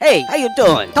Hey, how you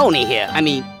doing? Tony here. I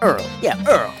mean, Earl. Yeah,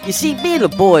 Earl. You see, me and the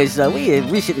boys, we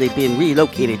have recently been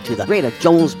relocated to the greater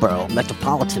Jonesboro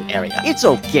metropolitan area. It's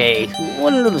okay.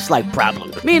 One little slight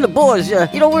problem. Me and the boys,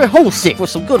 we're homesick for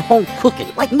some good home cooking,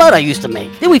 like Mother used to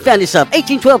make. Then we found this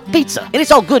 1812 pizza, and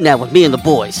it's all good now with me and the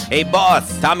boys. Hey,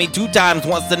 boss, Tommy 2 Times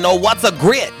wants to know what's a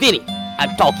grit. Vinny,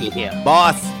 I'm talking here.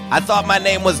 Boss, I thought my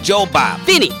name was Joe Bob.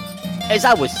 Vinny! As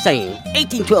I was saying,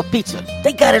 1812 Pizza,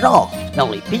 they got it all. Not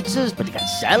only pizzas, but they got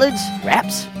salads,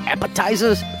 wraps,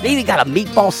 appetizers. They even got a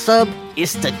meatball sub.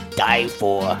 It's to die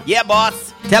for. Yeah,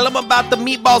 boss. Tell them about the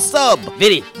meatball sub.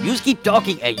 Vinny, you just keep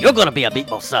talking and you're gonna be a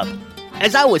meatball sub.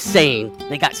 As I was saying,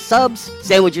 they got subs,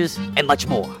 sandwiches, and much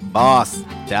more. Boss,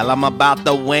 tell them about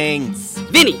the wings.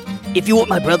 Vinny, if you want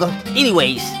my brother,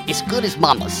 anyways, it's good as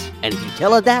mama's. And if you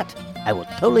tell her that, I will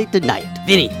totally deny it.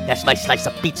 Vinny, that's my slice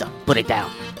of pizza. Put it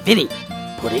down. Vinny,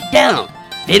 put it down.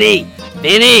 Vinny!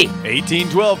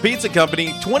 1812 Pizza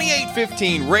Company,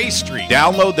 2815 Ray Street.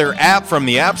 Download their app from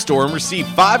the App Store and receive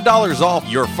 $5 off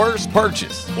your first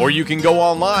purchase. Or you can go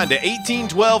online to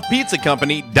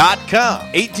 1812pizzacompany.com.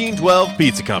 1812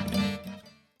 Pizza Company.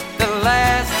 The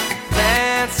last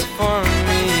dance for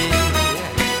me.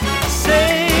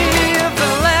 Save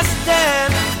the last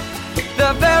dance,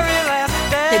 the very last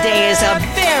dance. Today is a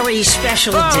very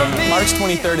special day. March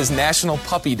 23rd is National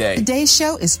Puppy Day. Today's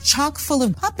show is chock full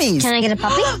of puppies. Can I get a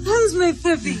puppy? Who's my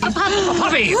puppy? A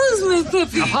puppy. Who's my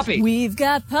puppy? A puppy. We've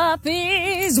got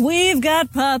puppies. We've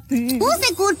got puppies. Who's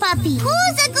a good puppy?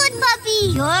 Who's a good puppy?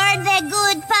 You're the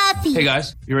good puppy. Hey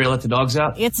guys, you ready to let the dogs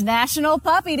out? It's National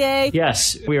Puppy Day.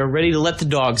 Yes, we are ready to let the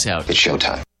dogs out. It's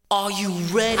showtime. Are you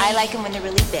ready? I like them when they're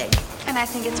really big. And I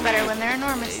think it's better when they're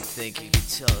enormous. They think you can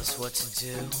tell us what to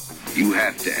do. You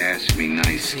have to ask me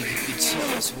nicely. Think you can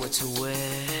tell us what to wear.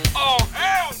 Oh,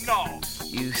 hell no!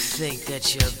 You think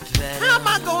that you're better. How am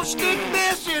I gonna stick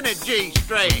this in a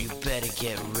G-string? You better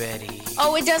get ready.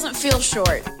 Oh, it doesn't feel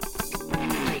short.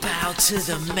 Bow to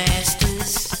the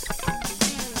masters.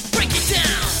 Break it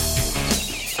down!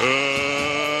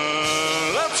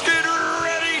 Let's get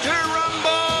ready to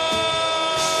rumble!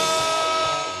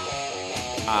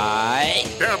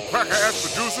 Damn cracker-ass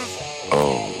producers.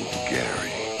 Oh,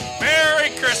 Gary. Merry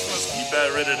Christmas! You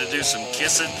better ready to do some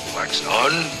kissing? Wax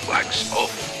on, wax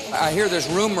off. I hear there's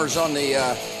rumors on the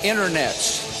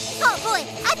internets. Oh boy,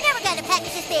 I've never gotten a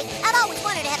package this big. I've always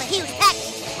wanted to have a huge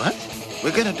package. What?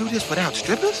 We're gonna do this without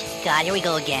strippers? God, here we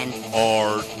go again.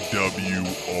 RWRC.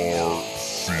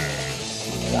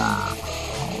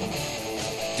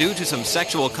 Due to some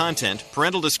sexual content,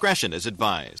 parental discretion is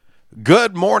advised.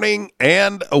 Good morning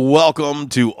and welcome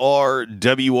to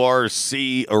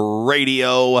RWRC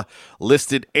Radio,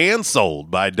 listed and sold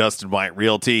by Dustin White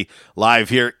Realty, live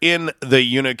here in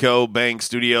the Unico Bank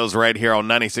Studios right here on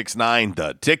 96.9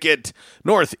 The Ticket,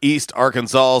 Northeast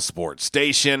Arkansas Sports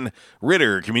Station,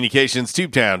 Ritter Communications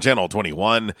Tubetown Channel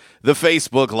 21, the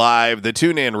Facebook Live, the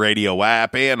TuneIn Radio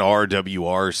app, and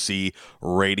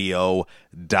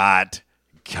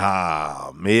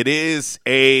RWRCradio.com. It is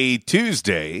a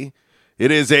Tuesday. It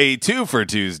is a 2 for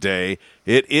Tuesday.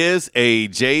 It is a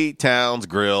J Towns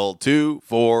Grill 2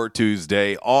 for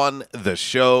Tuesday on the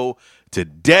show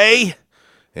today.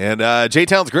 And J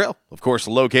Towns Grill, of course,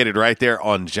 located right there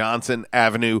on Johnson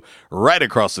Avenue, right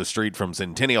across the street from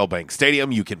Centennial Bank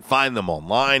Stadium. You can find them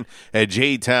online at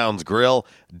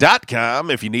jtownsgrill.com.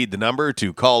 If you need the number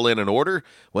to call in and order,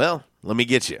 well, let me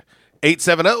get you.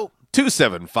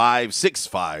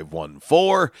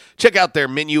 870-275-6514. Check out their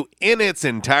menu in its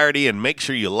entirety and make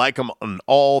sure you like them on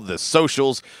all the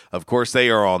socials. Of course, they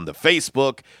are on the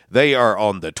Facebook. They are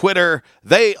on the Twitter.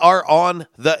 They are on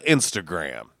the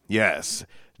Instagram. Yes.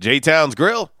 J-Town's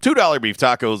Grill, $2 beef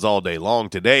tacos all day long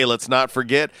today. Let's not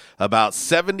forget about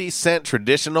 70-cent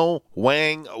traditional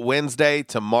Wang Wednesday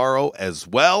tomorrow as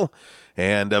well.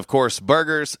 And, of course,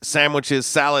 burgers, sandwiches,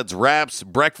 salads, wraps,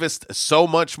 breakfast, so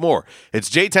much more. It's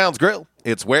J-Town's Grill.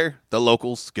 It's where the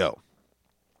locals go.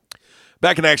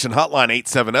 Back in action hotline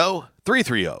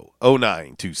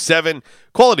 870-330-0927.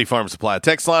 Quality Farm Supply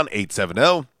text line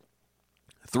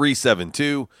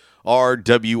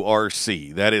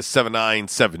 870-372-RWRC. That is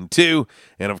 7972.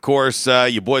 And, of course,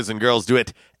 you boys and girls do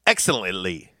it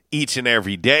excellently each and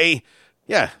every day.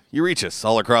 Yeah, you reach us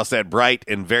all across that bright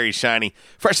and very shiny,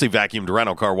 freshly vacuumed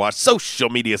rental car wash social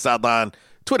media sideline,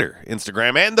 Twitter,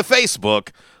 Instagram, and the Facebook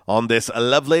on this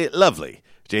lovely, lovely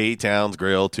J-Towns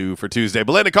Grill 2 for Tuesday.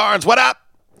 Belinda Carnes, what up?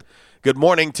 Good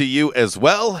morning to you as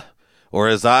well. Or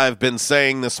as I've been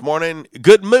saying this morning,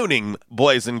 good mooning,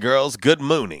 boys and girls, good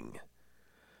mooning.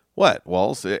 What,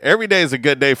 Walls? Every day is a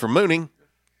good day for mooning.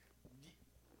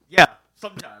 Yeah,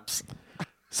 sometimes.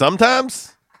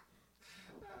 Sometimes?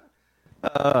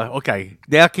 Okay.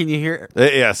 Now can you hear?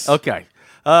 Yes. Okay.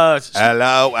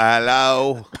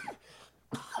 Hello.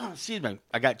 Excuse me.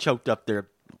 I got choked up there.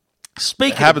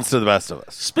 It happens to the best of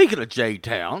us. Speaking of J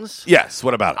Towns. Yes.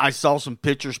 What about it? I saw some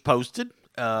pictures posted.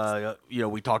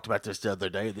 We talked about this the other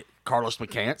day. That Carlos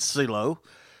McCants, CeeLo,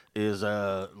 is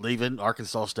leaving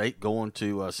Arkansas State, going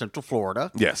to Central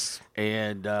Florida. Yes.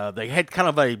 And they had kind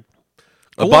of a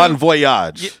bon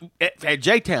voyage at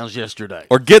J Towns yesterday.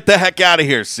 Or get the heck out of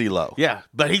here, CeeLo. Yeah,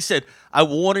 but he said I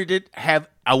wanted it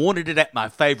at my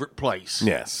favorite place.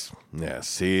 Yes,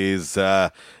 he's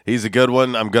a good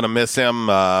one. I'm gonna miss him,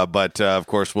 but of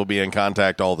course we'll be in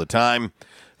contact all the time.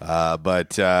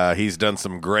 But he's done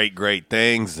some great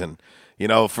things, and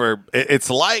it's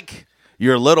like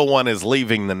your little one is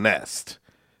leaving the nest.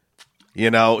 He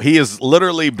has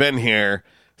literally been here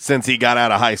since he got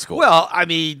out of high school. Well, I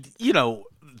mean,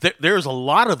 there's a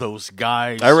lot of those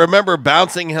guys. I remember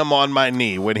bouncing him on my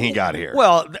knee when he got here.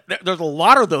 Well, there's a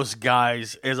lot of those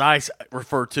guys, as I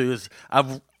refer to as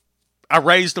I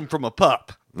raised them from a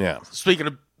pup. Yeah. Speaking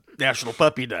of National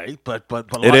Puppy Day, but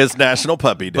it is National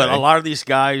Puppy Day. But a lot of these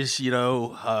guys,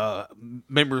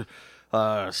 remember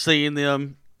seeing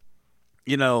them,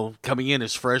 coming in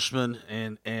as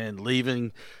freshmen and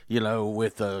leaving,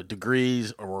 with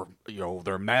degrees or,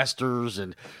 their masters,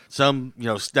 and some,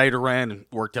 stayed around and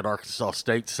worked at Arkansas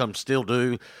State. Some still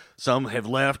do. Some have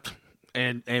left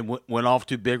and went off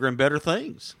to bigger and better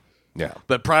things. Yeah.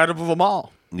 But proud of them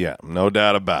all. Yeah, no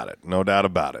doubt about it.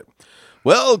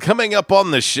 Well, coming up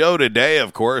on the show today,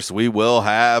 of course, we will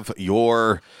have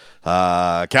your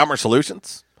Calmer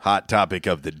Solutions hot topic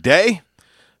of the day.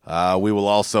 We will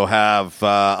also have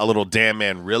a little Damn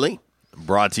Man Really,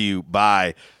 brought to you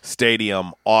by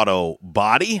Stadium Auto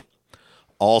Body.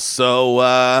 Also,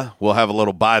 we'll have a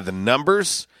little By the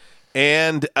Numbers.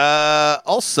 And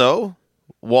also,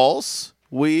 Walls,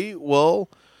 we will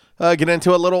get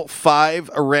into a little 5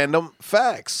 random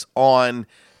facts on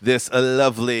this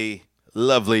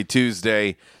lovely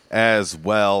Tuesday as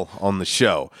well on the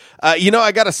show.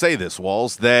 I got to say this,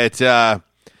 Walls, that,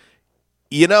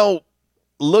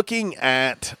 looking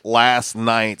at last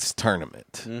night's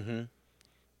tournament,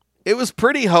 it was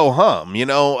pretty ho-hum.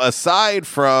 Aside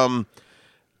from,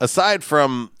 I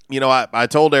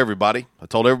told everybody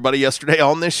yesterday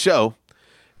on this show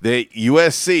that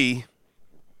USC,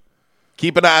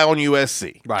 keep an eye on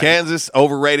USC. Right. Kansas,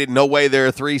 overrated. No way they're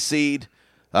a 3 seed.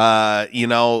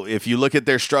 If you look at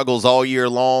their struggles all year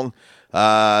long,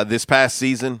 this past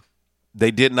season,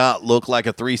 they did not look like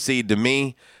a 3 seed to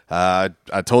me. I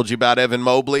told you about Evan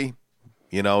Mobley.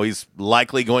 He's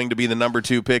likely going to be the number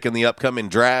 2 pick in the upcoming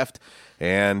draft.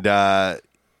 And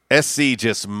SC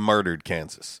just murdered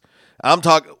Kansas.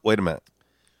 Wait a minute.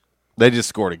 They just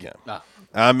scored again. Ah.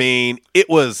 I mean, it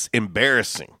was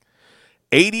embarrassing.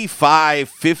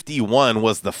 85-51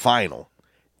 was the final.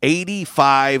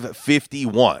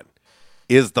 85-51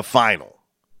 is the final.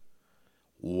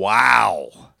 Wow.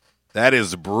 That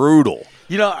is brutal.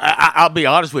 I'll be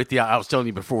honest with you. I was telling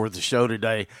you before the show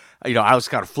today, I was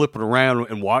kind of flipping around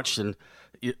and watching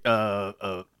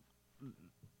the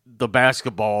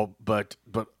basketball, but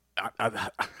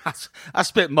I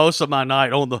spent most of my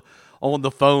night on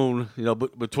the phone,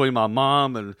 between my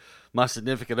mom and my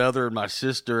significant other and my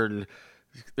sister, and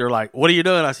they're like, "What are you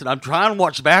doing?" I said, "I'm trying to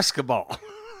watch basketball."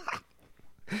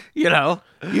 You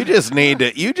just need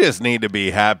to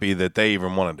be happy that they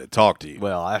even wanted to talk to you.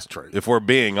 Well, that's true. If we're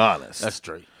being honest, that's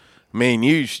true. I mean,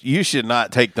 you should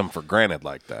not take them for granted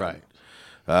like that, right?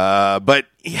 But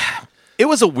yeah, it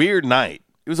was a weird night.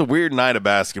 It was a weird night of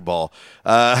basketball.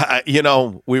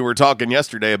 We were talking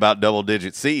yesterday about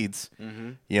double-digit seeds,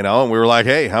 and we were like,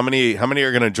 hey, how many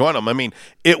are going to join them? I mean,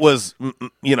 it was,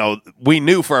 we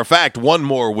knew for a fact one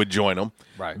more would join them,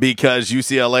 right? Because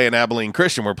UCLA and Abilene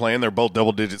Christian were playing. They're both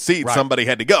double-digit seeds. Right. Somebody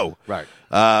had to go. Right.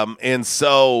 And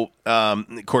so, of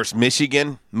course,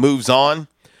 Michigan moves on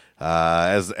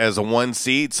as a 1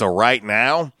 seed. So right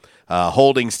now,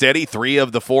 holding steady, 3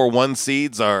 of the 4 1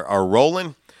 seeds are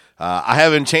rolling. I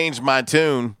haven't changed my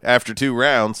tune after 2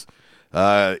 rounds.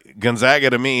 Gonzaga,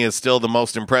 to me, is still the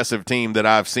most impressive team that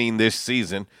I've seen this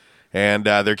season, and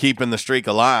they're keeping the streak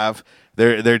alive.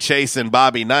 They're chasing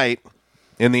Bobby Knight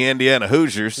in the Indiana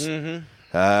Hoosiers,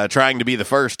 trying to be the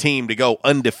first team to go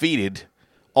undefeated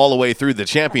all the way through the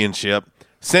championship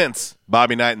since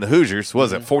Bobby Knight and the Hoosiers.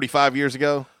 Was it 45 years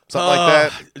ago? Something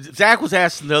like that. Zach was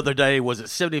asking the other day, was it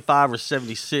 75 or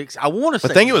 76? I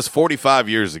think it was 45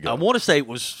 years ago. I want to say it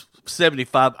was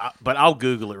 75, but I'll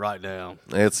Google it right now.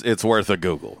 It's worth a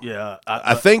Google. Yeah.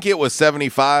 I think it was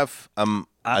 75.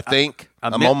 I think.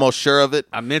 I'm almost sure of it.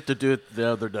 I meant to do it the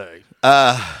other day.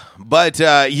 But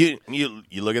you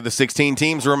look at the 16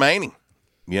 teams remaining.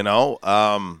 You know,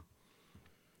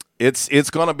 it's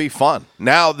going to be fun.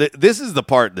 Now, this is the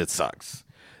part that sucks.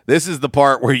 This is the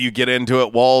part where you get into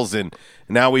it, Walls, and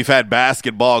now we've had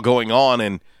basketball going on,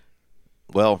 and,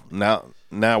 well,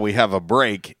 now we have a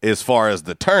break as far as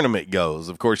the tournament goes.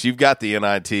 Of course, you've got the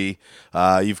NIT.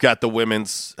 You've got the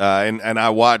women's, and I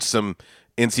watched some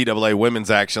NCAA women's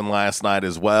action last night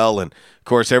as well. And, of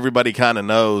course, everybody kind of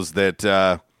knows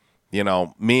that,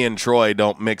 me and Troy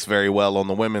don't mix very well on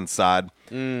the women's side.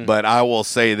 But I will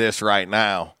say this right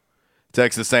now.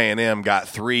 Texas A&M got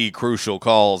 3 crucial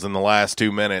calls in the last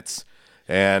 2 minutes,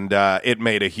 and it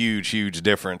made a huge, huge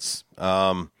difference.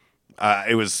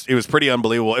 It was pretty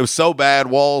unbelievable. It was so bad,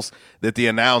 Walls, that the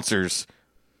announcers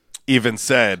even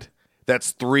said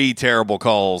that's 3 terrible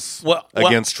calls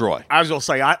against Troy. I was going to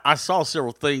say, I saw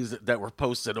several things that were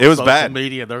posted on social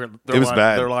media. It was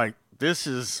bad. They're like, this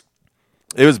is...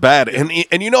 It was bad. And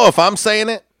if I'm saying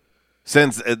it,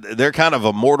 since they're kind of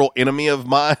a mortal enemy of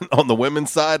mine on the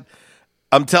women's side,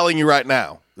 I'm telling you right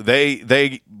now,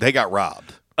 they got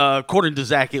robbed. According to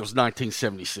Zach, it was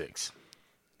 1976.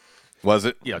 Was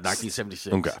it? Yeah,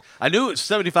 1976. Okay. I knew it was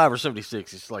 75 or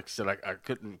 76. It's like I said, I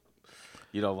couldn't,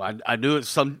 I knew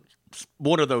it's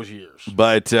one of those years.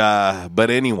 But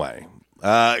anyway,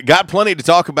 got plenty to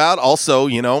talk about. Also,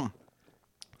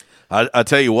 I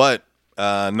tell you what,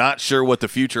 not sure what the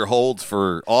future holds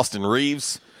for Austin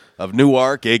Reeves of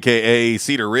Newark, a.k.a.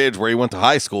 Cedar Ridge, where he went to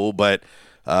high school, but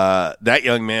that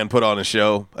young man put on a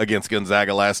show against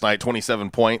Gonzaga last night,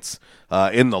 27 points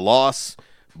in the loss.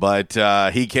 But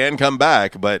he can come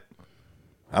back, but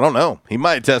I don't know. He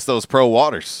might test those pro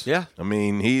waters. Yeah. I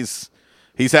mean, he's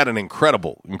had an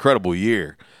incredible, incredible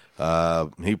year.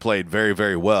 He played very,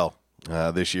 very well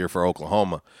this year for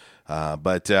Oklahoma.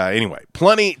 But anyway,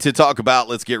 plenty to talk about.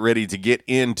 Let's get ready to get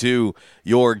into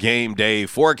your game day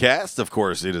forecast. Of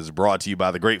course, it is brought to you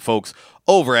by the great folks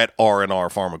over at R&R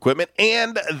Farm Equipment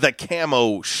and the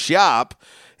Camo Shop.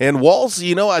 And Walls,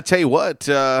 I tell you what,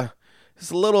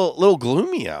 it's a little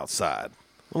gloomy outside.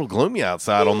 A little gloomy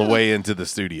outside on the way into the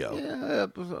studio. Yeah,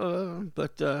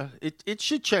 but it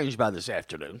should change by this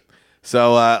afternoon.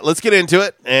 So let's get into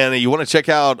it. And you want to check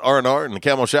out R&R and the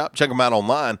Camo Shop, check them out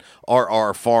online,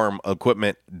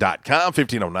 rrfarmequipment.com,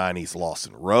 1509 East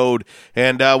Lawson Road.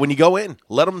 And when you go in,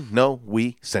 let them know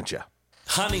we sent you.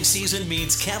 Hunting season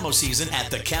means camo season at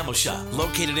the Camo Shop,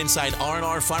 located inside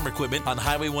R&R Farm Equipment on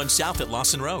Highway 1 South at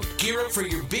Lawson Road. Gear up for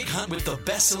your big hunt with the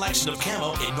best selection of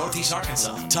camo in Northeast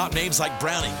Arkansas. Top names like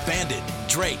Browning, Bandit,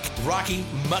 Drake, Rocky,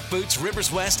 Muck Boots,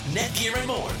 Rivers West, Netgear, and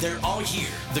more. They're all here.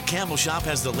 The Camo Shop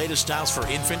has the latest styles for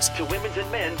infants to women's and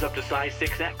men's up to size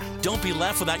 6X. Don't be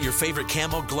left without your favorite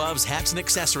camo gloves, hats, and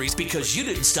accessories because you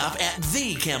didn't stop at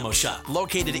the Camo Shop,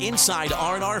 located inside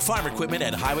R&R Farm Equipment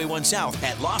at Highway 1 South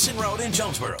at Lawson Road in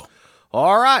Jonesboro.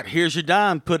 All right, here's your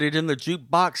dime. Put it in the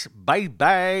jukebox,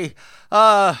 baby.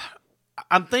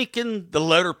 I'm thinking the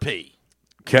letter P.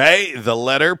 Okay, the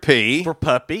letter P. For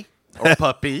puppy or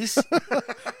puppies.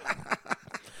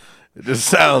 It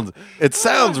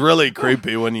sounds really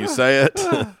creepy when you say it.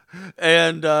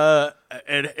 and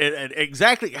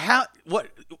exactly what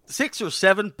 6 or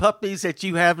 7 puppies that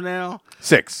you have now?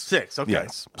 6. Okay.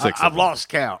 Yes, 6. I've lost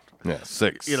count. Yeah,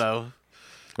 6.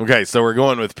 Okay, so we're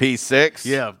going with P6?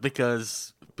 Yeah,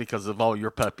 because of all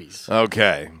your puppies.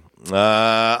 Okay.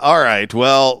 All right.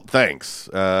 Well, thanks.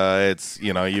 It's,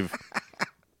 you've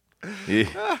you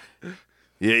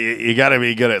got to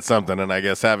be good at something, and I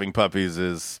guess having puppies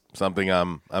is something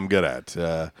I'm good at.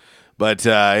 But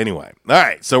anyway. All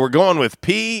right, so we're going with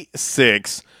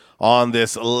P6 on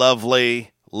this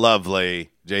lovely,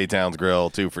 lovely J-Town's Grill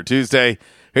 2 for Tuesday.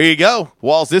 Here you go.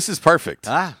 Walls, this is perfect.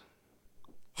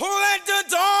 Who let the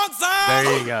dogs out?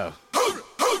 There you go. Who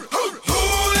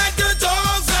let the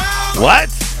dogs out? What?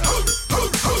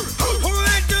 Who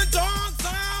let the dogs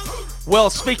out? Well,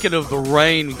 speaking of the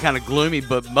rain, kind of gloomy,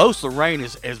 but most of the rain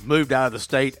has moved out of the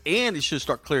state, and it should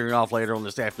start clearing off later on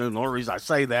this afternoon. The only reason I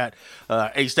say that,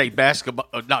 A-State basketball,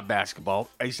 not basketball,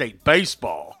 A-State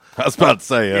baseball. I was about to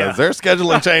say, is there a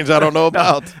scheduling change I don't know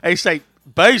about? No, A-State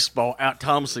baseball out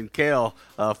Thompson Kell,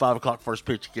 5 o'clock first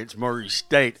pitch against Murray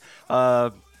State.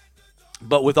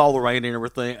 But with all the rain and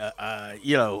everything,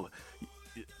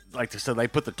 like I said, they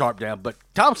put the tarp down. But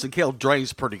Thompson Kell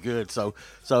drains pretty good, so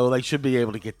they should be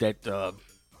able to get that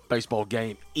baseball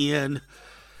game in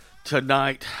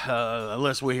tonight,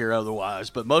 unless we hear otherwise.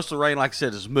 But most of the rain, like I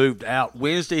said, has moved out.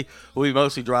 Wednesday will be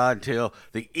mostly dry until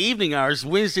the evening hours.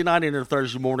 Wednesday night into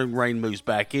Thursday morning, rain moves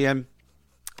back in.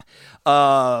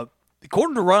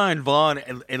 according to Ryan Vaughn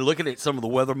and looking at some of the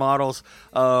weather models,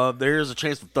 there is a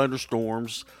chance of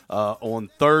thunderstorms on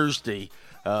Thursday.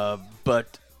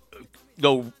 But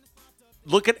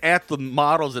looking at the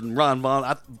models and Ryan Vaughn,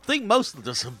 I think most of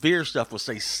the severe stuff will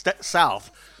stay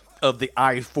south of the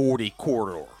I-40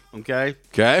 corridor. Okay.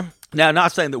 Now,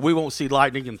 not saying that we won't see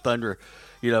lightning and thunder,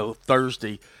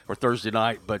 Thursday or Thursday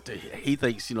night, but he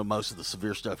thinks, most of the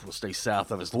severe stuff will stay south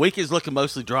of us. The week is looking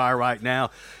mostly dry right now.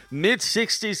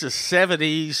 Mid-60s to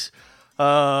 70s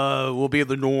will be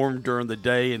the norm during the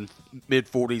day, and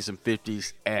mid-40s and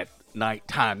 50s at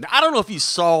nighttime. Now, I don't know if you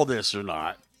saw this or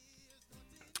not,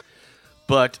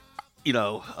 but,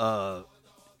 I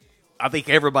think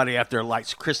everybody out there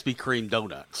likes Krispy Kreme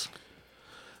donuts.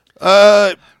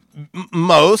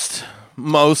 Most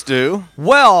do.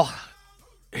 Well,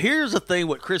 here's the thing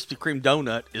what Krispy Kreme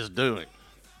donut is doing.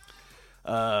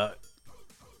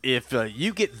 If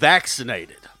you get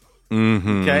vaccinated,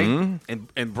 okay,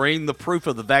 and bring the proof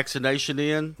of the vaccination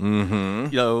in,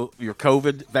 your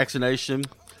COVID vaccination,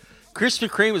 Krispy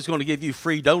Kreme is going to give you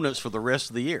free donuts for the rest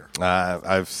of the year.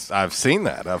 I've seen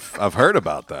that. I've heard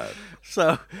about that.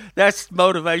 So that's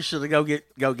motivation to go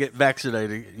get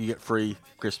vaccinated. You get free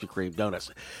Krispy Kreme donuts.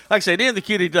 Like I said, in the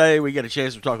QT today, we get a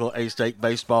chance to talk about A-State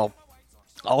baseball.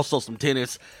 Also some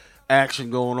tennis action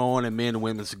going on and men and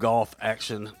women's golf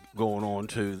action going on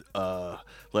too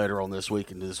later on this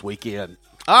week and this weekend.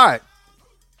 All right,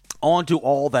 on to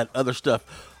all that other stuff.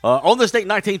 On this date,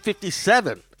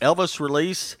 1957, Elvis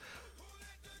released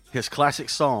his classic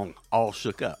song, All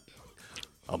Shook Up.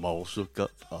 I'm all shook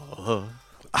up.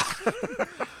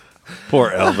 Poor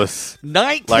Elvis.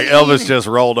 Like Elvis just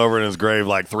rolled over in his grave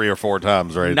like 3 or 4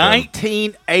 times right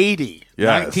 1980.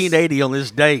 Yes. 1980 on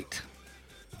this date.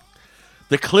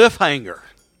 The cliffhanger.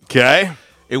 Okay.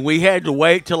 And we had to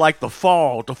wait till like the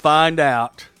fall to find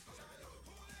out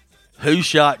who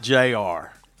shot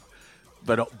JR.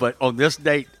 But on this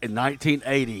date in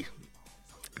 1980,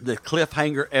 the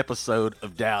cliffhanger episode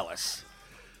of Dallas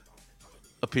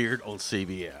appeared on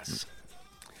CBS.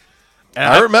 And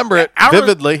I remember it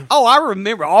vividly. I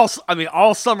remember.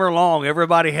 All summer long,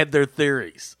 everybody had their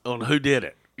theories on who did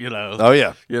it. Oh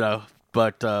yeah.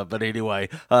 But anyway,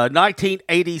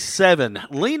 1987,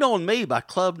 "Lean on Me" by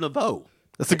Club Nouveau.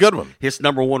 That's a good one. Hits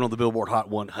number 1 on the Billboard Hot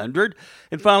 100.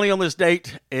 And finally, on this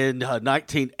date in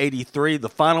 1983, the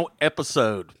final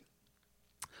episode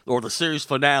or the series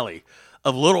finale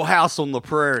of Little House on the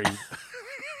Prairie.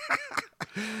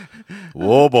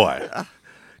 Whoa, boy.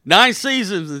 9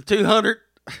 seasons and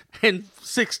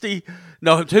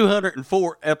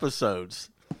 204 episodes.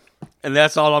 And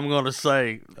that's all I'm going to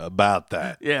say about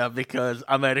that. Yeah, because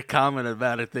I made a comment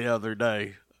about it the other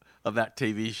day about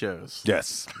TV shows.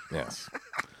 Yes.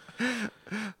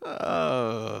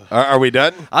 Are we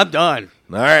done? I'm done.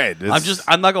 All right.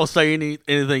 I'm not going to say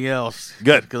anything else.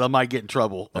 Good. Because I might get in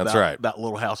trouble about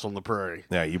Little House on the Prairie.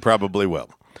 Yeah, you probably will.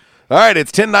 All right,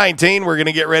 it's 10:19. We're going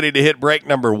to get ready to hit break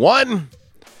number 1.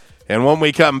 And when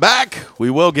we come back, we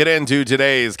will get into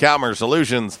today's Calmer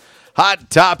Solutions hot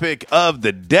topic of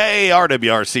the day.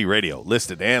 RWRC Radio,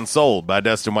 listed and sold by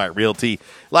Dustin White Realty.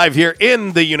 Live here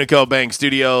in the Unico Bank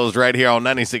Studios, right here on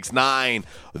 96.9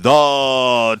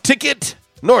 The Ticket,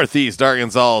 Northeast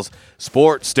Arkansas's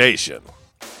sports station.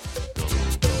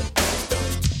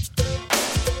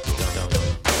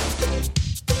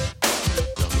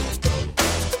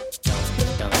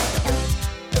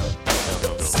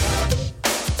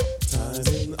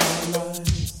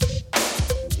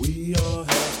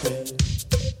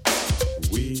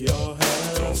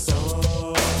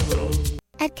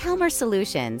 At Calmer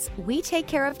Solutions, we take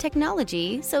care of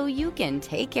technology so you can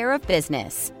take care of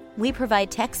business. We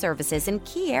provide tech services in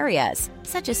key areas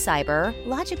such as cyber,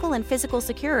 logical and physical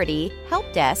security,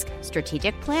 help desk,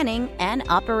 strategic planning, and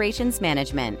operations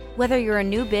management. Whether you're a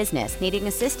new business needing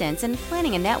assistance in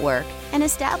planning a network, an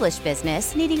established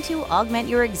business needing to augment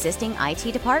your existing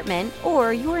IT department,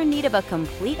 or you're in need of a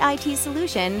complete IT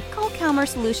solution, call Calmer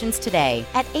Solutions today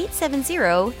at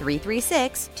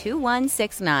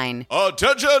 870-336-2169.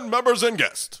 Attention, members and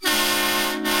guests.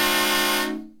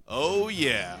 Oh,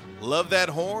 yeah. Love that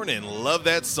horn and love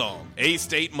that song.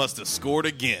 A-State must have scored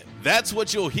again. That's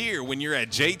what you'll hear when you're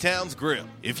at J-Town's Grill.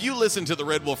 If you listen to the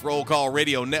Red Wolf Roll Call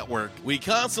Radio Network, we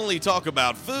constantly talk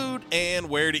about food and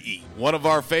where to eat. One of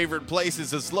our favorite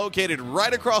places is located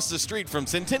right across the street from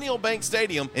Centennial Bank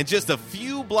Stadium and just a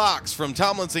few blocks from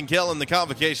Tomlinson Kell and the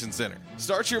Convocation Center.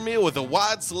 Start your meal with a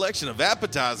wide selection of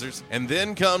appetizers, and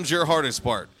then comes your hardest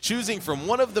part, choosing from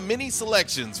one of the many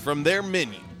selections from their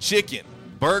menu. Chicken,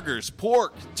 burgers,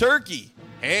 pork, turkey,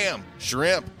 ham,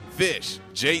 shrimp, fish.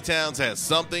 J-Town's has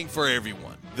something for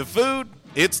everyone. The food,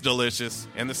 It's delicious,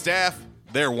 and the staff,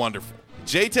 they're wonderful.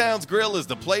 J-Town's Grill is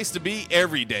the place to be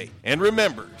every day. And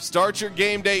remember, start your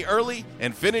game day early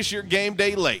and finish your game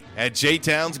day late at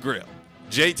J-Town's Grill.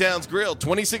 J-Town's Grill,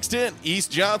 2610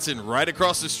 East Johnson, right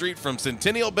across the street from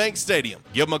Centennial Bank Stadium.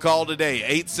 Give them a call today,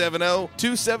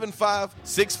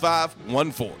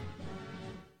 870-275-6514.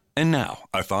 And now,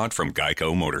 a thought from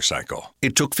Geico Motorcycle.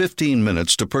 It took 15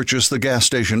 minutes to purchase the gas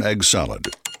station egg salad.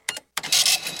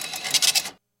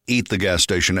 Eat the gas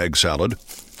station egg salad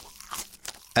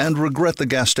and regret the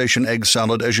gas station egg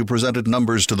salad as you presented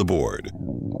numbers to the board.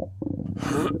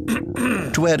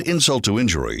 To add insult to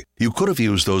injury, you could have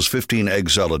used those 15 egg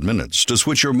salad minutes to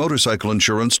switch your motorcycle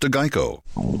insurance to Geico.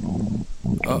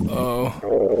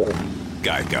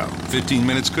 Geico. 15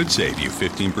 minutes could save you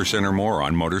 15% or more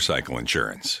on motorcycle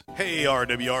insurance. Hey,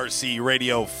 RWRC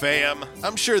Radio fam.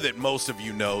 I'm sure that most of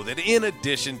you know that in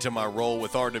addition to my role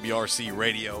with RWRC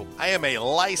Radio, I am a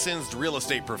licensed real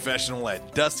estate professional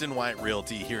at Dustin White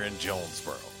Realty here in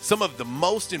Jonesboro. Some of the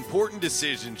most important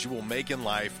decisions you will make in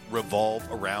life revolve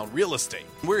around real estate.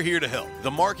 We're here to help. The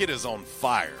market is on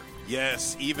fire.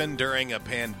 Yes, even during a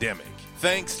pandemic,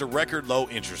 thanks to record low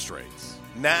interest rates.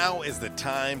 Now is the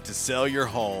time to sell your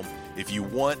home if you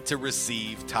want to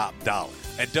receive top dollar.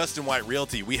 At Dustin White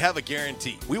Realty, we have a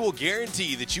guarantee. We will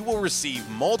guarantee that you will receive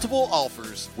multiple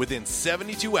offers within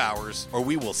 72 hours, or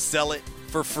we will sell it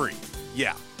for free.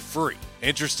 Yeah, free.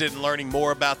 Interested in learning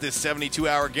more about this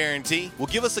 72-hour guarantee? Well,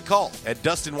 give us a call at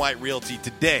Dustin White Realty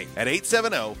today at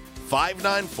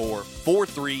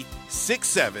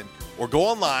 870-594-4367 or go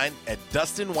online at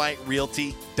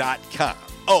DustinWhiteRealty.com.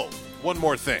 Oh, one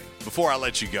more thing before I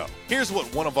let you go. Here's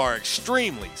what one of our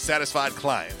extremely satisfied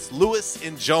clients, Lewis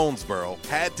in Jonesboro,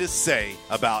 had to say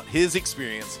about his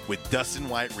experience with Dustin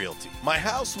White Realty. My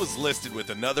house was listed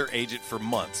with another agent for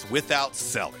months without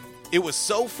selling. It was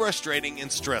so frustrating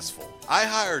and stressful. I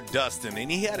hired Dustin and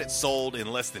he had it sold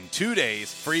in less than 2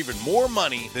 days for even more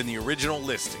money than the original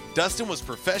listing. Dustin was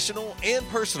professional and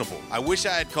personable. I wish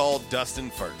I had called Dustin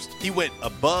first. He went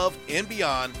above and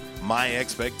beyond my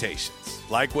expectations.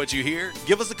 Like what you hear?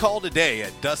 Give us a call today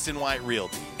at Dustin White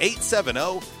Realty,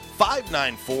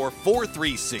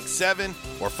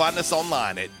 870-594-4367, or find us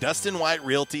online at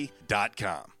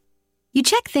DustinWhiteRealty.com. You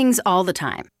check things all the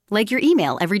time, like your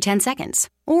email every 10 seconds,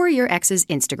 or your ex's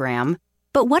Instagram.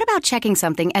 But what about checking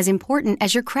something as important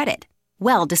as your credit?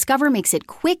 Well, Discover makes it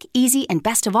quick, easy, and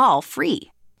best of all,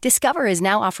 free. Discover is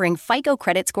now offering FICO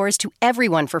credit scores to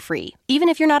everyone for free, even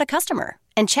if you're not a customer.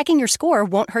 And checking your score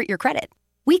won't hurt your credit.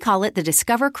 We call it the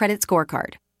Discover Credit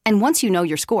Scorecard. And once you know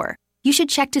your score, you should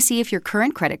check to see if your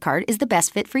current credit card is the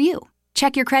best fit for you.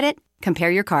 Check your credit,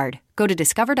 compare your card. Go to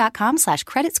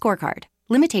discover.com/credit scorecard.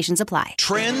 Limitations apply.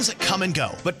 Trends come and go,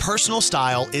 but personal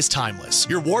style is timeless.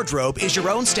 Your wardrobe is your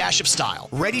own stash of style,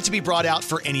 ready to be brought out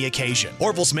for any occasion.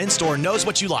 Orville's Men's Store knows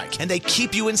what you like, and they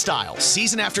keep you in style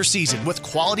season after season with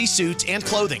quality suits and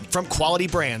clothing from quality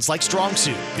brands like Strong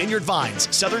Suit, Vineyard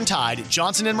Vines, Southern Tide,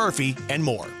 Johnson & Murphy, and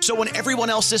more. So when everyone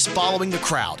else is following the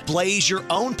crowd, blaze your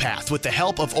own path with the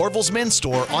help of Orville's Men's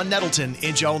Store on Nettleton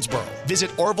in Jonesboro. Visit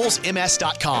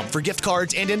orvillesms.com for gift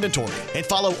cards and inventory, and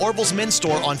follow Orville's Men's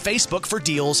Store on Facebook for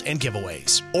deals and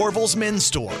giveaways. Orville's Men's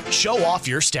Store. Show off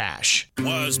your stash.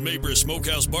 Why is Mabry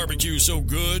Smokehouse Barbecue so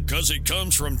good? Because it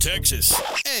comes from Texas.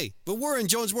 Hey, but we're in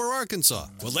Jonesboro, Arkansas.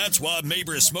 Well, that's why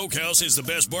Mabry Smokehouse is the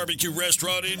best barbecue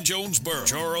restaurant in Jonesboro.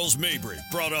 Charles Mabry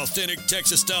brought authentic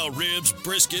Texas-style ribs,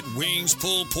 brisket, wings,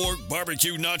 pulled pork,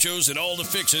 barbecue nachos, and all the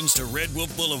fixings to Red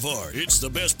Wolf Boulevard. It's the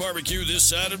best barbecue this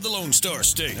side of the Lone Star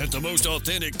State at the most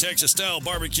authentic Texas-style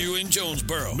barbecue in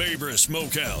Jonesboro. Mabry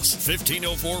Smokehouse,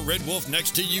 1504 Red Wolf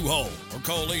next to U-Haul, or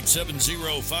call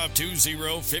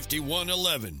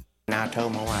 870-520-5111. And I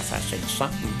told my wife, I said,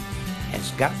 something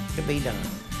has got to be done.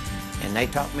 And they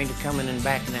taught me to come in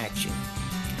back in action.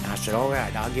 And I said, all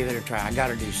right, I'll give it a try. I got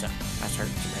to do something. I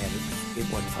started so bad, it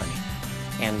wasn't funny.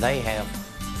 And they have,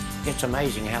 it's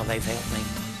amazing how they've helped me.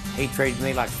 He treated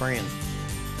me like a friend.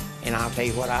 And I'll tell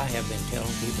you what, I have been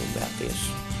telling people about this.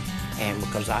 And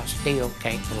because I still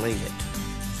can't believe it.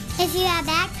 If you have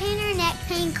back pain or neck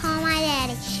pain, call my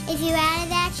daddy. If you're out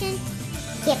of action,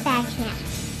 get back in.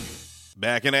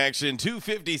 Back in action,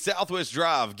 250 Southwest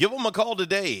Drive. Give them a call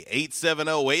today,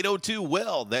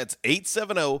 870-802-WELL. That's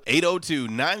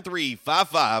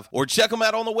 870-802-9355. Or check them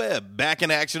out on the web,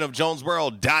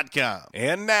 backinactionofjonesboro.com.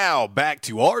 And now, back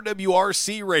to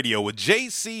RWRC Radio with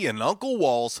JC and Uncle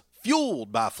Walls,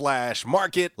 fueled by Flash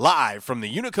Market, live from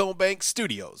the Unico Bank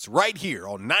Studios, right here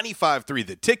on 95.3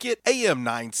 The Ticket, AM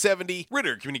 970,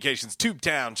 Ritter Communications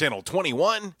Tubetown Channel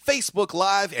 21, Facebook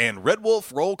Live, and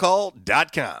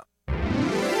RedWolfRollCall.com.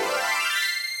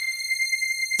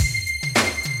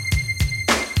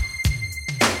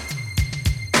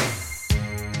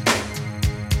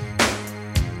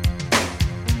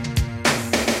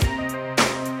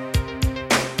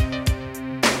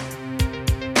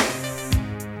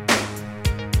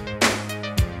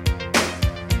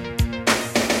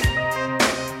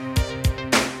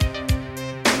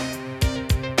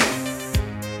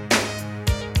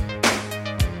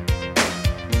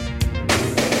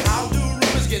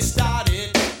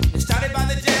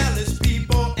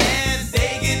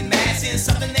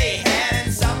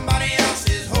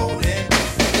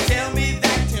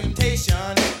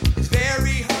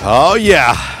 Oh,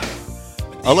 yeah.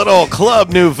 A little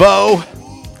Club Nouveau.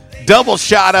 Double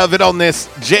shot of it on this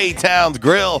J-Town's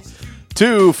Grill.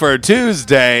 2 for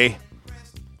Tuesday.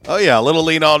 Oh, yeah. A little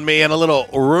Lean on Me and a little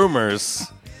Rumors.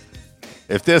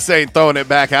 If this ain't throwing it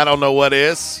back, I don't know what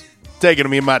is. Taking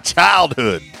me in my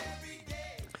childhood.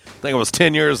 I think I was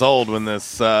 10 years old when this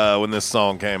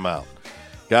song came out.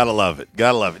 Gotta love it.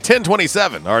 Gotta love it.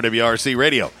 1027 RWRC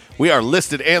Radio. We are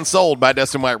listed and sold by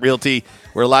Dustin White Realty.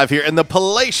 We're live here in the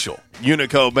palatial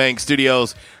Unico Bank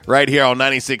Studios right here on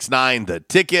 96.9 The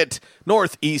Ticket,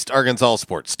 Northeast Arkansas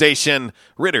Sports Station,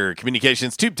 Ritter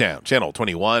Communications Tubetown, Channel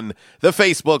 21, the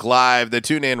Facebook Live, the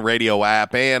TuneIn Radio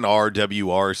app, and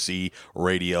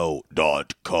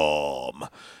RWRCradio.com.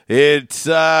 It's,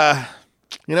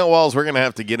 Walls, we're going to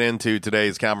have to get into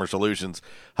today's Commerce Solutions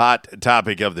hot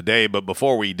topic of the day. But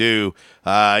before we do,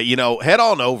 head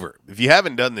on over. If you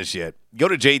haven't done this yet, go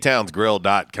to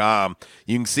jtownsgrill.com.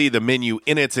 You can see the menu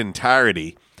in its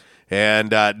entirety. And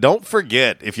don't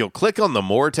forget, if you'll click on the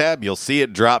More tab, you'll see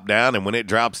it drop down. And when it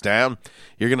drops down,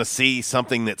 you're going to see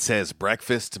something that says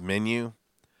breakfast menu.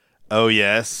 Oh,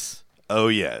 yes. Oh,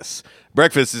 yes.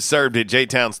 Breakfast is served at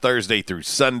J-Town's Thursday through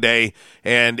Sunday.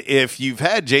 And if you've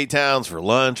had J-Town's for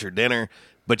lunch or dinner,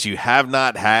 but you have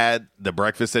not had the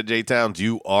breakfast at J-Town's,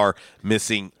 you are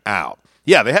missing out.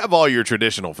 Yeah, they have all your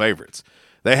traditional favorites.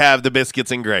 They have the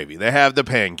biscuits and gravy. They have the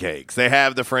pancakes. They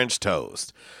have the French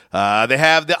toast. They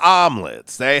have the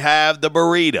omelets. They have the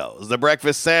burritos, the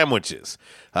breakfast sandwiches.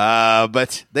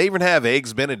 But they even have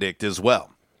Eggs Benedict as well.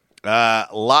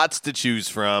 Lots to choose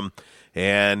from.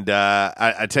 And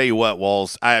I tell you what,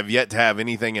 Walls, I have yet to have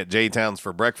anything at J-Town's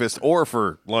for breakfast or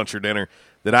for lunch or dinner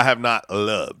that I have not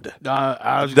loved.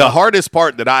 The hardest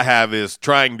part that I have is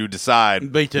trying to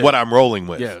decide what I'm rolling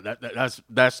with. Yeah,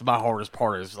 that's my hardest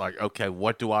part is like, okay,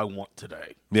 what do I want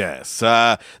today? Yes.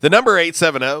 The number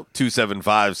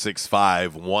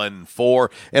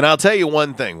 870-275-6514. And I'll tell you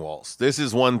one thing, Walls. This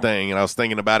is one thing, and I was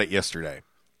thinking about it yesterday.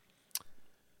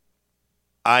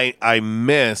 I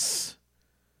miss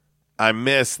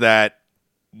that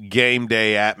game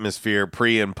day atmosphere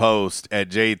pre and post at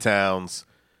J-Town's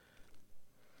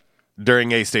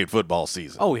during A-State football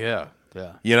season. Oh, yeah.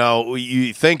 Yeah. You know,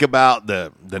 you think about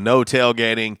the no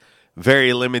tailgating,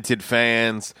 very limited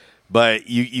fans, but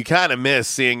you kind of miss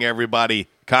seeing everybody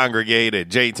congregate at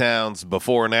J-Town's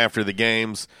before and after the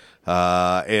games.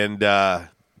 Of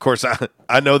course,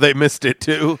 I know they missed it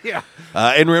too. Yeah.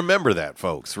 And remember that,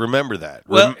 folks. Remember that.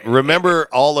 Well, remember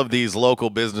all of these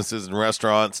local businesses and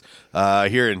restaurants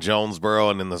here in Jonesboro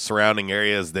and in the surrounding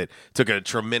areas that took a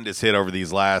tremendous hit over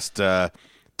these last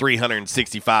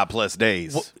 365 plus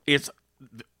days. Well,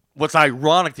 what's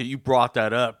ironic that you brought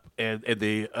that up, and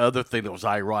the other thing that was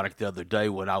ironic the other day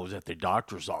when I was at the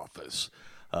doctor's office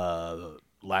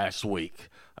last week,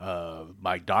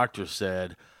 my doctor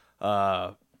said,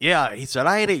 he said,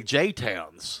 I ate at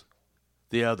J-Town's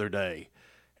the other day.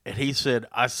 And he said,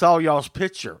 I saw y'all's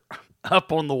picture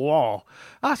up on the wall.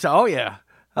 I said, oh, yeah.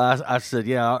 I said,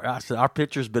 yeah. I said, our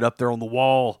picture's been up there on the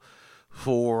wall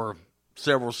for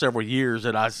several years.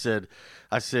 And I said,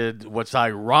 what's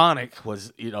ironic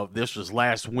was, this was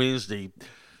last Wednesday,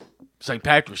 St.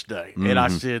 Patrick's Day. Mm-hmm. And I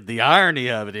said, the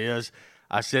irony of it is,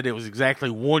 I said it was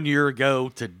exactly 1 year ago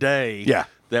today. Yeah.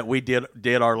 That we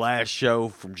did our last show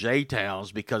from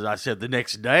J-Town's, because I said the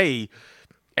next day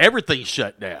everything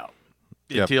shut down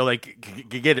until they could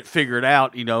get it figured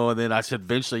out, and then I said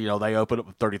eventually, they opened up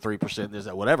with 33%, this,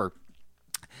 that, whatever.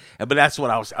 But that's what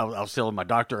I was telling my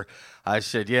doctor. I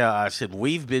said,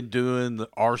 we've been doing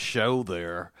our show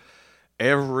there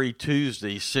every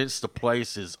Tuesday since the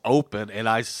place is open. And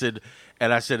I said,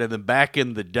 and then back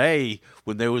in the day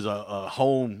when there was a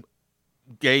home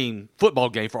football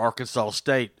game for Arkansas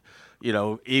State,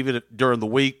 even during the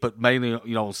week, but mainly,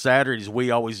 on Saturdays,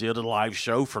 we always did a live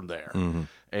show from there. Mm-hmm.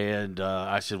 And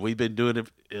I said, we've been doing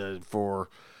it for,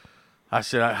 I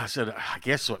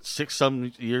guess,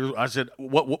 6-some years. I said,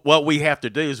 what we have to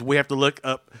do is we have to look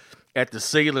up at the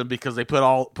ceiling, because they put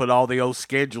all the old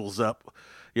schedules up,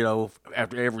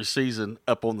 after every season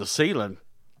up on the ceiling.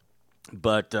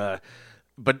 But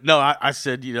no, I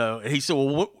said, he said,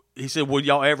 will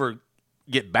y'all ever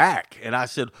get back? And I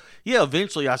said, yeah,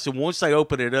 eventually. I said, once they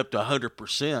open it up to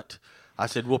 100%, I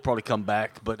said, we'll probably come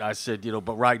back. But I said,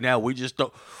 but right now we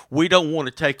don't want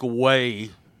to take away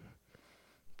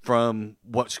from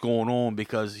what's going on,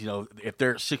 because, if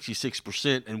they're at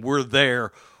 66% and we're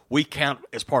there, we count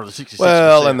as part of the 66%.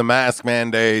 Well, and the mask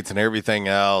mandates and everything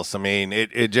else. I mean,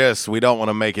 we don't want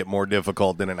to make it more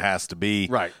difficult than it has to be,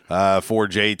 right? For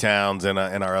J-Town's and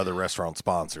our other restaurant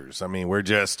sponsors. I mean, we're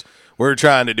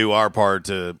trying to do our part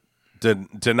to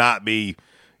not be,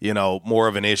 more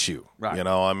of an issue. Right.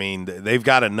 I mean, they've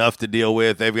got enough to deal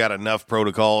with. They've got enough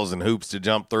protocols and hoops to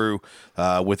jump through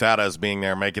without us being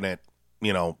there, making it,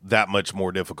 that much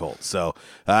more difficult. So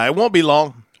it won't be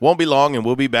long. And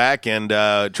we'll be back. And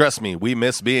trust me, we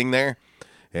miss being there.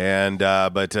 And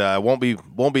but won't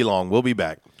be long. We'll be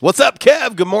back. What's up,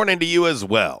 Kev? Good morning to you as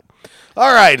well.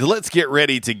 All right, let's get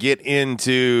ready to get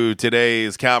into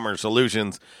today's Calmer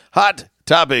Solutions hot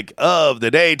topic of the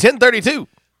day. 10:32.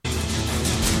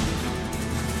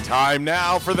 Time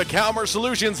now for the Calmer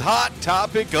Solutions hot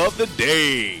topic of the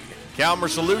day. Calmer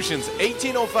Solutions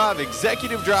 1805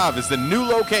 Executive Drive is the new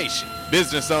location.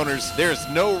 Business owners, there's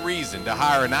no reason to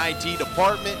hire an IT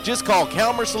department. Just call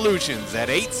Calmer Solutions at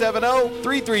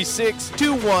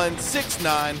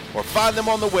 870-336-2169 or find them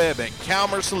on the web at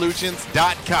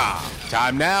calmersolutions.com.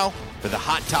 Time now for the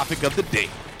hot topic of the day.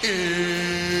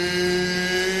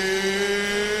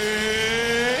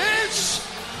 It's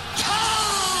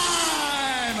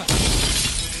time!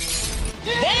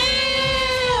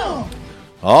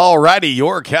 All righty,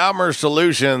 your Calmer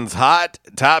Solutions hot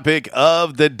topic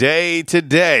of the day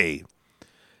today.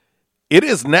 It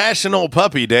is National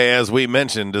Puppy Day, as we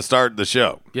mentioned to start the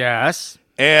show. Yes.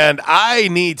 And I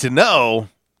need to know,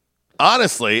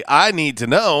 honestly, are you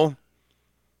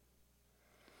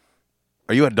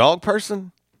a dog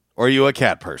person or are you a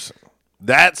cat person?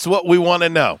 That's what we want to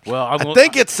know. Well, I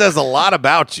think it says a lot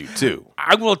about you, too.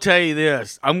 I'm going to tell you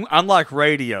this. I'm like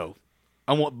radio.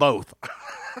 I want both.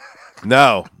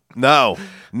 No,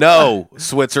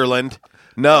 Switzerland.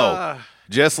 No.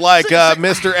 Just like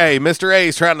Mr. A. Mr. A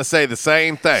is trying to say the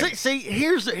same thing. See,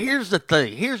 here's the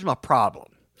thing. Here's my problem.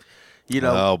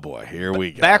 Oh, boy, here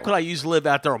we go. Back when I used to live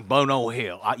out there on Bono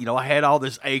Hill, I had all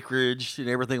this acreage and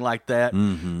everything like that.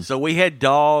 Mm-hmm. So we had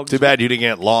dogs. Too bad you didn't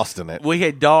get lost in it. We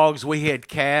had dogs. We had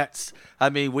cats.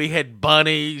 We had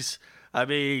bunnies.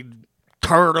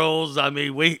 Turtles.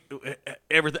 Everything.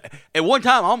 At one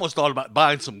time, I almost thought about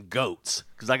buying some goats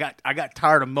because I got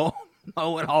tired of mowing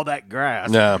all that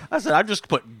grass. Yeah. I said, I just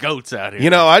put goats out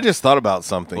here. I just thought about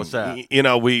something. What's that?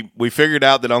 We figured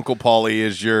out that Uncle Paulie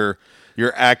is your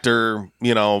actor,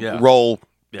 role.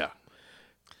 Yeah.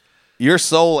 Your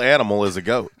soul animal is a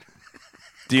goat.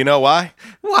 Do you know why?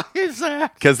 Why is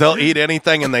that? Because they'll eat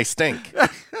anything and they stink.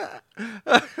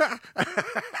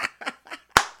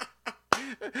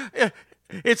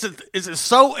 Is it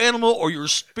soul animal or your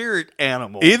spirit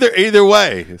animal? Either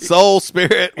way, soul,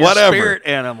 spirit, Your whatever. Spirit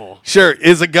animal Sure,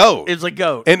 is a goat. is a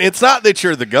goat. And it's not that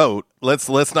you're the goat. Let's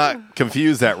not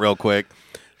confuse that real quick.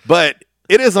 But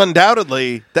it is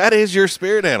undoubtedly that is your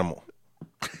spirit animal.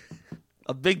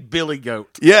 A big billy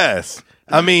goat. Yes.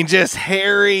 Just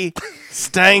hairy,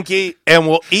 stanky, and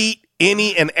will eat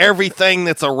any and everything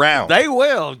that's around. They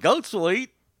will. Goats will eat.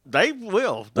 They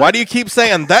will. Why do you keep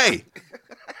saying they?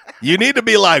 You need to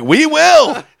be like, we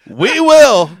will. We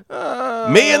will.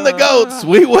 Me and the goats,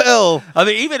 we will.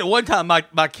 Even at one time,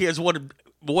 my kids wanted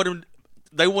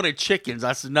chickens.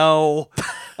 I said, no.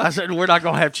 I said, we're not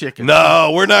going to have chickens.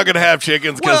 No, we're not going to have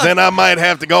chickens because then I might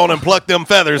have to go on and pluck them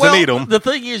feathers and eat them. The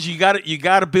thing is, you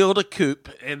got to build a coop,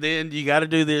 and then you got to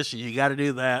do this, and you got to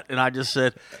do that. And I just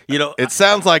said, It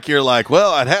sounds like you're like,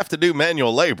 well, I'd have to do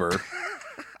manual labor.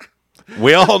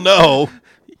 We all know.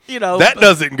 That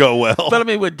doesn't go well. But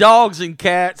with dogs and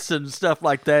cats and stuff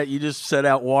like that, you just set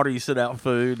out water, you set out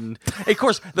food, and of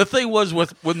course the thing was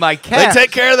with my cats, they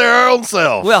take care of their own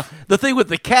self. Well, the thing with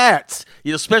the cats,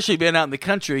 especially being out in the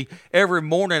country, every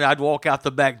morning I'd walk out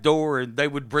the back door and they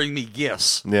would bring me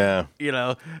gifts. Yeah.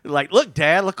 Like, look,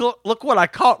 Dad, look what I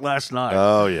caught last night.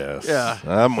 Oh yes. Yeah.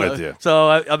 I'm with you. So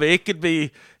it could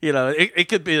be, it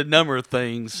could be a number of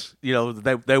things,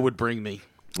 they would bring me.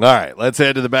 All right, let's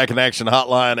head to the Back in Action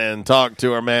hotline and talk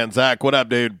to our man, Zach. What up,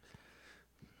 dude?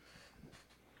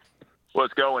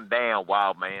 What's going down,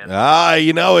 wild man?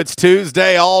 It's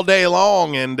Tuesday all day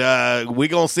long, and we're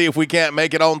going to see if we can't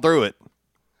make it on through it.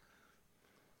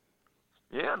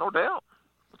 Yeah, no doubt.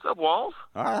 What's up, Walls?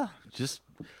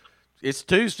 It's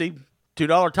Tuesday.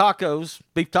 $2 tacos,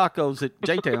 beef tacos at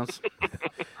J-Town's.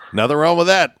 Nothing wrong with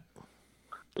that.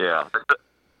 Yeah.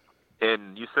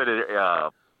 And you said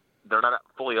they're not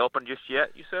fully open just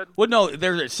yet, you said? Well, no,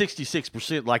 they're at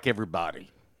 66% like everybody.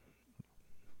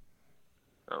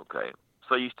 Okay.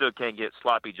 So you still can't get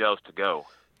Sloppy Joe's to go?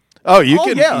 Oh, you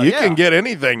can get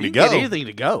anything to go. Get anything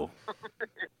to go.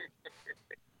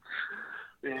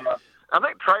 Yeah. I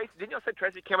think Tracy, didn't you say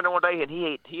Tracy came in one day and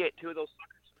he ate two of those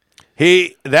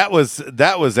That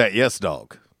suckers? was at Yes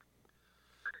Dog.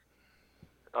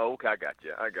 Oh, okay, I got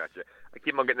you. I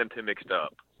keep on getting them two mixed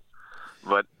up.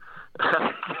 But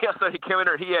yeah, so he came in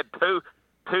there. He had two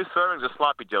servings of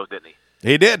Sloppy Joe's, didn't he?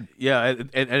 He did. Yeah,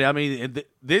 and I mean,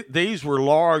 these were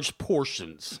large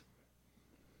portions.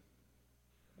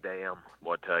 Damn,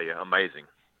 what I tell you, amazing.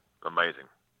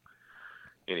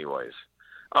 Anyways,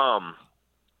 I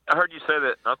heard you say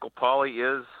that Uncle Polly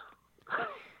is.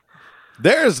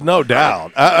 There's no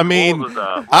doubt. I mean,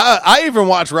 I even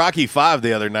watched Rocky V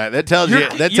the other night. That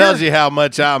tells you how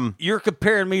much I'm. You're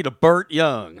comparing me to Burt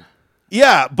Young.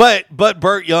 Yeah, but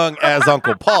Burt Young as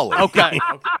Uncle Polly. Okay.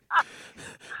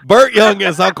 Burt Young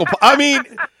as Uncle Polly. I mean,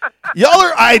 y'all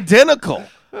are identical.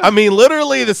 I mean,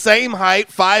 literally the same height,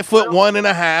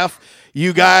 5'1.5".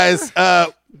 You guys,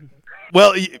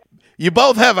 you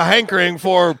both have a hankering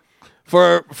for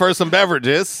some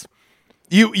beverages.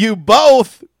 You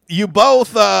both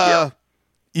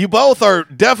are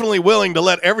definitely willing to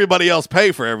let everybody else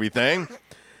pay for everything,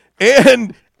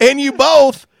 and you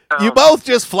both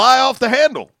just fly off the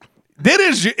handle.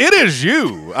 It is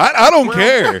you. I don't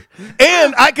care,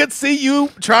 and I could see you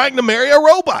trying to marry a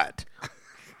robot.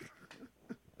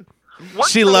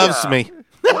 She loves me.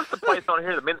 What's the place on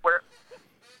here? The menswear.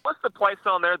 What's the place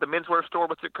on there? The menswear store.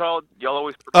 What's it called? Y'all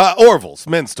always. Orville's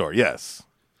men's store. Yes.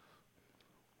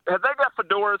 Have they got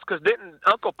fedoras? Because didn't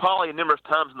Uncle Polly numerous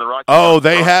times in the Rocky? Oh,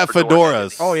 they have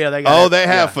fedoras. Oh yeah, they got. They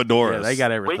have fedoras. Yeah, they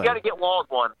got everything. We got to get Walls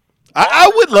one.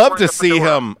 I would love to see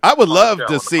him. I would love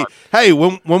to see. Hey,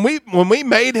 when we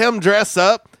made him dress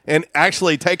up and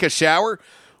actually take a shower,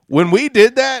 when we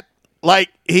did that, like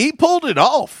he pulled it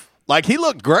off. Like he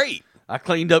looked great. I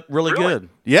cleaned up really good.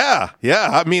 Yeah.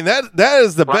 I mean that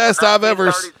is the best I've ever.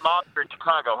 Monster in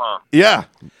Chicago, huh? Yeah.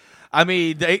 I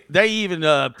mean, they even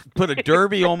put a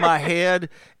derby on my head,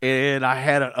 and I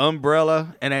had an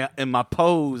umbrella, and in my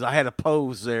pose, I had a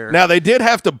pose there. Now, they did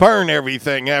have to burn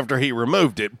everything after he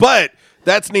removed it, but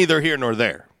that's neither here nor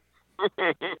there.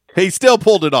 He still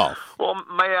pulled it off. Well,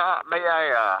 may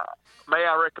I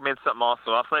recommend something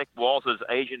also? I think Walls'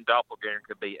 Asian doppelganger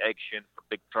could be Egg Shin from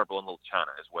Big Trouble in Little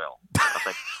China as well. I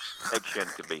think Egg Shin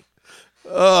could be.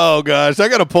 Oh, gosh. I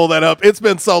got to pull that up. It's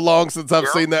been so long since I've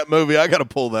seen that movie. I got to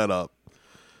pull that up.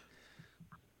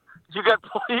 You got to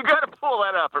pull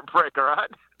that up and break, all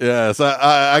right? Yes,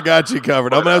 I got you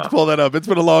covered. I'm going to have to pull that up. It's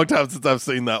been a long time since I've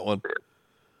seen that one.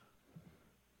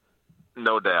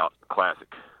 No doubt.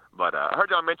 Classic. But I heard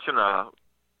y'all mention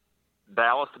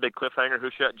Dallas, the big cliffhanger,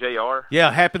 who shot JR. Yeah,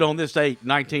 happened on this date,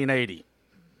 1980.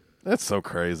 That's so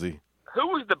crazy. Who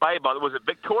was the babe on it? Was it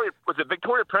Victoria? Was it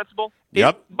Victoria Principal?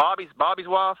 Yep. Bobby's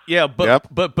wife. Yeah, but Yep.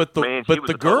 but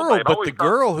the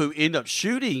girl who ended up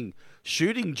shooting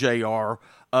JR,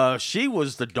 she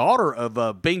was the daughter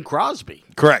of Bing Crosby.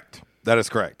 Correct. That is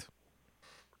correct.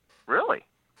 Really?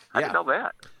 I didn't know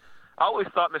that. I always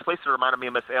thought Miss Lisa reminded me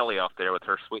of Miss Ellie off there with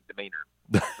her sweet demeanor.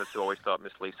 That's who I always thought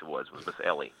Miss Lisa was Miss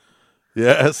Ellie.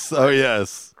 Yes. Oh,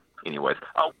 yes. Anyways,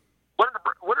 wanted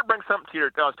to bring something to your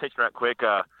attention right quick.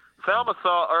 Selma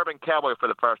saw Urban Cowboy for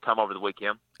the first time over the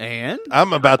weekend. And?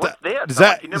 I'm about to.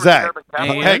 Zach,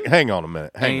 hang on a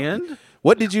minute. Hang on.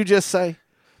 What did you just say?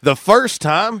 The first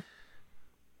time?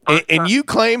 And you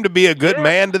claim to be a good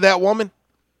man to that woman?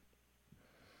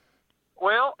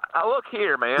 Well, look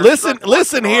here, man.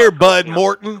 Listen here, Bud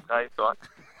Morton.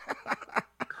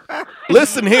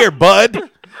 Listen here, Bud.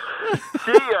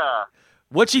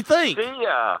 What'd you think?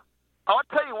 I'll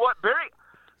tell you what, Barry.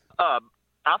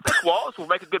 I think Wallace will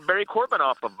make a good Barry Corbin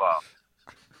off of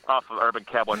Urban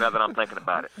Cowboy. Now that I'm thinking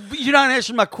about it, you're not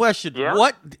answering my question. Yeah?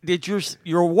 What did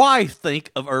your wife think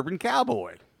of Urban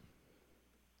Cowboy?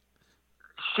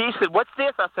 She said, "What's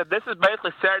this?" I said, "This is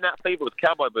basically Saturday Night Fever with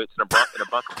cowboy boots and a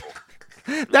bunker full."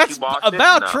 That's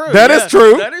about true. That is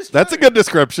true. That is true. That's a good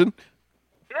description.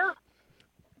 Yeah.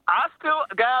 I still,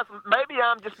 guys, maybe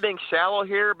I'm just being shallow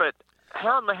here, but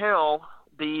how in the hell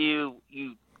do you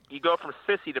go from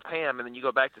Sissy to Pam and then you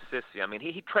go back to Sissy? I mean,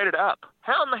 he traded up.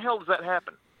 How in the hell does that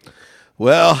happen?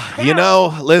 Well,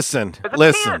 listen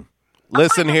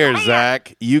here,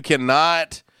 Zach. You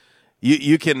cannot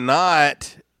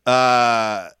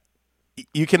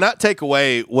take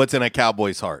away what's in a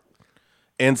Cowboy's heart.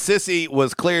 And Sissy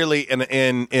was clearly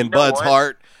in Bud's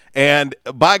heart. And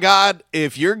by God,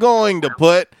 if you're going to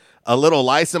put a little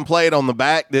license plate on the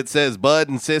back that says Bud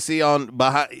and Sissy on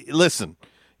behind, listen,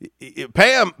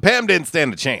 Pam didn't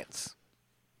stand a chance.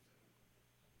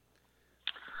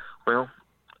 Well,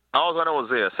 all I know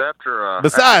was this: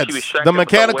 besides the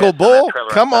mechanical bull,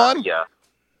 come on. Yeah.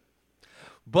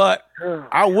 But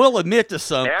I will admit to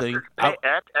something.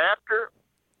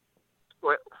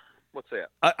 What's that?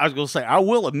 I was going to say, I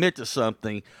will admit to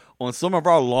something. On some of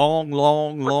our long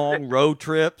road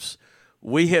trips,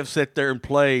 we have sat there and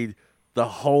played the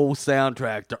whole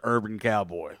soundtrack to Urban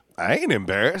Cowboy. I ain't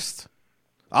embarrassed.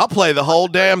 I'll play the whole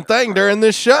damn thing during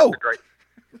this show.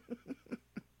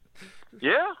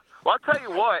 Yeah. Well, I'll tell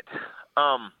you what.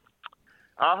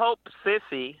 I hope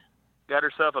Sissy got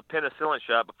herself a penicillin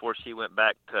shot before she went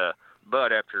back to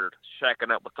Bud after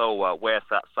shacking up with old Wes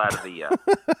outside of the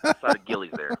outside of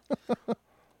Gillies there.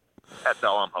 That's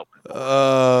all I'm hoping for.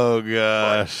 Oh,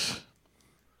 gosh.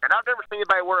 And I've never seen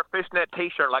anybody wear a fishnet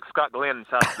T-shirt like Scott Glenn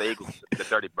inside of the Eagles, the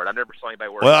Dirty Bird. I've never saw anybody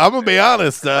wear. Well, I'm going to be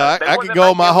honest. I could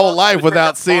go my whole life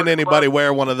without seeing anybody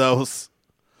wear one of those.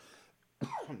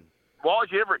 Walls,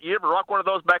 you ever rock one of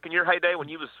those back in your heyday when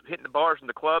you was hitting the bars and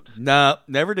the clubs? No,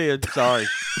 never did. Sorry.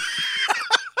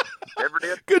 Never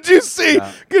did. Could you see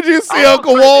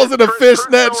Uncle Walls in a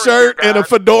fishnet shirt and a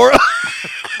fedora?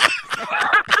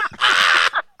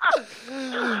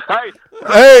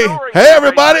 Hey,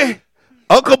 everybody.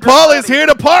 Uncle Paul is here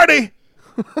to party.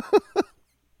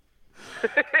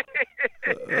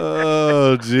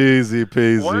 Oh, jeezy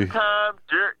peasy. One time,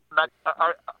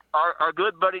 our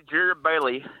good buddy Jared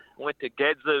Bailey went to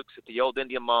Gadzooks at the old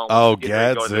Indian Mall. Oh,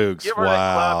 Gadzooks! You ever heard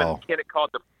that club Wow. in Kennett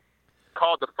called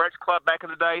the French Club back in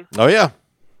the day? Oh yeah,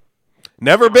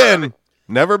 never been.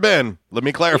 Let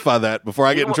me clarify that before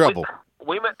I get in trouble.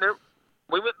 We went there.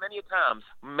 We went many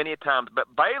times.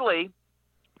 But Bailey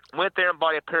went there and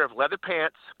bought a pair of leather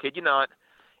pants. Kid you not.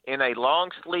 In a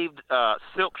long-sleeved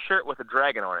silk shirt with a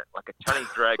dragon on it, like a Chinese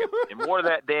dragon, and wore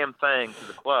that damn thing to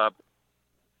the club.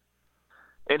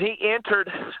 And he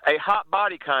entered a hot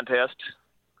body contest,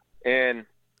 and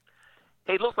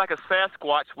he looked like a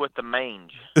Sasquatch with the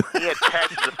mange. He had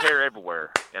patches of hair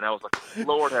everywhere, and I was like,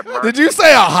 Lord have mercy. Did you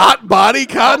say a hot body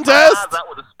contest? That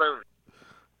with a spoon.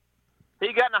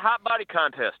 He got in a hot body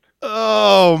contest.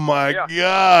 Oh my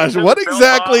gosh! What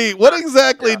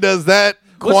exactly does that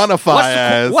quantify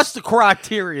as? What's the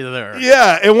criteria there?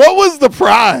 Yeah, and what was the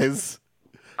prize?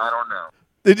 I don't know.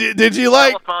 Did you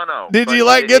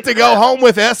get to go home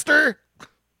with Esther?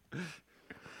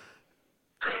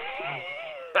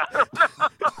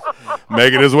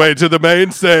 Making his way to the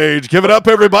main stage. Give it up,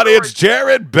 everybody! It's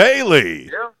Jared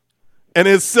Bailey, and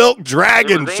his Silk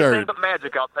Dragon shirt. But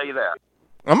magic, I'll tell you that.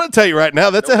 I'm going to tell you right now,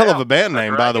 that's a hell of a band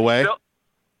name, by the way.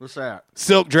 What's that?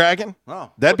 Silk Dragon.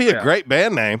 Oh, that'd be a great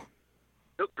band name.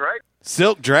 Silk Dragon.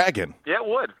 Silk Dragon. Yeah, it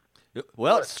would.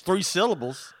 Well, it's 3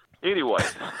 syllables. Anyway,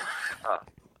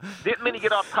 didn't mean to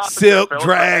get off topic. Silk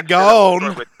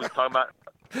Dragon.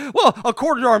 Well,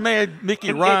 according to our man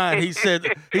Mickey Ryan, he said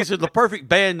the perfect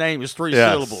band name is 3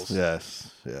 syllables.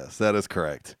 Yes, that is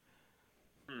correct.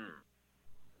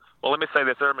 Well, let me say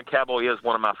this: Urban Cowboy is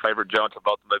one of my favorite John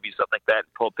Travolta movies. I think that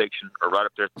and Pulp Fiction are right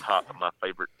up there at the top of my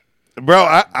favorite. Bro,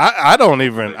 I don't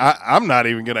even. I'm not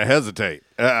even going to hesitate.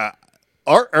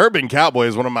 Urban Cowboy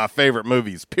is one of my favorite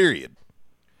movies. Period.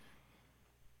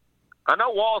 I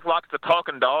know Walls likes the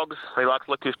talking dogs. He likes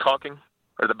to look who's talking,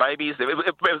 or the babies.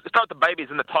 It starts the babies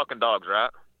and the talking dogs,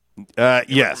 right?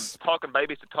 Yes. From talking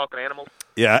babies to talking animals.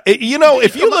 Yeah.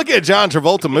 If you look at John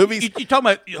Travolta movies. You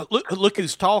talking about look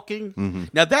who's talking? Mm-hmm.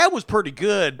 Now, that was pretty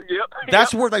good. Yep.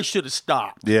 That's where they should have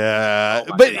stopped. Yeah.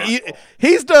 But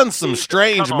he's done some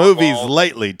strange movies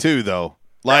lately, too, though.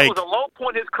 That was a low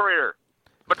point in his career.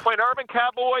 Between Urban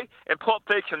Cowboy and Pulp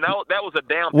Fiction, that was a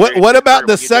down period. What about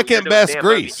the second best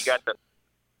Grease?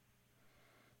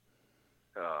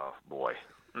 Oh, boy.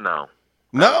 No.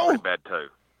 No? Pretty bad, too.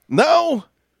 No?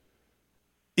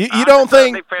 You don't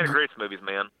think? I'm a big fan of Grease movies,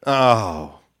 man.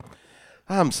 Oh,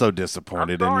 I'm so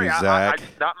disappointed in you, Zach.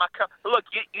 Look,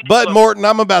 Bud Morton,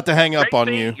 I'm about to hang up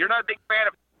on you. You're not a big fan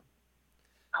of.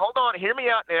 Hold on, hear me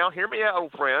out now. Hear me out,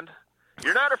 old friend.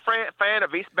 You're not a fan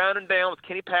of Eastbound and Down with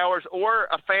Kenny Powers, or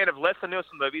a fan of Leslie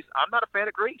Nielsen movies. I'm not a fan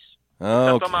of Grease.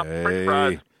 That's on my French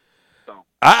fries.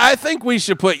 I think we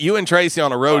should put you and Tracy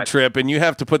on a road trip, and you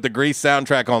have to put the Grease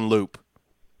soundtrack on loop.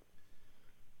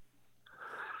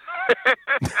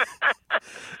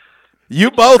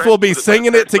 You both will be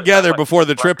singing it together before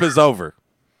the trip is over.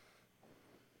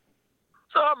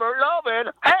 Summer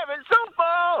loving, having some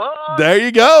fun. There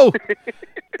you go.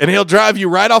 And he'll drive you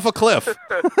right off a cliff.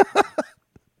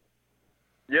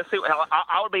 Yes,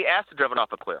 I would be asked to driven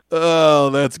off a cliff. Oh,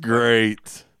 that's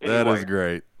great. Anyway, that is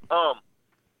great.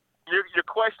 Your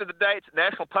question of the day, it's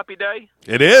National Puppy Day?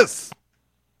 It is.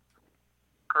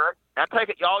 Correct. I take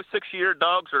it y'all 6-year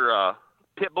dogs are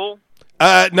pit bull?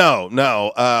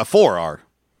 No. 4 are.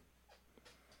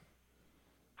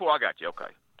 4, I got you. Okay.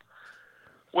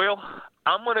 Well,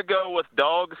 I'm going to go with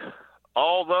dogs,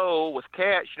 although with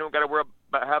cats, you don't got to worry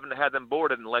about having to have them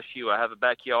boarded unless you have a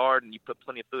backyard and you put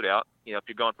plenty of food out. You know, if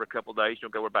you're gone for a couple of days, you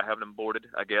don't got to worry about having them boarded,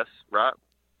 I guess, right?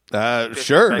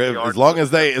 Sure, as long as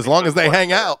they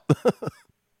hang out.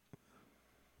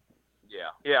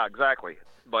 Yeah, exactly.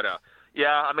 But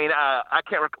Yeah, I mean, I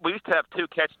can't. We used to have 2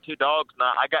 cats and 2 dogs, and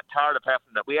I got tired of having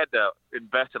that. We had to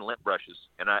invest in lint brushes,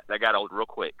 and they got old real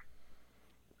quick.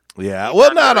 Yeah,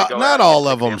 well, not all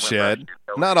of them shed.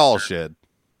 Not all shed.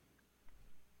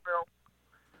 Well,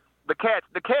 the cats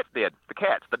did. The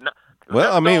cats.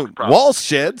 Well, I mean, Walls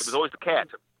sheds. It was always the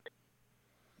cats.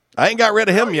 I ain't got rid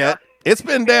of him yet. It's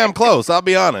been damn close, I'll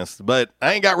be honest, but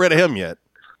I ain't got rid of him yet.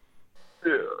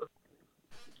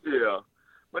 Yeah.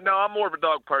 But no, I'm more of a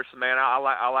dog person, man. I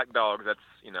like dogs. That's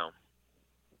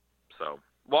So,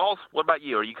 Walls, what about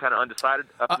you? Are you kind of undecided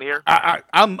up in the air?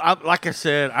 I'm like I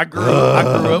said, I grew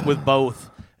up with both.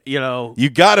 You know,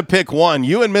 you got to pick one.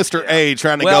 You and Mr. A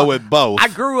trying to go with both. I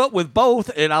grew up with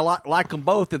both, and I like them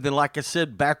both. And then, like I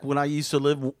said, back when I used to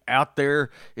live out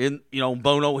there in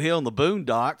Bono Hill in the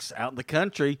boondocks, out in the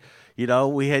country,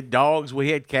 we had dogs, we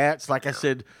had cats. Like I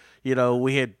said,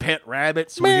 we had pet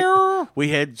rabbits, we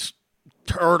had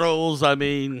turtles. I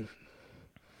mean,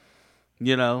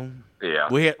 yeah,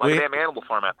 we had a damn animal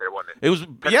farm out there, wasn't it? It was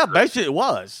basically it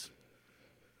was.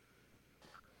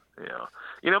 Yeah.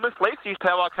 Miss Lacey used to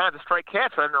have all kinds of stray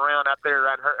cats running around out there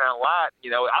around her a lot.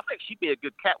 I think she'd be a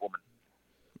good cat woman.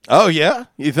 Oh, yeah?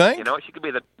 You think? She could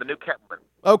be the new cat woman.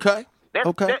 Okay.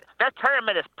 That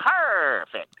tournament is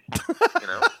perfect.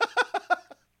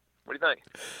 What do you think?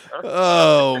 Huh?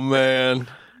 Oh, man.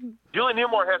 Julie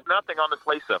Newmore has nothing on this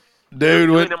Lisa.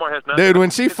 Dude, when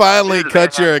she finally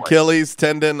cuts your Achilles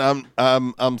tendon,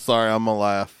 I'm sorry, I'm gonna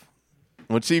laugh.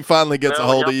 When she finally gets a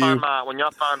hold of you, when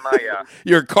y'all find my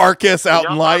your carcass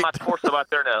out in light, my torso out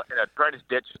there in a drainage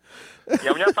ditch.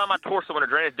 Yeah, when y'all find my torso in a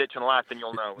drainage ditch in light, then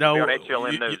you'll know. No,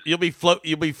 HLN News. You'll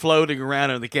be floating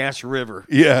around in the Cass River.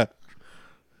 Yeah.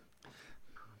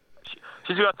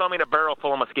 She's gonna throw me in a barrel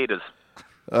full of mosquitoes.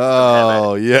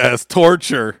 Oh yes,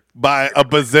 torture by a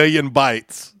bazillion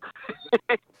bites.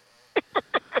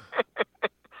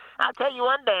 I'll tell you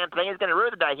one damn thing, it's going to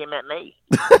ruin the day he met me.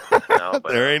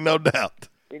 There ain't no doubt.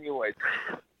 Anyways.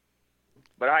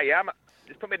 But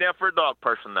just put me down for a dog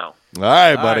person, though. All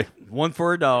right, buddy. One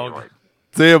for a dog. Anyways.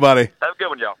 See you, buddy. Have a good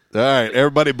one, y'all. All right,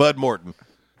 everybody, Bud Morton.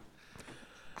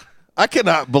 I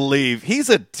cannot believe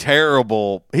he's a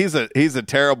terrible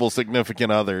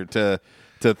significant other to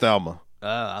Thelma.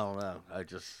 I don't know.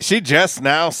 She just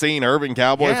now seen Urban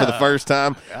Cowboy for the first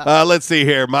time. Let's see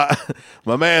here. My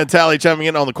man Tally chiming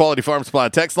in on the Quality Farm Supply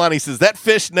text line. He says, that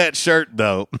fishnet shirt,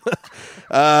 though.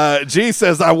 G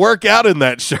says, I work out in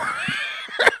that shirt.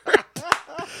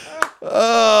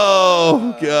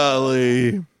 Oh,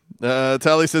 golly.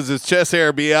 Tally says, his chest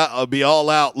hair be all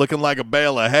out looking like a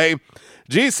bale of hay.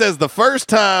 G says, the first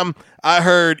time I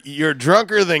heard You're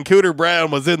Drunker Than Cooter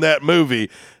Brown was in that movie.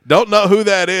 Don't know who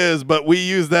that is, but we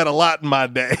used that a lot in my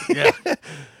day. Yeah.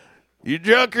 You're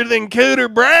drunker than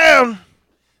Cooter Brown.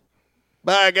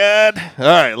 By God. All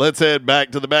right, let's head back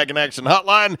to the Back in Action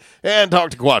hotline and talk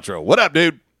to Quattro. What up,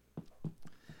 dude?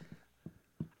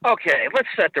 Okay, let's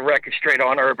set the record straight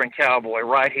on Urban Cowboy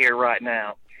right here, right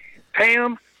now.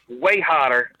 Pam, way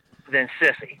hotter than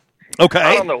Sissy. Okay.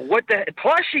 I don't know what the.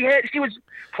 Plus, she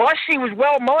was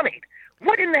well moneyed.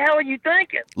 What in the hell are you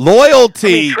thinking?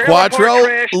 Loyalty, Quattro.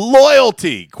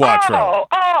 Loyalty, Quattro.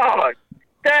 Oh,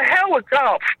 the hell was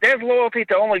there's loyalty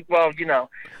to only,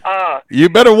 you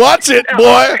better watch it,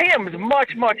 boy. Pam is much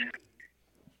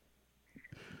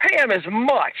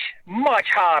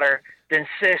hotter than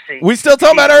Sissy. We still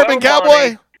talking about Urban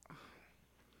Cowboy?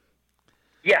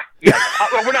 Yeah.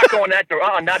 We're not going that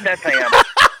direction. Not that Pam.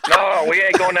 No, we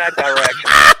ain't going that direction.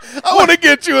 I want to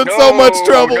get you in so much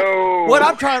trouble. No. What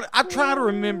I'm trying to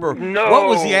remember. No. What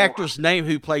was the actress' name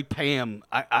who played Pam?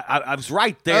 I was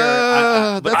right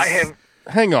there.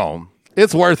 Hang on.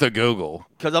 It's worth a Google.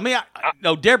 Because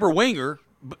Deborah Winger.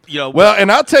 Well,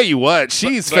 and I'll tell you what,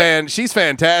 she's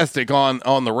fantastic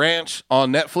on the Ranch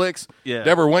on Netflix. Yeah,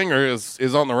 Deborah Winger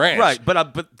is on the Ranch, right?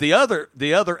 But the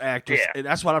other actress, and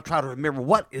that's what I'm trying to remember.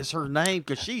 What is her name?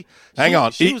 Because hang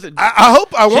on, she was. I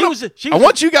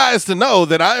want you guys to know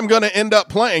that I am going to end up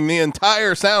playing the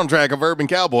entire soundtrack of Urban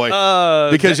Cowboy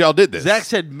because y'all did this. Zach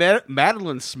said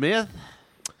Madeline Smith.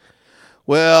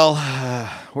 Well,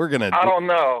 we're gonna. I don't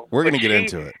know. We're gonna get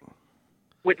into it.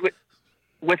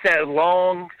 With that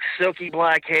long, silky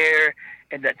black hair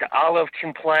and the olive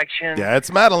complexion. Yeah,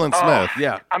 it's Madeline Smith.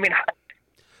 Yeah. I mean,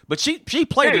 but she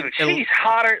played. Dude, she's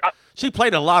hotter. She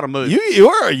played a lot of movies.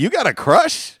 You got a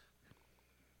crush?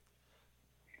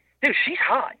 Dude, she's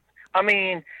hot. I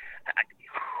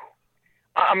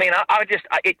just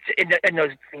in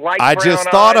those light. I just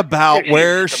thought about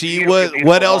where she was.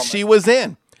 What else she was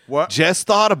in? What? Just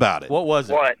thought about it. What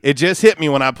was it? What? It just hit me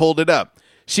when I pulled it up.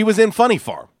 She was in Funny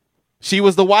Farm. She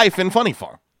was the wife in Funny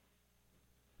Farm.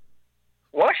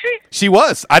 Was she? She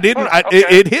was. I didn't. Oh, okay.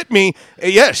 It hit me.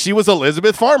 Yes, she was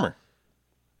Elizabeth Farmer.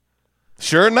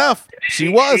 Sure enough, she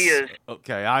was. She is.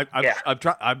 Okay, I'm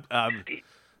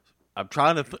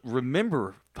trying to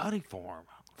remember Funny Farm.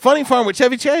 Funny Farm with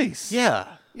Chevy Chase.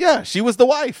 Yeah. Yeah, she was the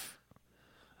wife.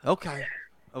 Okay.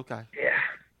 Yeah.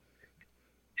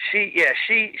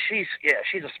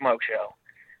 She's a smoke show.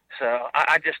 So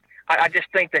I just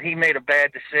think that he made a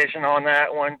bad decision on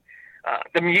that one.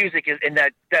 The music is in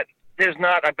that there's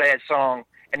not a bad song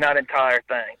in that entire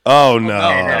thing. Oh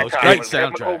no, it's great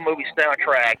soundtrack. The whole movie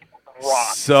soundtrack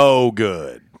rock. So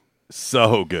good.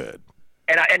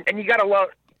 And you gotta love,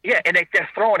 and they're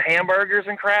throwing hamburgers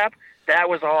and crap. That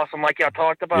was awesome, like y'all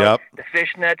talked about. Yep. The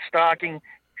fishnet stocking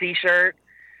T-shirt.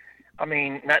 I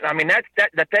mean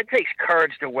that takes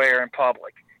courage to wear in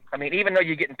public. I mean, even though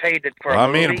you're getting paid for a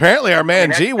movie, apparently our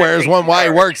man G wears one while he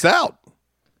works out.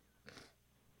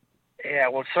 Yeah,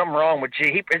 well, something wrong with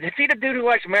G. Is he the dude who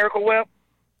likes Miracle Whip?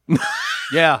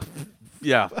 Yeah.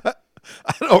 I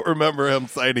don't remember him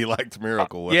saying he liked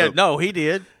Miracle Whip. Yeah, no, he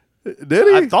did. Did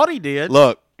he? I thought he did.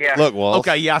 Look, Yeah. Walls.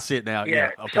 Okay, yeah, I see it now.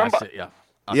 Yeah. Okay, I see it, yeah.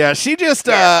 Yeah, she just,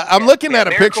 I'm looking at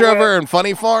a picture of her in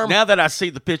Funny Farm. Now that I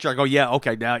see the picture, I go, yeah,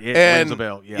 okay, now it rings a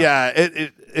bell. Yeah,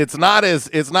 it's not as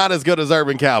good as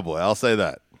Urban Cowboy. I'll say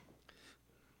that.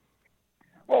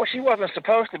 Well, she wasn't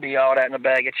supposed to be all that in a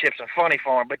bag of chips and Funny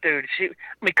Farm, but dude,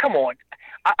 come on.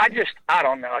 I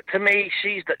don't know. To me,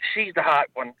 she's the hot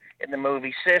one in the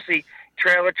movie. Sissy,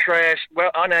 trailer trash,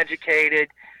 well, uneducated.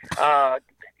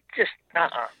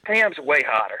 Pam's way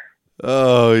hotter.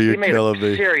 Oh, you're He made killing a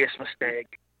me. serious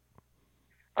mistake.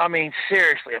 I mean,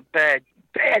 seriously, a bad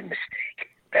mistake.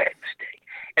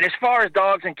 And as far as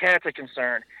dogs and cats are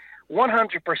concerned,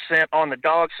 100% on the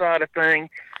dog side of things.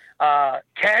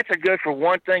 Cats are good for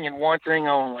one thing and one thing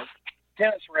only: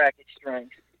 tennis racket strings.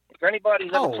 If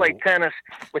anybody's ever played tennis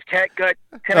with cat gut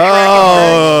tennis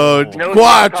racket strings,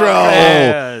 Quattro!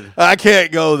 I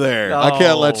can't go there. I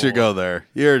can't let you Oh. go there.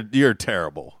 You're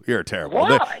terrible. You're terrible.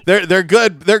 Why? They're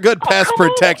good. They're good pest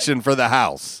protection for the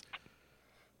house.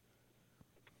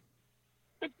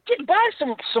 buy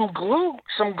some glue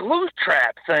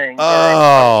trap thing.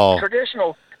 Oh.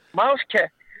 Traditional mouse cat.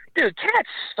 Dude, cats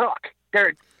suck.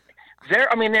 They're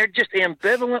just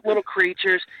ambivalent little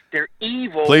creatures. They're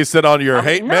evil. Please send on your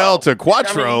hate mail to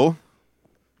Quattro.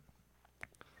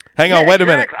 Hang on, wait a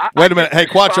minute. Wait a minute. Hey,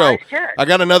 Quattro, I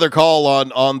got another call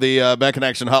on the Back in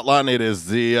Action hotline. It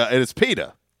is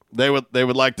PETA. They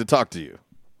would like to talk to you.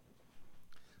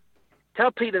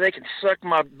 Tell PETA they can suck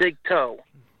my big toe.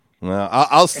 Well,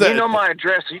 I'll say. You know my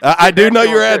address. I do know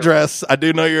your address. I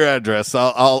do know your address.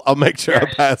 I'll make sure I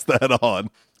pass that on.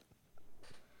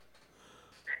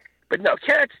 But no,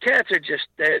 cats are just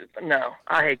no.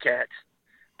 I hate cats.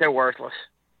 They're worthless.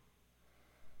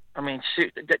 I mean,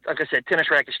 shoot, like I said,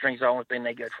 tennis racket string's the only thing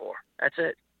they're good for. That's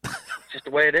it. It's just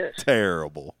the way it is.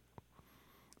 Terrible.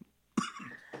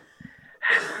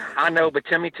 I know, but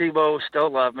Timmy Tebow still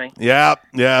love me. Yep,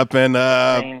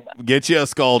 and get you a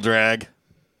skull drag.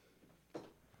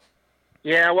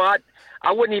 Yeah, well,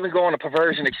 I wouldn't even go on a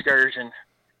perversion excursion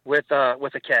with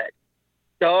a cat.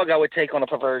 Dog, I would take on a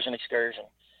perversion excursion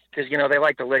because they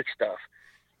like to lick stuff.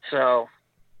 So,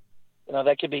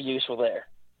 that could be useful there.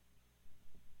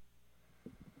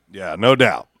 Yeah, no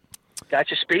doubt.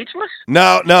 Got you speechless?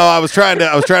 No, I was trying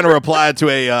to reply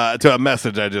to a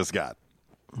message I just got.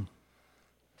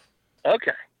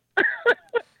 Okay.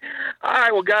 All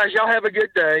right, well, guys, y'all have a good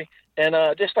day. And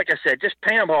just like I said, just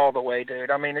Pam all the way,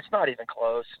 dude. I mean, it's not even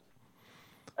close.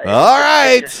 All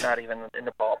right. It's just not even in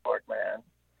the ballpark, man.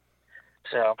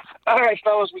 So, all right,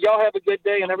 fellas, well, y'all have a good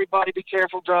day, and everybody be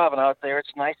careful driving out there.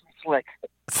 It's nice and slick.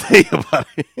 See you,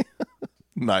 buddy.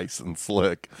 Nice and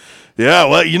slick. Yeah,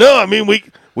 well, I mean, we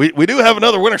do have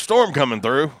another winter storm coming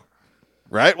through.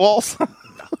 Right, Walls?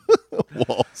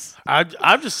 Walls.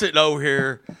 I'm just sitting over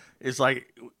here. It's like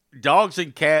dogs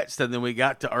and cats, and then we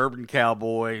got to Urban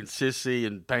Cowboy and Sissy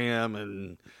and Pam,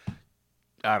 and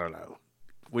I don't know.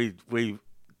 We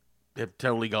have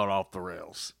totally gone off the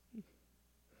rails.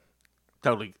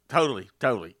 Totally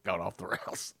gone off the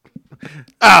rails.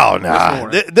 Oh, no.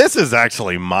 This is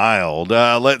actually mild.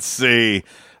 Let's see.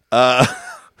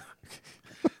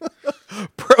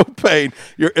 Propane,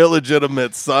 your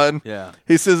illegitimate son. Yeah.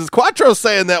 He says, is Quattro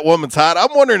saying that woman's hot?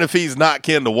 I'm wondering if he's not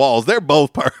kin to Walls. They're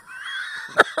both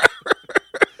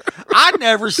I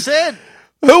never said.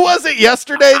 Who was it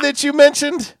yesterday that you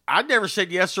mentioned? I never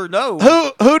said yes or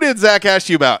no. Who did Zach ask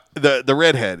you about? The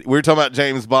redhead. We were talking about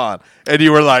James Bond. And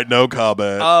you were like, no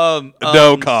comment.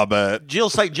 No comment. Jill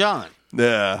St. John.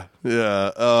 Yeah.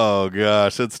 Oh,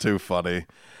 gosh. It's too funny.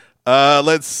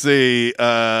 Let's see.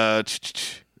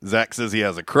 Zach says he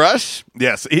has a crush.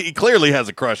 Yes, he clearly has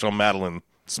a crush on Madeline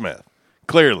Smith.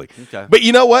 Clearly. Okay. But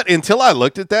you know what? Until I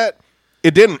looked at that,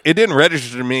 it didn't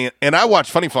register to me. And I watched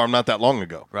Funny Farm not that long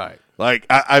ago. Right. Like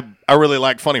I really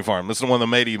like Funny Farm. This is one of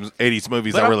the 80s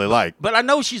movies I really like. But I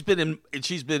know she's been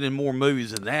in more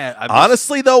movies than that.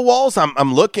 Honestly, though, Walls,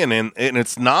 I'm looking and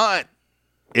it's not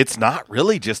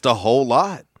really just a whole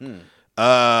lot.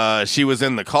 She was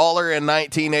in The Caller in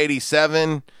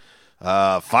 1987.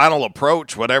 Final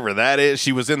Approach, whatever that is.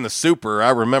 She was in The Super.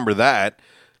 I remember that.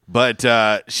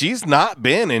 But she's not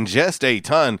been in just a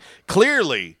ton.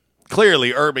 Clearly,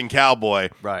 Urban Cowboy.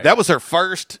 Right. That was her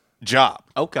first job.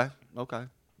 Okay.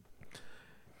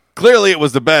 Clearly, it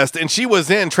was the best. And she was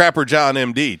in Trapper John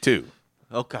M.D., too.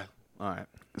 Okay. All right.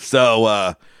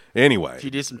 So, anyway. She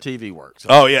did some TV work. So.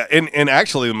 Oh, yeah. And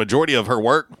actually, the majority of her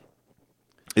work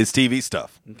is TV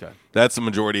stuff. Okay. That's the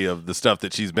majority of the stuff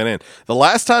that she's been in. The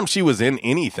last time she was in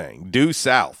anything, Due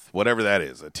South, whatever that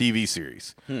is, a TV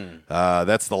series.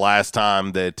 That's the last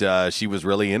time that she was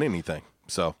really in anything.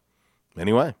 So,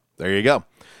 anyway, there you go.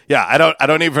 Yeah, I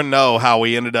don't even know how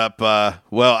we ended up.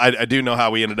 I do know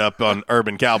how we ended up on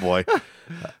Urban Cowboy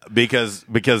because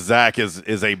Zach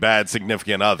is a bad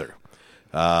significant other.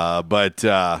 But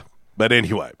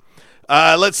anyway.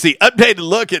 Let's see. Updated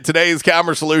look at today's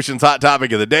Calmer Solutions hot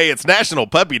topic of the day. It's National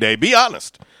Puppy Day. Be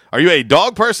honest. Are you a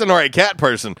dog person or a cat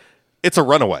person? It's a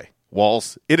runaway,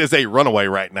 Walls. It is a runaway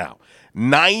right now.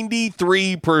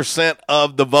 93%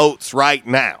 of the votes right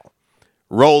now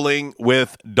rolling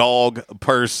with dog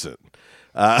person.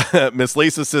 Miss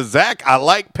Lisa says, Zach, I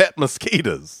like pet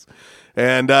mosquitoes.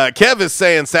 And Kev is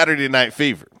saying Saturday Night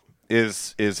Fever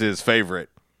is his favorite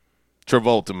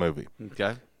Travolta movie.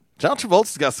 Okay. John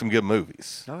Travolta's got some good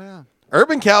movies. Oh, yeah.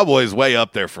 Urban Cowboy is way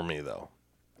up there for me, though.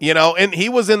 You know, and he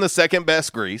was in the second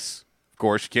best Grease. Of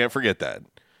course, you can't forget that.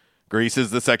 Grease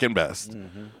is the second best.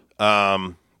 But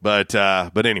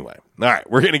anyway. All right,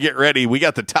 we're going to get ready. We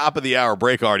got the top of the hour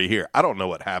break already here. I don't know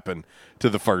what happened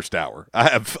to the first hour. I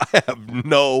have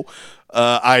no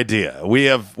idea. We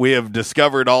have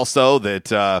discovered also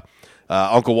that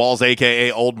Uncle Walls,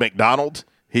 a.k.a. Old McDonald,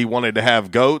 he wanted to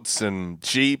have goats and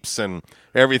sheeps and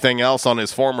everything else on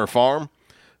his former farm.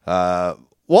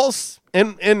 Walls,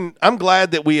 and I'm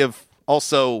glad that we have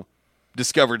also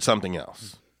discovered something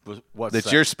else. What's that?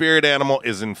 that? Your spirit animal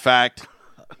is, in fact,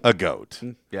 a goat.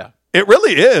 Yeah. It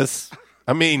really is.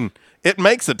 I mean, it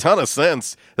makes a ton of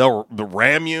sense. They'll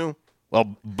ram you.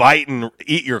 They'll bite and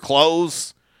eat your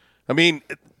clothes. I mean,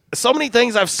 so many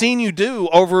things I've seen you do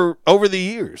over the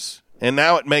years. And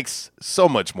now it makes so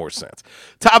much more sense.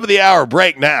 Top of the hour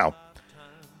break now.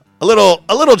 A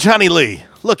little Johnny Lee,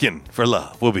 Looking for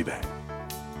Love. We'll be back.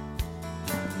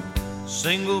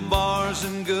 Single bars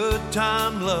and good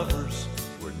time lovers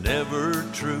were never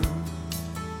true.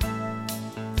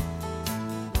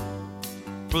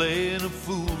 Playing a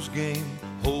fool's game,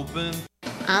 hoping.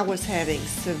 I was having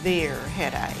severe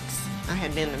headaches. I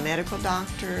had been to medical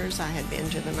doctors. I had been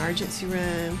to the emergency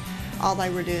room. All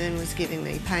they were doing was giving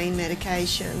me pain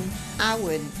medication. I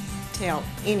would tell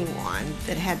anyone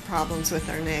that had problems with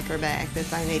their neck or back that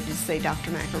they needed to see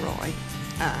Dr. McElroy.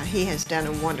 He has done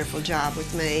a wonderful job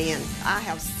with me, and I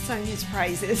have sung his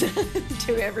praises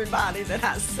to everybody that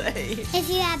I see. If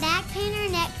you have back pain or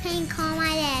neck pain, call my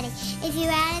daddy. If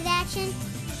you're out of action,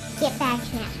 get back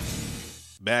in action.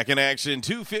 Back in action,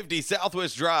 250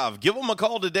 Southwest Drive. Give them a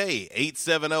call today,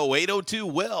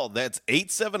 870-802-WELL. That's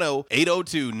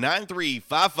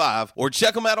 870-802-9355. Or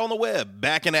check them out on the web,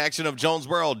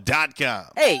 backinactionofjonesboro.com.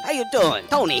 Hey, how you doing?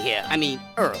 Tony here.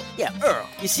 Earl. Yeah, Earl.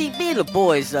 You see, me and the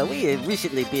boys, we have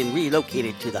recently been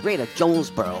relocated to the greater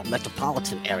Jonesboro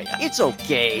metropolitan area. It's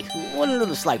okay. One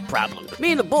little slight problem. Me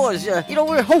and the boys,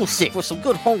 we're homesick for some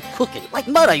good home cooking, like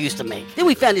Mother used to make. Then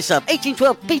we found this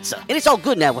 1812 pizza, and it's all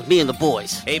good now with me and the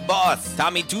boys. Hey, boss,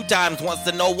 Tommy 2 Times wants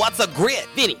to know what's a grit.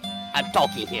 Vinny, I'm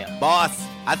talking here. Boss,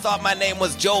 I thought my name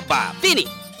was Joe Bob. Vinny,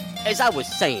 as I was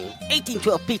saying,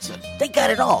 1812 Pizza, they got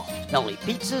it all. Not only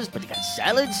pizzas, but they got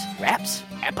salads, wraps,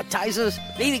 appetizers.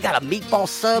 They even got a meatball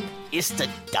sub. It's to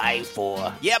die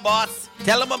for. Yeah, boss.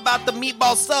 Tell them about the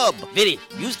meatball sub. Vinny,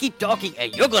 you just keep talking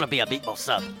and you're gonna be a meatball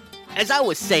sub. As I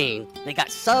was saying, they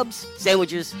got subs,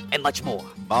 sandwiches, and much more.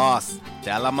 Boss,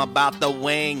 tell them about the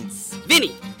wings.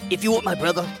 Vinny, if you want my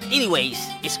brother, anyways,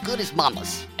 it's good as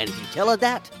Mama's. And if you tell her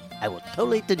that, I will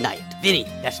totally deny it. Vinny,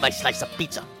 that's my slice of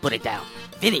pizza. Put it down.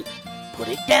 Vinny, put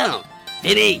it down.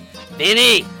 Vinny!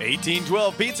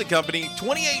 1812 Pizza Company,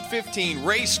 2815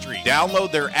 Ray Street.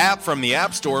 Download their app from the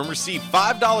App Store and receive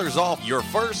 $5 off your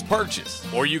first purchase.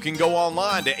 Or you can go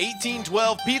online to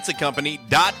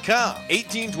 1812pizzacompany.com.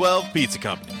 1812 Pizza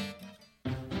Company.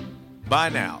 By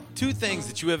now, two things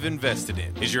that you have invested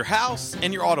in is your house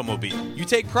and your automobile. You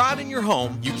take pride in your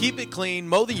home, you keep it clean,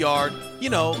 mow the yard, you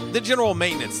know, the general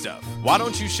maintenance stuff. Why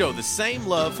don't you show the same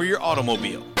love for your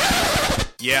automobile?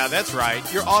 Yeah, that's right,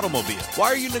 your automobile. Why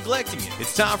are you neglecting it?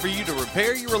 It's time for you to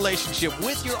repair your relationship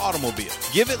with your automobile.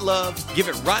 Give it love, give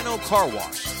it Rhino Car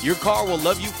Wash. Your car will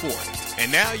love you for it. And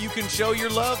now you can show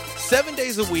your love 7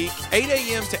 days a week, 8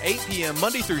 a.m. to 8 p.m.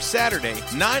 Monday through Saturday,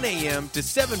 9 a.m. to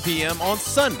 7 p.m. on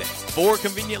Sunday. 4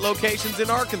 convenient locations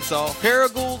in Arkansas: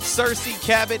 Paragould, Searcy,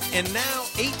 Cabot, and now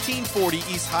 1840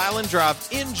 East Highland Drive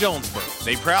in Jonesboro.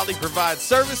 They proudly provide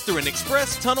service through an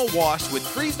express tunnel wash with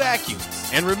free vacuums.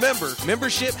 And remember,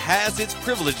 membership has its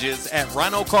privileges at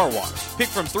Rhino Car Wash. Pick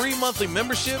from 3 monthly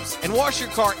memberships and wash your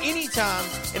car anytime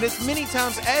and as many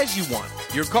times as you want.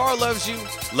 Your car loves you,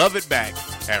 love it back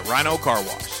at Rhino Car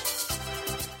Wash.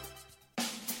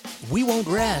 We won't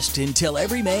rest until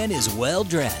every man is well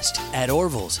dressed at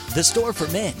Orville's, the store for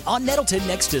men, on Nettleton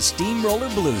next to Steamroller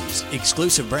Blues.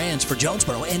 Exclusive brands for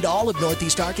Jonesboro and all of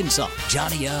Northeast Arkansas.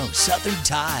 Johnny O, Southern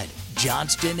Tide,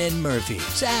 Johnston and Murphy,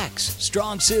 Saks,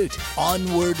 Strong Suit,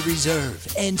 Onward Reserve,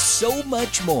 and so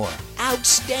much more.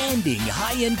 Outstanding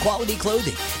high-end quality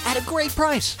clothing at a great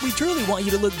price. We truly want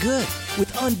you to look good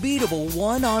with unbeatable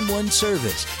one-on-one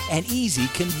service and easy,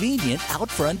 convenient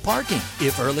out-front parking.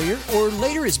 If earlier or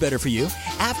later is better for you,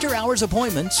 after-hours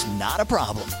appointments, not a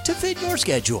problem. To fit your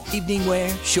schedule. Evening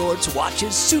wear, shorts,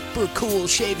 watches, super cool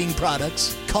shaving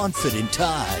products, confident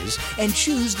ties, and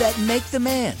shoes that make the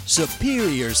man.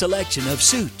 Superior selection of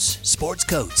suits, sports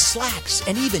coats, slacks,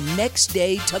 and even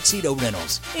next-day tuxedo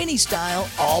rentals. Any style,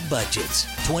 all budgets.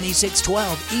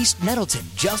 2612 East Nettleton,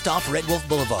 just off Red Wolf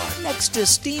Boulevard, next to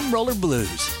Steamroller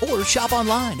Blues. Or shop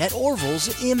online at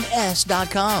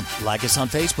orvillesms.com. Like us on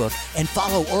Facebook and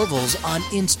follow Orville's on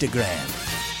Instagram.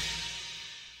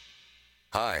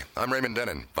 Hi, I'm Raymond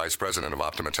Denon, Vice President of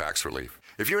Optima Tax Relief.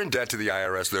 If you're in debt to the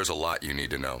IRS, there's a lot you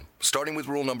need to know. Starting with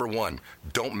rule number 1,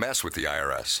 don't mess with the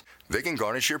IRS. They can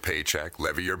garnish your paycheck,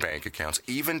 levy your bank accounts,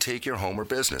 even take your home or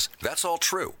business. That's all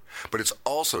true. But it's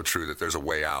also true that there's a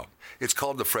way out. It's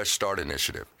called the Fresh Start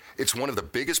Initiative. It's one of the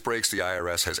biggest breaks the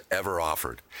IRS has ever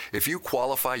offered. If you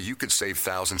qualify, you could save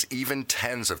thousands, even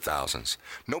tens of thousands.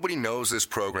 Nobody knows this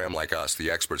program like us, the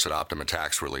experts at Optima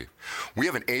Tax Relief. We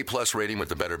have an A-plus rating with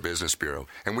the Better Business Bureau,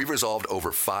 and we've resolved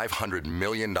over $500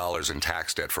 million in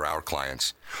tax debt for our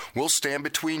clients. We'll stand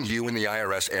between you and the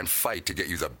IRS and fight to get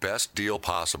you the best deal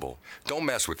possible. Don't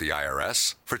mess with the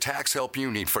IRS. For tax help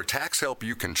you need, for tax help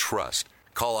you can trust,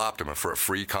 call Optima for a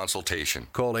free consultation.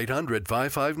 Call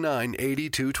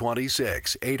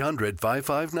 800-559-8226.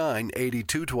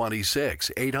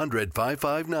 800-559-8226.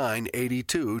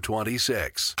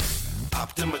 800-559-8226.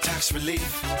 Optima Tax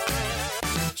Relief.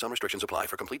 Some restrictions apply.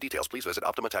 For complete details, please visit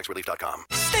OptimaTaxRelief.com.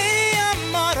 Stay on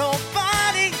Auto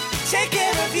Body, take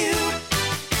care of you.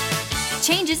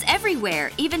 Changes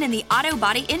everywhere, even in the auto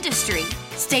body industry.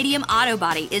 Stadium Auto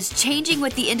Body is changing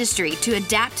with the industry to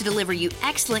adapt to deliver you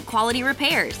excellent quality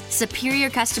repairs,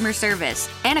 superior customer service,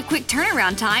 and a quick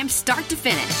turnaround time start to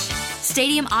finish.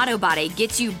 Stadium Auto Body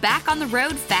gets you back on the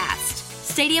road fast.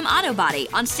 Stadium Auto Body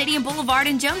on Stadium Boulevard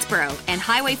in Jonesboro and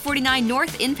Highway 49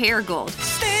 North in Paragould.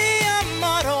 Stadium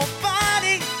Auto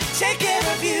Body, take care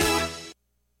of you.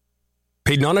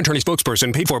 Paid non-attorney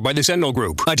spokesperson paid for by the Sentinel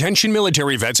Group. Attention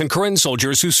military vets and current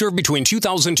soldiers who served between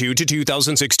 2002 to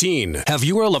 2016. Have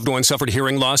you or a loved one suffered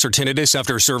hearing loss or tinnitus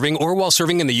after serving or while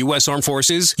serving in the U.S. Armed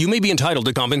Forces? You may be entitled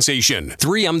to compensation.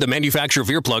 3M, the manufacturer of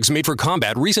earplugs made for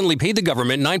combat, recently paid the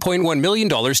government $9.1 million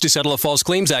to settle a False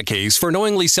Claims Act case for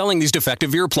knowingly selling these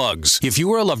defective earplugs. If you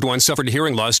or a loved one suffered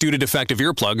hearing loss due to defective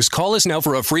earplugs, call us now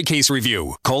for a free case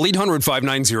review. Call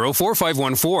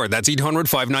 800-590-4514. That's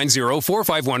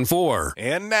 800-590-4514.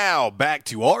 And now, back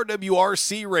to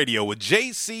RWRC Radio with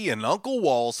JC and Uncle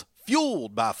Walls,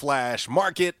 fueled by Flash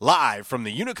Market, live from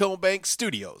the Unicode Bank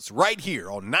Studios, right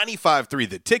here on 95.3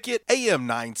 The Ticket, AM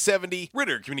 970,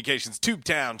 Ritter Communications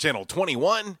Tubetown Channel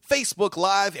 21, Facebook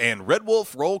Live, and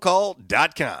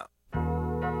RedWolfRollCall.com.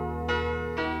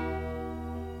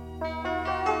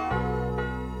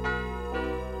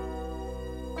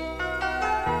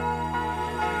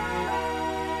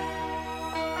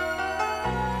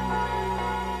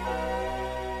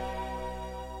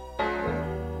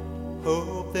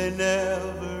 Hope they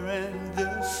never end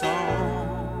this song.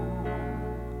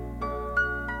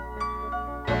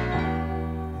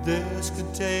 This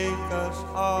could take us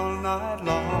all night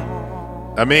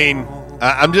long. I mean,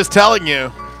 I'm just telling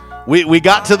you, we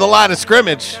got to the line of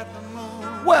scrimmage.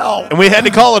 Well, and we had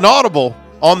to call an audible.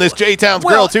 on this J Towns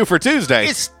Grill 2 for Tuesday.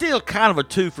 It's still kind of a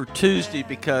 2 for Tuesday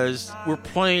because we're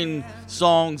playing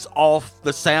songs off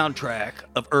the soundtrack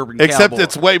of Urban Except Cowboy.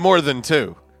 it's way more than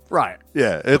 2. Right.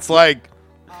 Yeah, it's like,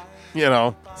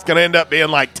 it's going to end up being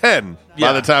like 10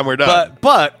 by the time we're done.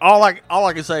 But all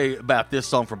I can say about this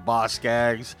song from Boss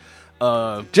Skaggs,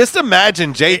 just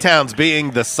imagine J Towns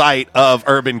being the site of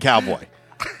Urban Cowboy,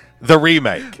 the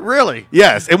remake. Really?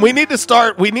 Yes, and we need to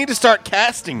start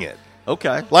casting it.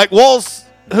 Okay. Like, Walls,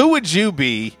 who would you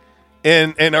be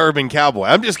in Urban Cowboy?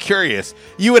 I'm just curious.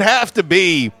 You would have to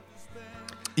be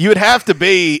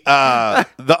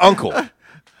the uncle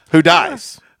who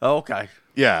dies. Oh, okay.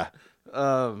 Yeah.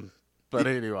 But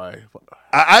anyway,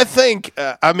 I think.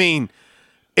 And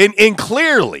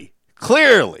clearly,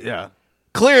 yeah,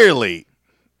 clearly,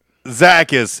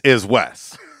 Zach is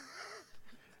Wes.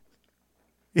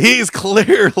 He is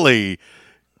clearly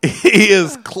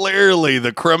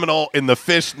the criminal in the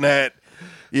fishnet.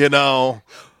 Well,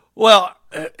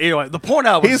 anyway, the point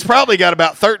he's probably got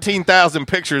about 13,000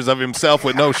 pictures of himself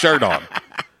with no shirt on.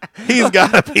 He's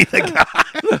got to be the guy.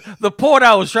 The point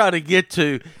I was trying to get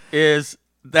to is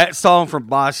that song from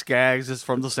Boss Skaggs is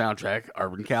from the soundtrack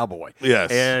Urban Cowboy.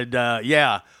 Yes. And,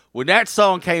 when that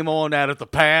song came on out at the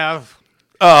Pav.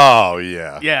 Oh,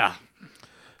 yeah. Yeah.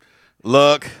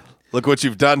 Look what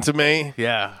you've done to me.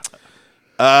 Yeah.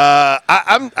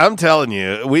 I'm telling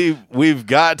you, we've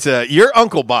got your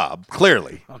Uncle Bob,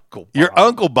 clearly. Your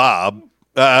Uncle Bob,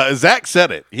 Zach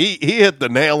said it. He hit the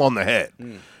nail on the head.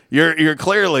 You're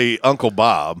clearly Uncle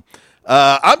Bob.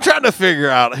 I'm trying to figure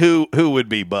out who would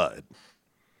be Bud.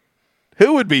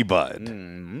 Who would be Bud?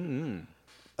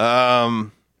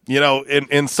 And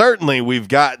certainly we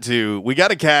got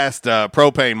to cast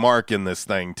Propane Mark in this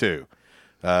thing too.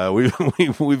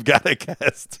 We've got to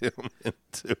cast him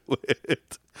into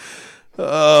it.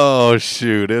 Oh,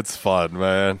 shoot. It's fun,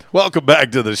 man. Welcome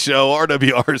back to the show,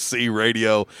 RWRC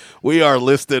Radio. We are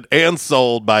listed and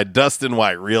sold by Dustin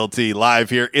White Realty, live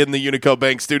here in the Unico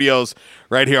Bank Studios,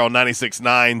 right here on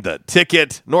 96.9 The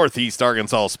Ticket, Northeast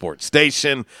Arkansas Sports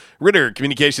Station, Ritter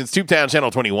Communications, Tubetown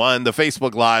Channel 21, the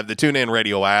Facebook Live, the TuneIn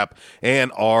Radio app, and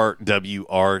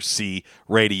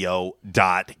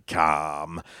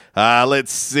RWRCRadio.com.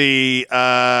 Let's see.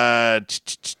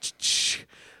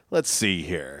 Let's see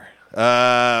here.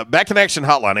 Back Connection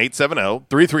Hotline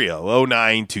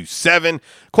 870-330-0927.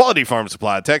 Quality Farm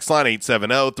Supply text line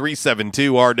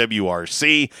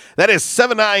 870-372-RWRC. That is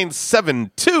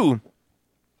 7972.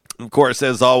 Of course,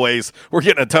 as always, we're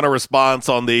getting a ton of response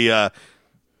on the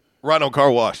Rhino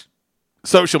Car Wash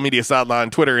social media sideline,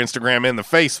 Twitter, Instagram, and the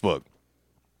Facebook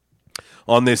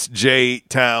on this J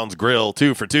Towns Grill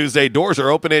 2 for Tuesday. Doors are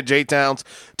open at J Towns.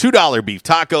 $2 beef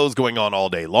tacos going on all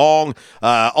day long.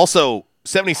 Also,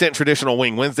 70-cent traditional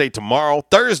wing Wednesday tomorrow,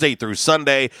 Thursday through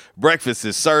Sunday. Breakfast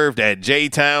is served at J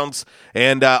Towns.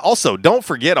 And also, don't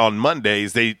forget on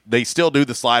Mondays, they still do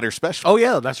the slider special. Oh,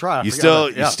 yeah, that's right. You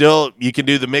can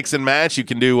do the mix and match. You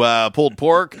can do pulled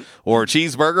pork or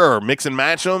cheeseburger or mix and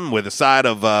match them with a side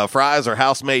of fries or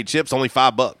house-made chips, only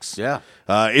 $5. Yeah.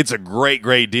 It's a great,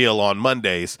 great deal on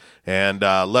Mondays, and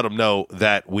let them know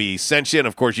that we sent you. And,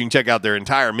 of course, you can check out their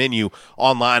entire menu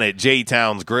online at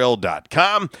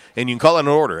jtownsgrill.com, and you can call in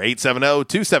an order,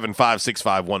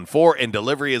 870-275-6514, and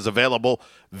delivery is available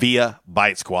via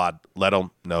Bite Squad. Let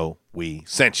them know we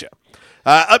sent you.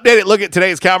 Updated look at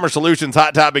today's Commerce Solutions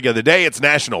hot topic of the day. It's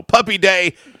National Puppy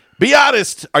Day. Be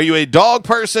honest, are you a dog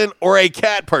person or a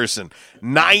cat person?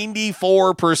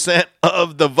 94%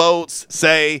 of the votes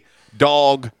say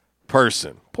dog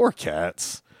person. Poor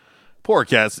cats.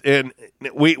 And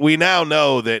we now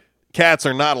know that cats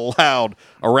are not allowed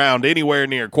around anywhere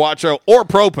near Quattro or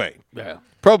Propane. Yeah.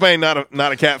 Propane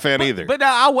not a cat fan either. But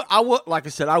now I will, like I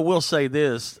said, I will say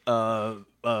this: my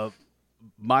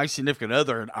significant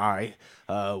other and I,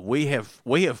 we have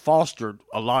fostered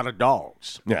a lot of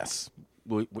dogs. Yes.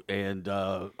 From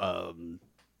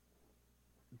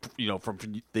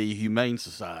the Humane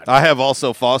Society. I have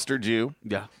also fostered you.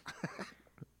 Yeah.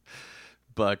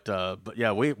 But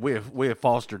yeah, we have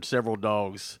fostered several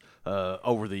dogs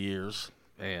over the years,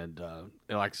 and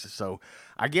like so,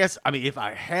 I guess if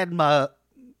I had my,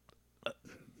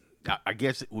 I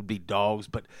guess it would be dogs,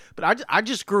 but I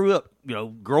just grew up,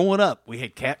 growing up we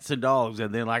had cats and dogs,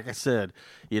 and then like I said,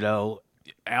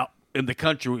 out in the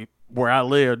country where I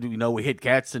lived, we had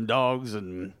cats and dogs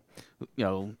and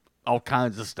all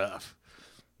kinds of stuff,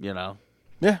 Yeah.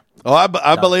 Oh,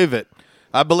 I believe it.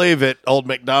 I believe it, Old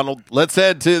McDonald. Let's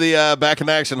head to the Back in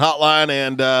Action hotline,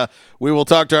 and we will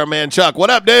talk to our man Chuck. What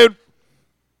up, dude?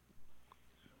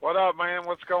 What up, man?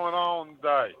 What's going on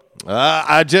today?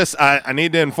 I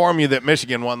need to inform you that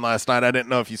Michigan won last night. I didn't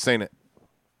know if you've seen it.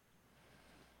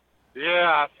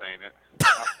 Yeah, I've seen it.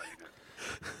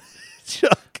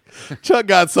 Chuck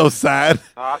got so sad.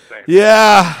 I've seen it.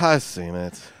 Yeah, I've seen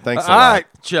it. Thanks a lot. All right,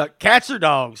 Chuck. Cats or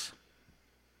dogs?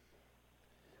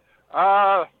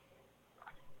 Dogs.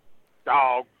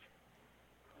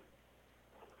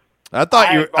 I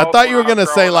thought you were going to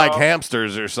say like up.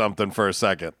 hamsters or something for a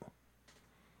second.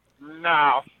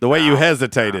 No. The way you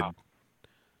hesitated.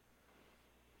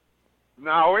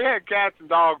 No, we had cats and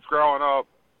dogs growing up.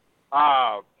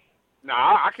 No,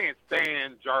 I can't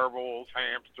stand gerbils,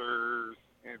 hamsters,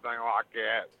 anything like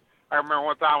that. I remember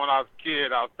one time when I was a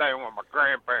kid, I was staying with my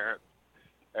grandparents,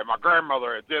 and my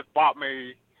grandmother had just bought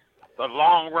me the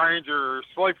Long Ranger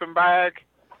sleeping bag,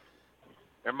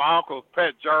 and my uncle's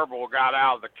pet gerbil got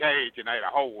out of the cage and ate a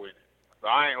hole in it. So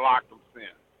I ain't locked them since.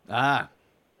 Ah.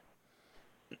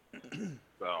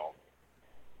 So,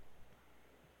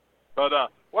 but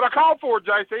what I called for,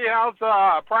 JC, how's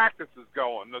practices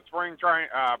going? The spring train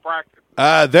practice.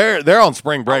 They're on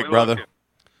spring break, brother. Looking?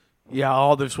 Yeah,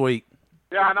 all this week.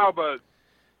 Yeah, I know, but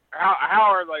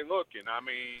how are they looking? I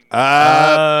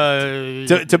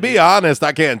mean, to be honest,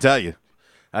 I can't tell you.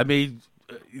 I mean,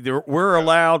 we're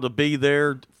allowed to be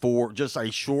there for just a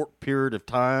short period of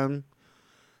time,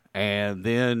 and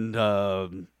then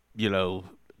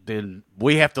then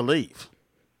we have to leave.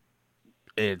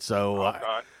 And so,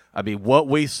 I mean, what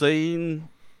we've seen.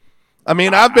 I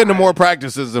mean, I've been to more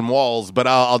practices than Walls, but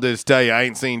I'll just tell you, I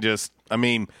ain't seen just. I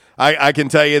mean, I can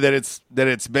tell you that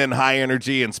it's been high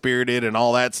energy and spirited and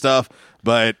all that stuff,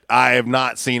 but I have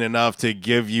not seen enough to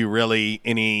give you really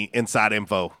any inside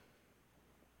info.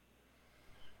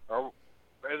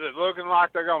 Is it looking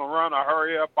like they're going to run a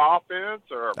hurry-up offense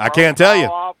or I can't tell you.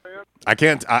 Offense? I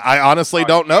can't. I honestly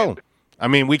don't know. I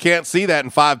mean, we can't see that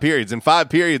in 5 periods. In 5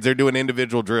 periods, they're doing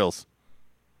individual drills.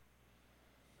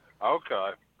 Okay.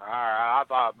 All right. I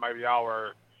thought maybe y'all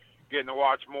were getting to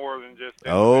watch more than just.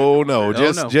 Oh no,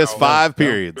 just 5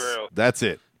 periods. That's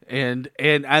it. And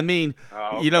I mean,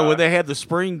 when they have the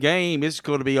spring game, it's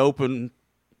going to be open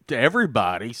to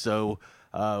everybody. So,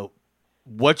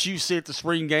 what you see at the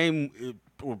spring game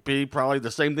will be probably the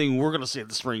same thing we're going to see at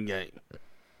the spring game.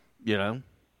 You know.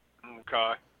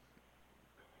 Okay.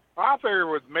 I figured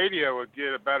with media would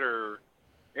get a better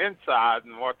insight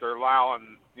in what they're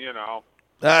allowing.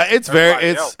 It's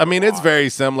very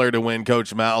similar to when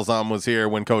Coach Malzahn was here,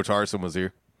 when Coach Harsin was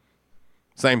here.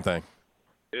 Same thing.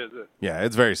 Is it? Yeah,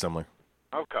 it's very similar.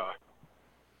 Okay.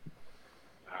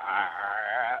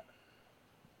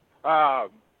 All right.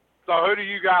 So who do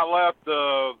you got left?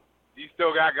 You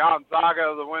still got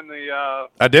Gonzaga to win the?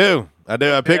 I do. I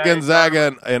picked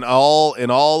Gonzaga in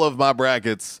all of my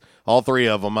brackets. All 3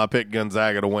 of them, I picked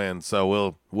Gonzaga to win,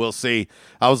 so we'll see.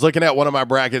 I was looking at one of my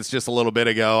brackets just a little bit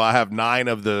ago. I have 9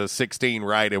 of the 16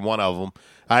 right in one of them.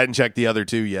 I hadn't checked the other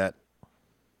 2 yet.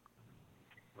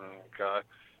 Okay.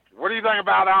 What do you think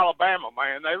about Alabama,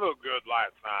 man? They looked good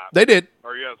last night. They did.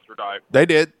 Or yesterday. They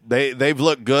did. They've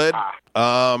looked good.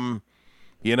 I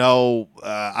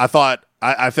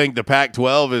think the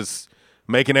Pac-12 is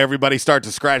making everybody start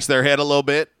to scratch their head a little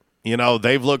bit.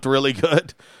 They've looked really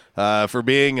good. For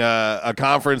being a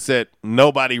conference that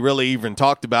nobody really even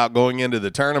talked about going into the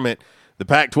tournament, the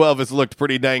Pac-12 has looked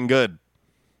pretty dang good.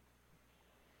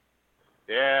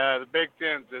 Yeah, the Big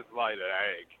Ten's just laid an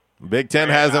egg. Big Ten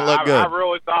hasn't looked good. I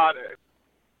really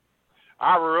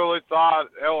thought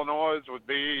Illinois would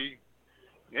be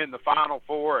in the Final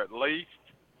Four at least.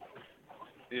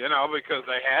 Because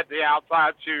they had the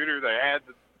outside shooter, they had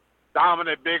the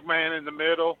dominant big man in the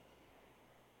middle.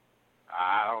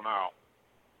 I don't know.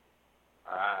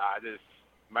 I just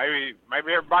maybe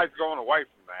everybody's going away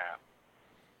from that.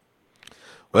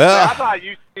 Well, I thought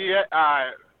USC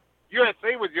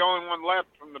was the only one left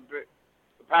from the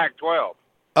Pac-12.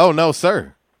 Oh no,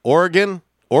 sir! Oregon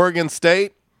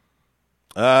State,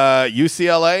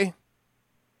 UCLA.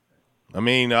 I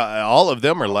mean, all of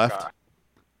them are left.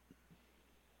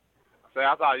 See,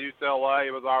 I thought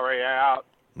UCLA was already out.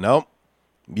 Nope.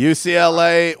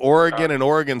 UCLA, Oregon, and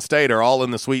Oregon State are all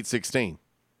in the Sweet 16.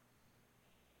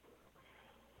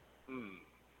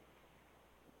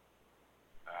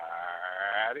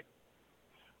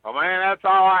 Well, man, that's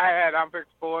all I had. I'm fixing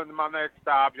to pull into my next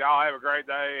stop. Y'all have a great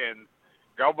day, and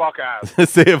go Buckeyes.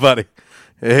 See you, buddy.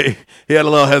 He had a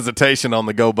little hesitation on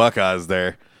the go Buckeyes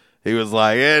there. He was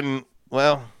like,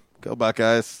 go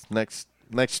Buckeyes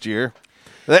next year.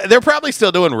 They're probably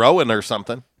still doing rowing or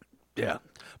something. Yeah.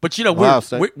 But, we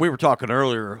were talking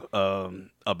earlier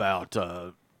about,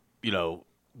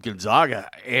 Gonzaga,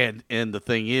 and the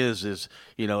thing is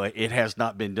it has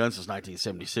not been done since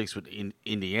 1976 with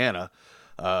Indiana.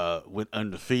 Went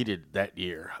undefeated that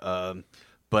year.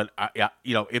 But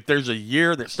if there's a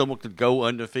year that someone could go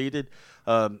undefeated,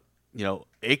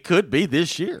 it could be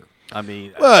this year. I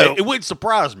mean, it wouldn't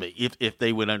surprise me if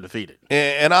they went undefeated.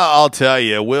 And I'll tell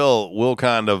you, we'll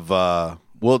kind of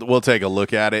we'll take a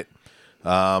look at it.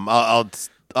 I'll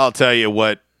tell you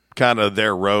what kind of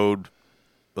their road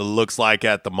looks like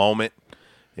at the moment,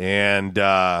 and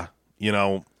I'll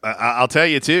tell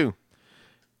you too.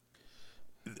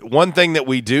 One thing that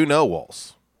we do know,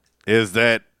 Walls, is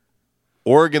that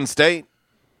Oregon State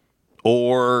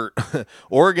or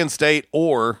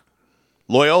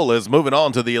Loyola is moving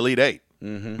on to the Elite Eight.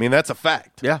 Mm-hmm. I mean, that's a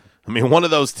fact. Yeah. I mean, one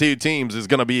of those two teams is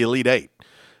going to be Elite Eight.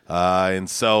 And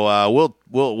so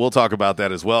we'll talk about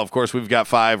that as well. Of course, we've got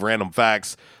 5 random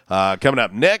facts coming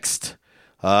up next.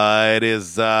 It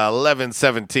is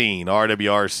 11:17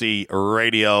 RWRC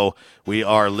Radio. We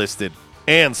are listed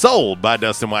and sold by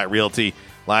Dustin White Realty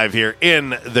live here in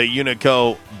the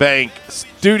Unico Bank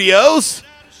Studios.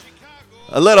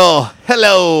 A little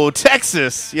Hello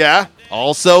Texas, yeah,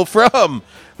 also from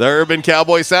the Urban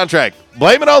Cowboy soundtrack.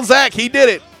 Blame it on Zach. He did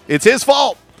it. It's his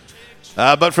fault.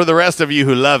 But for the rest of you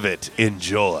who love it,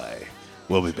 enjoy.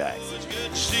 We'll be back.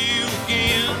 Good to see you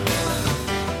again.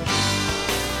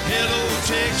 Hello,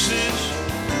 Texas.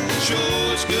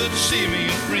 Sure, it's good to see me,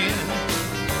 friend.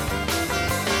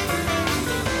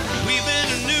 We've been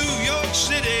to New York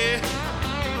City.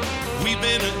 We've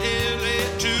been to LA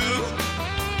too.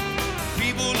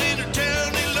 People in the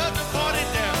town, they love to party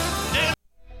down.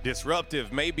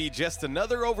 Disruptive may be just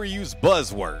another overused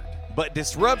buzzword, but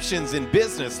disruptions in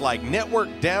business like network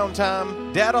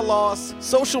downtime, data loss,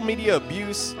 social media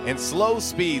abuse, and slow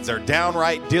speeds are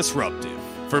downright disruptive.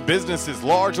 For businesses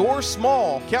large or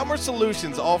small, Calmer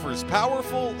Solutions offers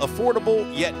powerful, affordable,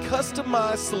 yet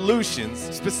customized solutions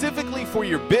specifically for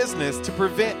your business to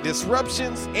prevent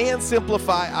disruptions and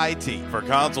simplify IT. For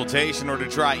consultation or to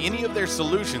try any of their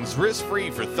solutions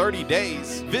risk-free for 30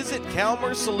 days, visit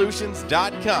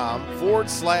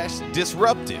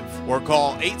calmersolutions.com/disruptive or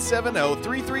call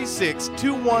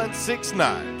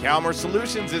 870-336-2169. Calmer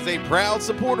Solutions is a proud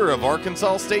supporter of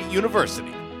Arkansas State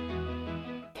University.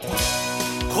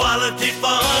 Quality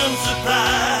Farm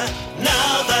Supply,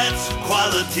 now that's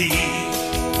quality.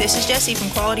 This is Jessie from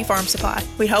Quality Farm Supply.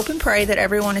 We hope and pray that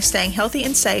everyone is staying healthy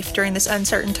and safe during this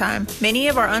uncertain time. Many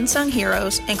of our unsung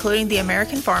heroes, including the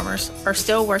American farmers, are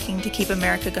still working to keep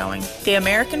America going. The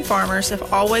American farmers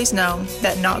have always known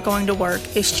that not going to work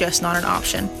is just not an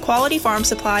option. Quality Farm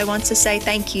Supply wants to say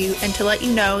thank you and to let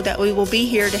you know that we will be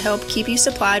here to help keep you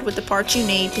supplied with the parts you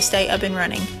need to stay up and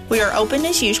running. We are open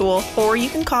as usual, or you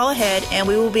can call ahead and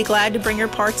we will be glad to bring your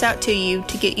parts out to you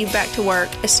to get you back to work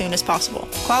as soon as possible.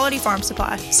 Quality Farm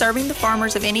Supply, serving the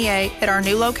farmers of NEA at our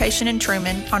new location in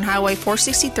Truman on Highway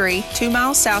 463, 2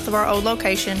 miles south of our old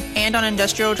location, and on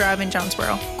Industrial Drive in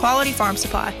Jonesboro. Quality Farm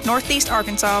Supply, Northeast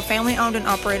Arkansas, family owned and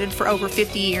operated for over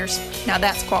 50 years. Now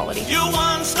that's quality. Your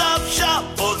one-stop shop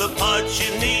for the parts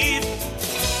you need.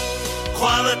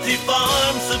 Quality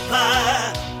Farm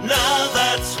Supply, now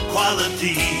that's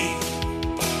quality.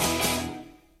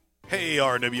 Hey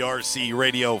RWRC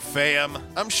Radio fam,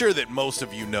 I'm sure that most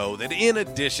of you know that in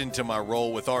addition to my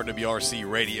role with RWRC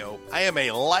Radio, I am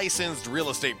a licensed real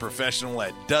estate professional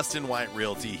at Dustin White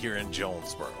Realty here in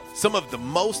Jonesboro. Some of the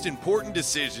most important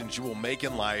decisions you will make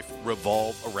in life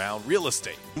revolve around real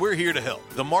estate. We're here to help.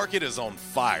 The market is on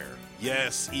fire.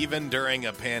 Yes, even during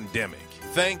a pandemic,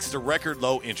 thanks to record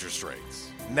low interest rates.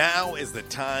 Now is the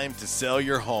time to sell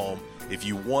your home if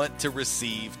you want to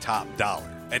receive top dollar.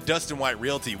 At Dustin White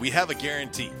Realty, we have a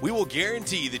guarantee. We will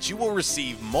guarantee that you will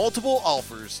receive multiple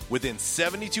offers within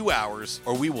 72 hours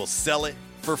or we will sell it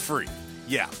for free.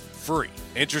 Yeah, free.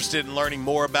 Interested in learning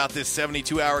more about this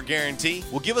 72-hour guarantee?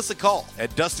 Well, give us a call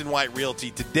at Dustin White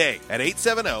Realty today at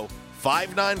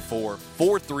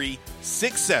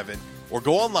 870-594-4367 or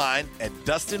go online at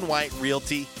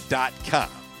DustinWhiteRealty.com.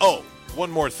 Oh, one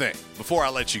more thing before I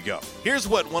let you go. Here's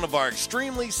what one of our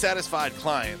extremely satisfied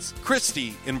clients,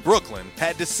 Christy in Brooklyn,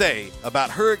 had to say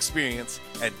about her experience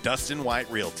at Dustin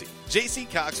White Realty. JC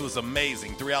Cox was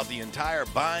amazing throughout the entire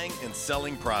buying and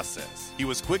selling process. He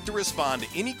was quick to respond to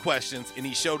any questions and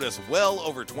he showed us well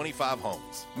over 25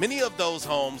 homes. Many of those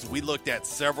homes we looked at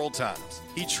several times.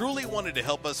 He truly wanted to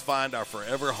help us find our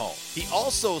forever home. He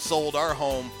also sold our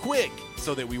home quick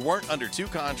so that we weren't under 2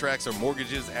 contracts or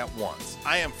mortgages at once.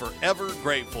 I am forever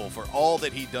grateful for all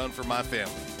that he done for my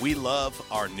family. We love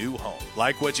our new home.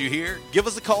 Like what you hear? Give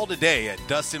us a call today at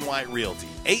Dustin White Realty,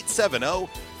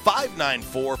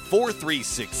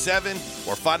 870-594-4367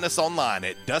 or find us online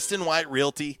at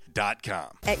DustinWhiteRealty.com.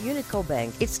 At Unico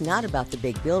Bank, it's not about the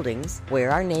big buildings,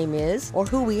 where our name is, or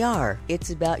who we are.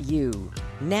 It's about you,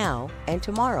 now and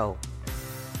tomorrow.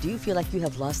 Do you feel like you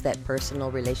have lost that personal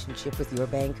relationship with your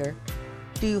banker?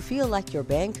 Do you feel like your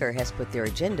banker has put their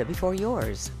agenda before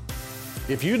yours?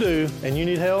 If you do and you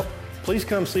need help, please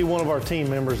come see one of our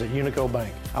team members at Unico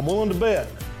Bank. I'm willing to bet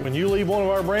when you leave one of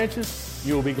our branches,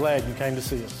 you will be glad you came to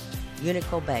see us.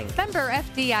 Unico Bank. Member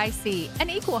FDIC,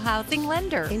 an equal housing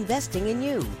lender. Investing in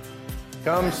you.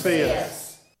 Come see us.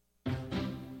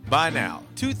 By now,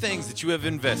 two things that you have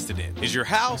invested in is your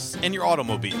house and your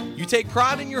automobile. You take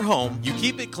pride in your home, you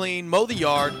keep it clean, mow the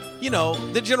yard, you know,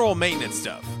 the general maintenance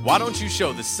stuff. Why don't you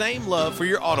show the same love for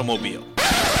your automobile?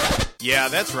 Yeah,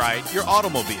 that's right, your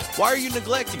automobile. Why are you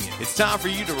neglecting it? It's time for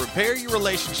you to repair your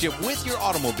relationship with your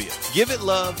automobile. Give it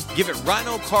love, give it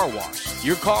Rhino Car Wash.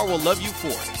 Your car will love you for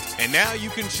it. And now you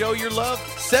can show your love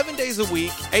 7 days a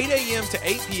week, 8 a.m. to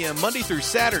 8 p.m. Monday through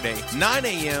Saturday, 9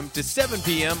 a.m. to 7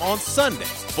 p.m. on Sunday.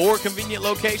 4 convenient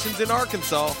locations in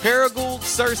Arkansas: Paragould,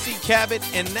 Searcy, Cabot,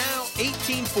 and now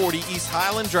 1840 East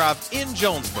Highland Drive in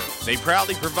Jonesboro. They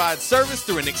proudly provide service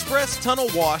through an express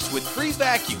tunnel wash with free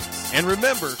vacuums. And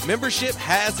remember, membership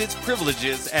has its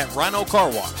privileges at Rhino Car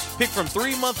Wash. Pick from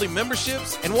 3 monthly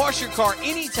memberships and wash your car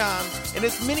anytime and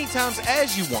as many times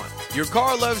as you want. Your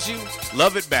car loves you,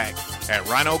 love it back at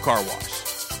Rhino Car Wash.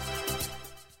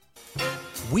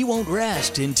 We won't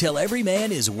rest until every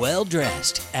man is well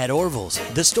dressed at Orville's,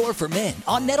 the store for men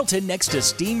on Nettleton next to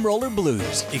Steamroller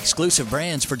Blues. Exclusive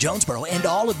brands for Jonesboro and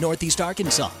all of Northeast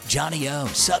Arkansas. Johnny O,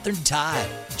 Southern Tide,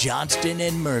 Johnston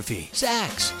and Murphy,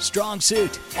 Saks, Strong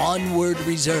Suit, Onward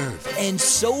Reserve, and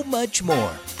so much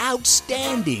more.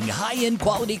 Outstanding high-end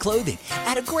quality clothing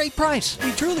at a great price.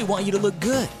 We truly want you to look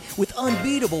good with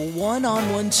unbeatable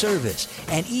one-on-one service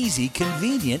and easy,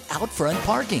 convenient out-front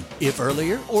parking. If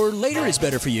earlier or later is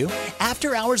better for you,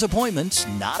 after-hours appointments,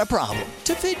 not a problem.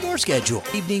 To fit your schedule.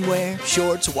 Evening wear,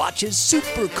 shorts, watches,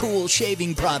 super cool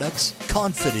shaving products,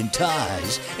 confident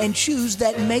ties, and shoes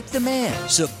that make the man.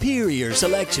 Superior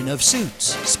selection of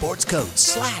suits, sports coats,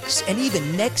 slacks, and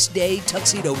even next-day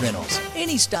tuxedo rentals.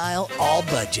 Any style, all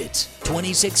budgets.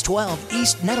 2612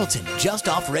 East Nettleton, just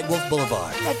off Red Wolf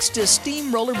Boulevard, next to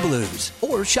Steamroller Blues.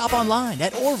 Or shop online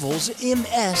at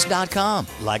orvillesms.com.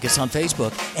 Like us on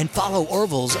Facebook and follow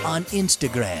Orville's on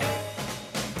Instagram.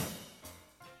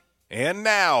 And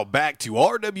now, back to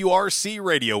RWRC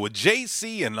Radio with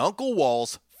JC and Uncle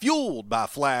Walls, fueled by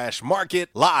Flash Market,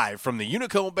 live from the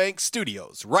Unico Bank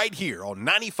Studios, right here on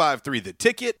 95.3 The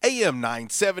Ticket, AM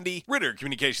 970, Ritter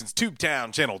Communications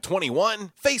Tubetown Channel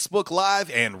 21, Facebook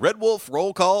Live, and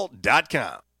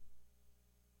RedWolfRollCall.com.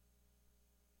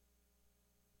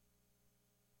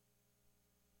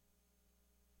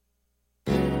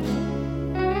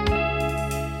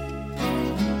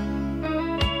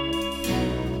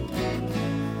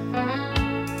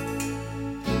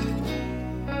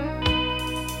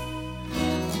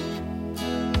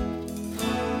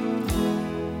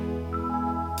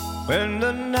 When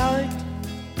the night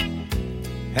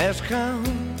has come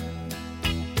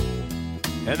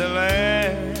and the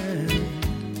land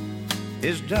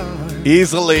is dark,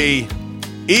 Easily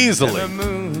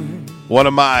one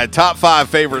of my top 5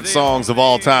 favorite songs of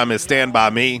all time is Stand By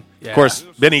Me. Yeah. Of course,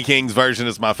 Benny King's version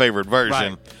is my favorite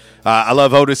version. Right. I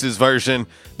love Otis's version,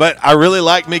 but I really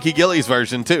like Mickey Gilley's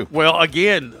version too. Well,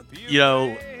 again, you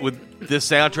know, when this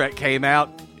soundtrack came out,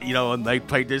 you know, and they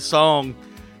played this song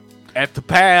at the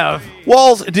PAV.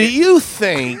 Walls, do you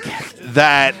think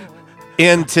that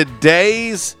in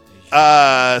today's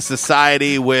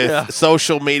society with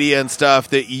social media and stuff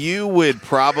that you would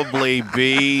probably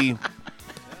be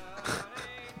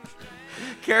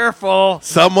careful,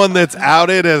 someone that's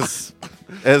outed as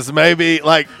maybe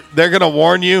like they're gonna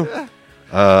warn you?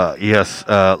 Yes,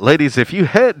 ladies, if you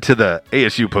head to the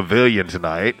ASU Pavilion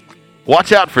tonight,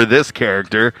 watch out for this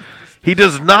character. He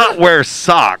does not wear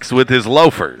socks with his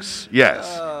loafers.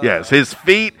 Yes, his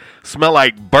feet smell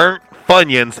like burnt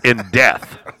Funyuns in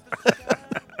death.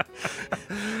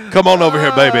 Come on over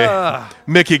here, baby.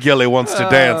 Mickey Gilley wants to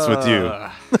dance with you.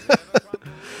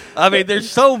 I mean, there's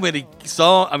so many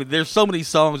songs. I mean, there's so many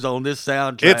songs on this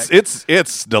soundtrack.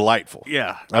 It's delightful.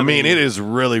 Yeah, I mean, it is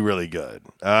really, really good.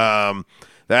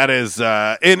 That is,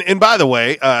 and by the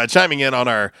way, chiming in on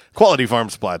our Quality Farm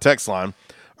Supply text line,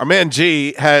 our man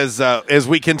G has, as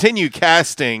we continue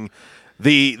casting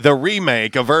the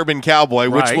remake of Urban Cowboy,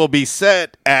 which will be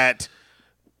set at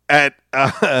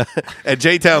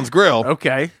J-Town's Grill.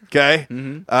 Okay.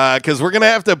 Because we're gonna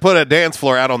have to put a dance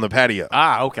floor out on the patio.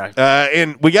 Okay.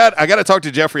 And I got to talk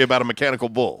to Jeffrey about a mechanical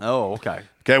bull. Oh, okay.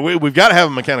 Okay, we've got to have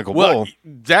a mechanical bull.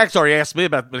 Zach's already asked me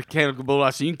about the mechanical bull.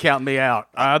 I said, you can count me out.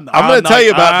 I'm going to tell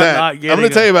you about that. I'm going to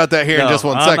tell you about that here in just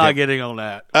one second. I'm not getting on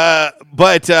that.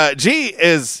 But G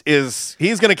is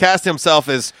he's going to cast himself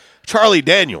as Charlie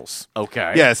Daniels.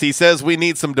 Okay. Yes, he says we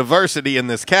need some diversity in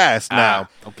this cast now.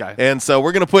 Okay. And so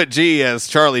we're going to put G as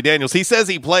Charlie Daniels. He says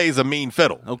he plays a mean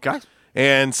fiddle. Okay.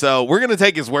 And so we're going to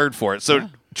take his word for it. So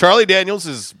Charlie Daniels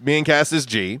is being cast as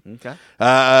G. Okay.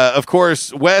 Of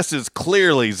course, Wes is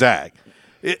clearly Zach.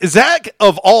 Zach,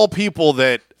 of all people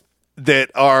that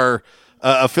are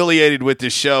affiliated with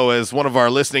this show as one of our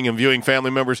listening and viewing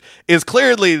family members, is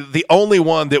clearly the only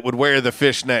one that would wear the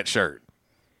fishnet shirt.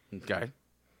 Okay.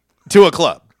 To a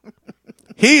club.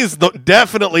 He's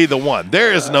definitely the one.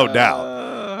 There is no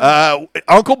doubt.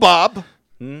 Uncle Bob.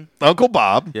 Uncle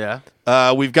Bob. Yeah.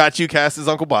 We've got you cast as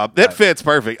Uncle Bob. That fits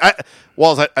perfect.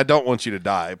 Walls, I don't want you to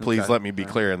die. Please let me be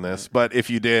clear in this. But if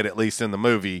you did, at least in the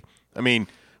movie, I mean,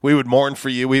 we would mourn for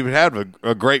you. We would have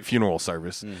a great funeral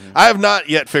service. I have not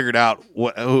yet figured out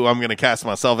who I'm going to cast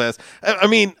myself as. I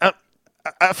mean,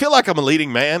 I feel like I'm a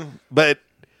leading man, but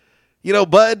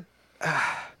Bud,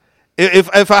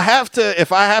 if I have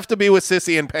to be with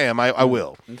Sissy and Pam, I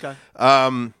will. Okay.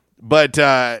 But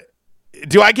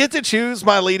do I get to choose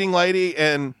my leading lady?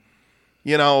 And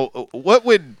what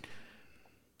would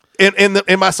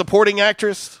in my supporting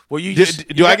actress? Well,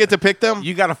 do I get to pick them?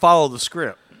 You got to follow the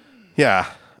script. Yeah.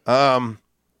 I'm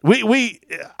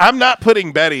not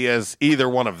putting Betty as either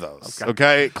one of those.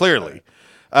 Okay. Clearly.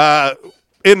 And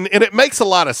it makes a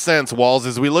lot of sense, Walls,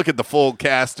 as we look at the full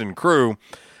cast and crew.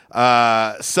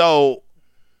 So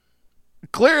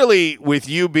clearly, with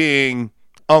you being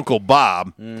Uncle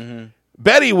Bob,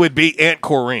 Betty would be Aunt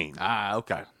Corrine.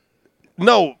 Okay.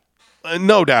 No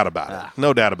doubt about it.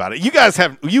 No doubt about it. You guys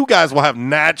will have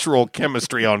natural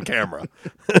chemistry on camera.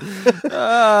 Wouldn't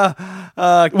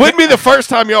be the first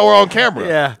time y'all were on camera.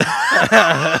 Yeah.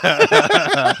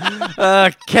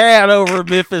 Cat over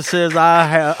Memphis says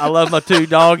I love my two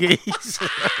doggies.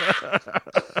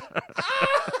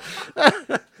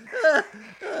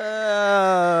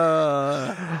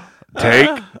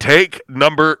 Take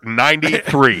number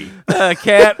 93.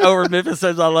 Cat over Memphis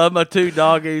says, I love my two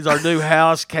doggies. Our new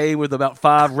house came with about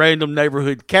 5 random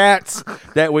neighborhood cats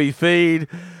that we feed.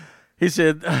 He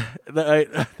said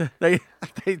they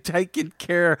taking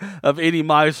care of any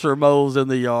mice or moles in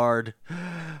the yard.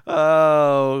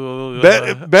 Oh,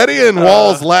 Betty and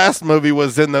Wall's last movie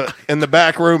was in the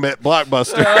back room at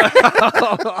Blockbuster.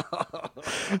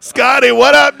 Scotty,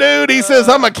 what up, dude? He says,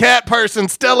 I'm a cat person.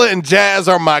 Stella and Jazz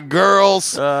are my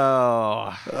girls.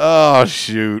 Oh,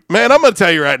 shoot. Man, I'm going to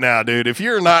tell you right now, dude, if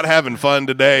you're not having fun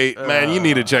today, man, you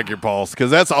need to check your pulse because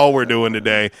that's all we're doing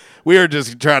today. We are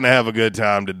just trying to have a good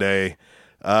time today.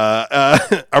 Our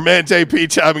man JP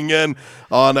chiming in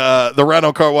on the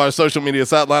Rhino Car Wash social media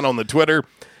sideline on the Twitter.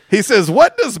 He says,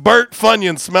 what does Bert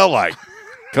Funyun smell like?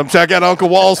 Come check out Uncle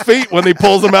Wall's feet when he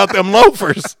pulls them out them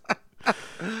loafers.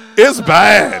 It's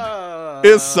bad.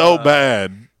 It's so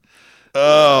bad.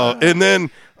 Oh, and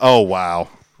then, wow.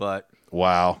 What?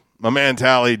 Wow. My man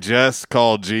Tally just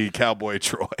called G Cowboy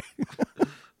Troy.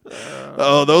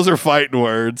 Oh, those are fighting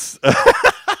words.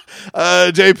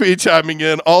 JP chiming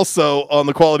in also on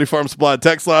the Quality Farm Supply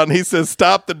text line. He says,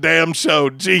 stop the damn show,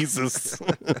 Jesus.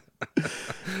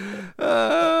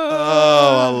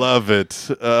 Oh, I love it.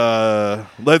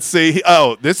 Let's see.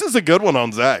 Oh, this is a good one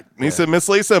on Zach. He said, Miss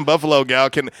Lisa and Buffalo Gal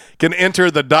can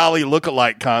enter the Dolly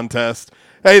lookalike contest.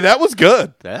 Hey, that was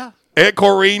good. Yeah. Aunt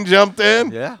Corrine jumped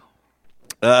in. Yeah.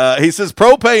 He says,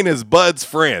 Propane is Bud's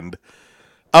friend.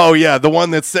 Oh, yeah, the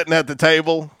one that's sitting at the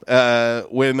table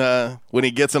when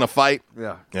he gets in a fight.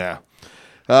 Yeah. Yeah.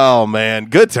 Oh, man.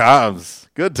 Good times.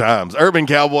 Good times. Urban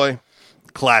Cowboy,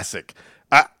 classic.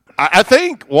 I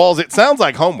think, Walls, it sounds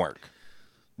like homework.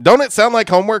 Don't it sound like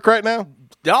homework right now?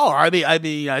 No, I mean, I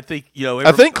think,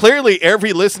 I think clearly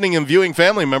every listening and viewing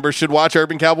family member should watch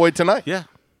Urban Cowboy tonight. Yeah.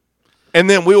 And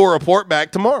then we will report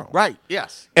back tomorrow. Right,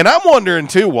 yes. And I'm wondering,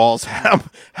 too, Walls, how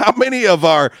many of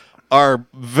our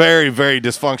very, very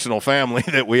dysfunctional family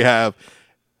that we have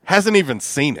hasn't even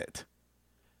seen it.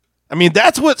 I mean,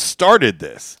 that's what started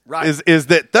this. Right. Is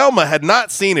that Thelma had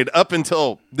not seen it up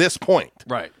until this point.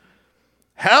 Right.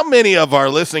 How many of our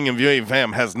listening and viewing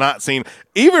fam has not seen?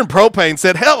 Even Propane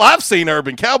said, hell, I've seen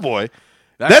Urban Cowboy.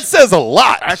 That says a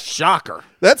lot. That's shocker.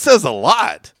 That says a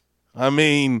lot. I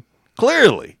mean,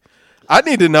 clearly. I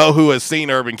need to know who has seen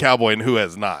Urban Cowboy and who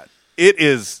has not.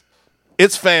 It's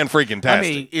fan freaking tastic. I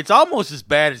mean, it's almost as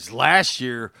bad as last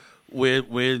year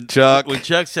when Chuck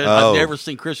said, I've never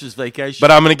seen Christmas Vacation. But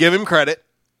I'm going to give him credit.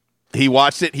 He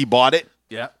watched it. He bought it.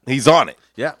 Yeah. He's on it.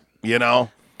 Yeah. You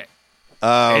know?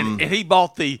 And he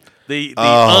bought the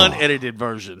unedited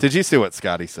version. Did you see what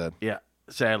Scotty said? Yeah.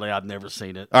 Sadly, I've never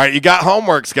seen it. All right, you got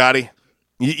homework, Scotty.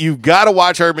 You've got to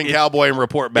watch Urban Cowboy and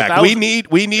report back. We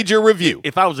need your review.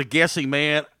 If I was a guessing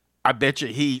man, I bet you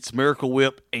he eats Miracle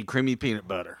Whip and creamy peanut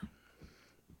butter.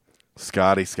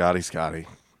 Scotty.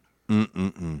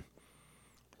 Mm-mm-mm.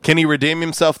 Can he redeem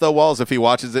himself, though, Walls, if he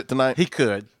watches it tonight? He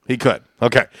could. He could.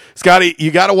 Okay. Scotty,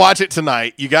 you got to watch it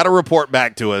tonight. You got to report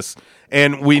back to us,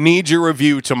 and we need your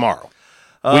review tomorrow.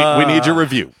 We need your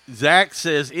review. Zach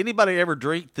says, anybody ever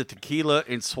drink the tequila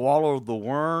and swallow the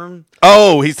worm?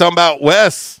 Oh, he's talking about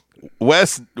Wes.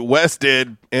 Wes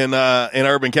did in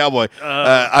Urban Cowboy.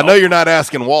 I know you're not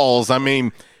asking Walls. I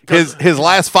mean, his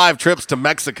last 5 trips to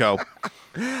Mexico.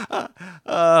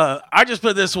 I just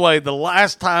put it this way. The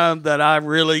last time that I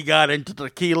really got into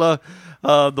tequila,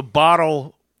 the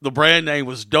brand name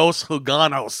was Dos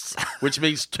Juganos, which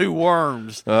means 2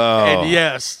 worms. Oh. And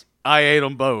yes, I ate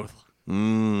them both.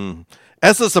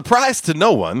 As a surprise to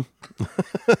no one.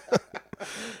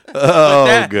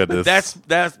 Goodness.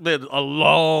 That's been a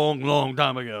long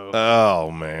time ago.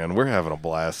 Oh, man. We're having a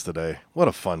blast today. What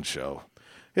a fun show.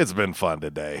 It's been fun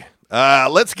today.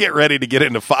 Let's get ready to get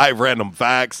into 5 random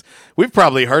facts. We've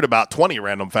probably heard about 20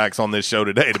 random facts on this show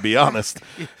today, to be honest.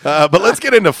 But let's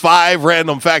get into 5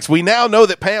 random facts. We now know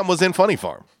that Pam was in Funny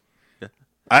Farm.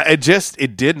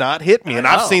 It did not hit me, and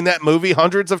I've seen that movie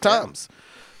hundreds of times.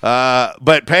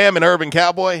 But Pam and Urban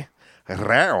Cowboy,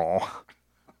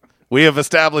 we have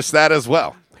established that as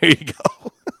well. Here you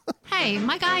go. Hey,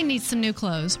 my guy needs some new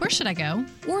clothes. Where should I go?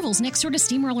 Orville's next door to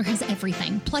Steamroller has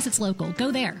everything. Plus, it's local.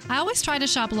 Go there. I always try to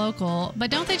shop local, but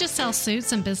don't they just sell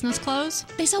suits and business clothes?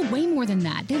 They sell way more than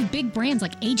that. They have big brands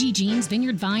like AG Jeans,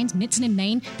 Vineyard Vines, Mitson and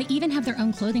Maine. They even have their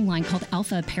own clothing line called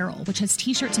Alpha Apparel, which has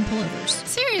t-shirts and pullovers.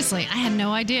 Seriously, I had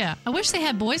no idea. I wish they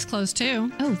had boys' clothes,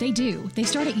 too. Oh, they do. They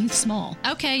start at youth small.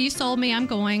 Okay, you sold me. I'm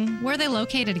going. Where are they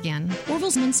located again?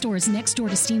 Orville's men's store is next door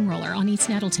to Steamroller on East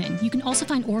Nettleton. You can also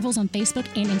find Orville's on Facebook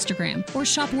and Instagram, or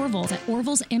shop Orville's at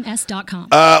orvillesms.com.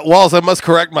 Walls, I must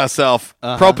correct myself.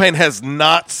 Propane has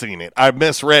not seen it. I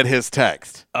misread his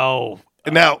text. Oh.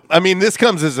 Now, I mean, this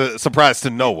comes as a surprise to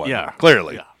no one. Yeah.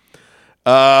 Clearly.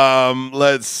 Yeah.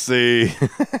 Let's see.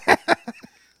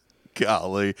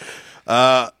 Golly.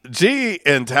 G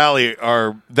and Tally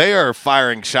are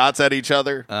firing shots at each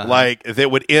other like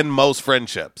that would end most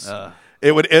friendships.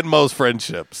 It would end most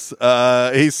friendships.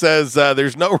 He says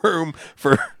there's no room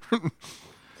for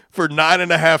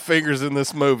 9.5 fingers in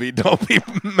this movie. Don't be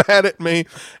mad at me.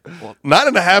 Well,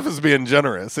 9.5 is being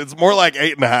generous. It's more like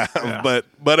 8.5.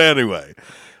 But anyway.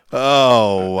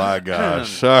 Oh my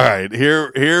gosh. All right.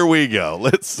 Here we go.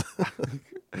 Let's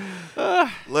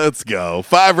go.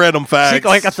 5 random facts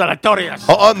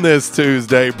on this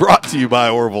Tuesday, brought to you by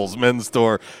Orville's Men's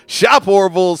Store. Shop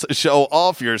Orville's, show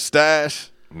off your stash.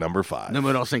 Number 5.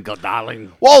 Número 5,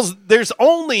 darling. Walls, there's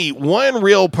only one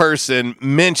real person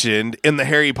mentioned in the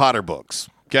Harry Potter books.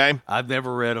 Okay, I've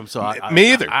never read them, so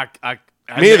me either.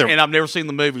 Me either, and I've never seen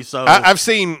the movie. So I've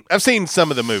seen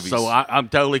some of the movies. So I'm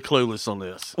totally clueless on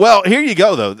this. Well, here you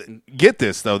go though. Get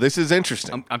this though. This is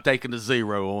interesting. I'm taking a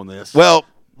 0 on this. Well,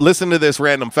 listen to this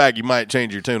random fact. You might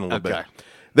change your tune a little bit.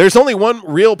 There's only one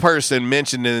real person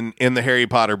mentioned in the Harry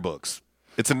Potter books.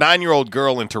 It's a 9-year-old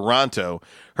girl in Toronto.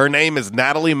 Her name is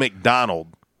Natalie McDonald,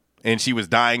 and she was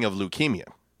dying of leukemia.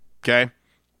 Okay?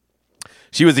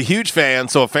 She was a huge fan,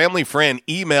 so a family friend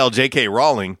emailed J.K.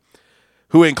 Rowling,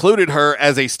 who included her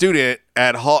as a student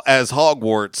as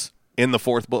Hogwarts in the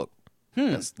 4th book.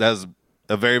 That's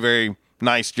a very, very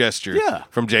nice gesture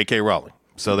from J.K. Rowling.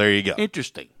 So there you go.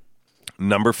 Interesting.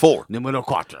 Number 4. Número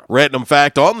 4. Random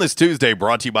fact on this Tuesday,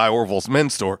 brought to you by Orville's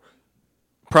Men's Store.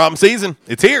 Prom season.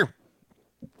 It's here.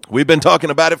 We've been talking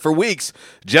about it for weeks.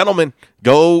 Gentlemen,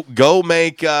 go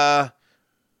make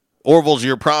Orville's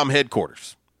your prom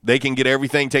headquarters. They can get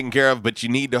everything taken care of, but you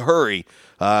need to hurry.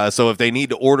 So if they need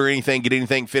to order anything, get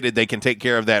anything fitted, they can take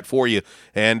care of that for you.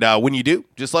 And when you do,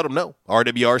 just let them know.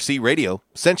 RWRC Radio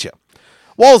sent you.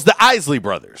 Walls, the Isley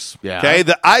Brothers. Yeah. Okay,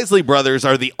 the Isley Brothers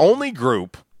are the only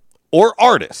group or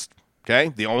artist, okay,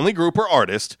 the only group or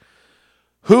artist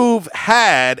who've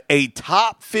had a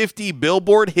top 50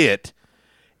 Billboard hit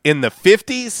in the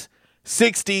 50s,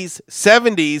 60s,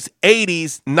 70s,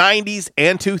 80s, 90s,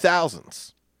 and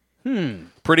 2000s.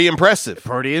 Pretty impressive.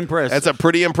 Pretty impressive. That's a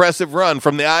pretty impressive run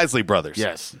from the Isley Brothers.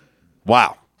 Yes.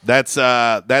 Wow. That's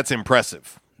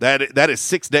impressive. That is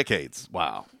 6 decades.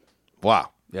 Wow.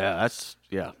 Yeah,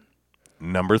 yeah.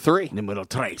 Number 3. Número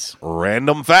 3.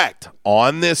 Random fact.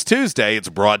 On this Tuesday, it's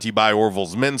brought to you by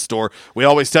Orville's Men's Store. We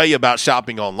always tell you about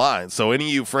shopping online. So any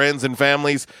of you friends and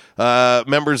families,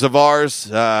 members of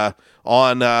ours,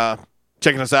 on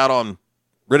checking us out on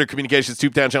Ritter Communications,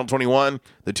 Tubetown Channel 21,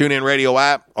 the TuneIn Radio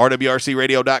app,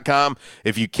 rwrcradio.com.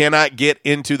 If you cannot get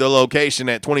into the location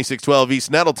at 2612 East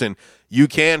Nettleton, you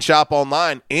can shop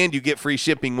online, and you get free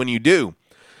shipping when you do.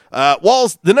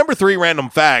 Walls, the number 3 random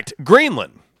fact,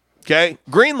 Greenland. Okay?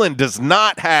 Greenland does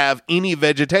not have any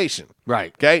vegetation.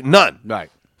 Right. Okay? None. Right.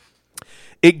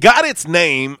 It got its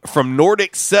name from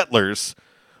Nordic settlers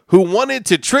who wanted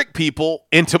to trick people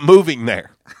into moving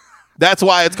there. That's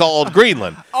why it's called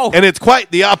Greenland. And it's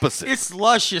quite the opposite. It's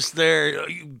luscious there.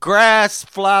 Grass,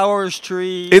 flowers,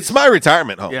 trees. It's my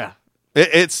retirement home. Yeah.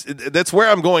 That's where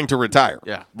I'm going to retire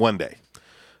one day.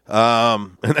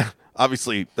 And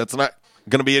obviously, that's not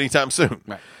going to be anytime soon.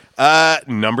 Right.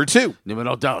 Number 2.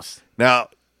 Numero dos. Now,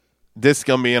 this is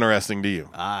going to be interesting to you.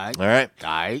 All right? All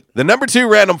right. The number 2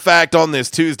 random fact on this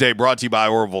Tuesday brought to you by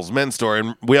Orville's Men's Store.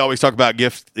 And we always talk about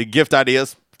gift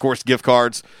ideas. Of course, gift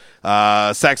cards,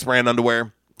 Saks brand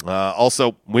underwear.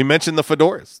 Also, we mentioned the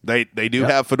fedoras. They do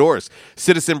have fedoras.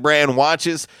 Citizen brand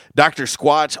watches, Dr.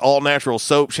 Squatch all-natural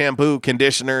soap, shampoo,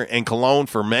 conditioner, and cologne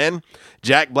for men.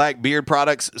 Jack Black beard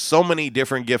products. So many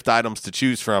different gift items to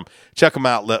choose from. Check them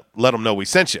out. Let them know we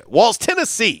sent you. Walls,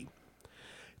 Tennessee.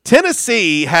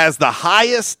 Tennessee has the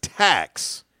highest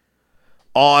tax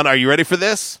on, are you ready for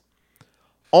this?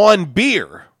 On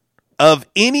beer of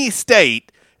any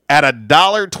state at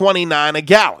 $1.29 a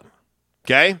gallon.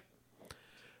 Okay?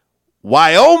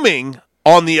 Wyoming,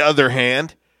 on the other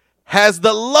hand, has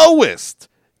the lowest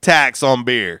tax on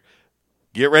beer.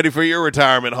 Get ready for your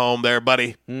retirement home there,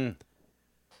 buddy.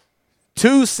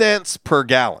 2 cents per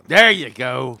gallon. There you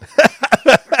go.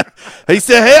 He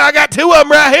said, hey, I got 2 of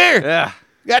them right here. Yeah.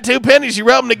 Got 2 pennies, you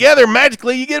rub them together,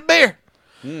 magically you get a beer.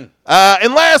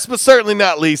 And last but certainly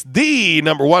not least, the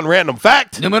number 1 random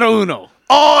fact. Numero uno.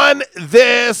 On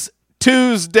this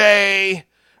Tuesday,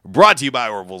 brought to you by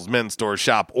Orville's Men's Store.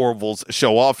 Shop Orville's,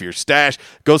 show off your stash.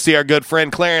 Go see our good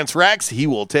friend Clarence Rax. He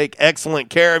will take excellent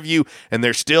care of you, and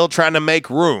they're still trying to make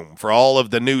room for all of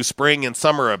the new spring and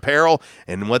summer apparel.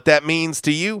 And what that means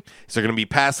to you is they're going to be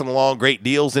passing along great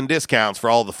deals and discounts for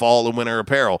all the fall and winter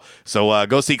apparel. So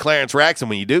go see Clarence Rax, and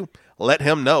when you do, let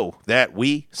him know that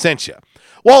we sent you.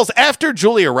 Walls, after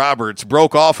Julia Roberts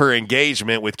broke off her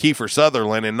engagement with Kiefer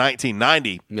Sutherland in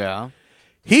 1990,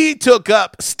 he took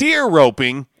up steer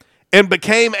roping and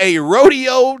became a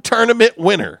rodeo tournament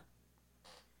winner.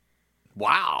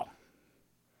 Wow.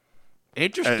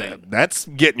 Interesting. That's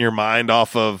getting your mind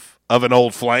off of an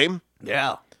old flame.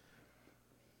 Yeah.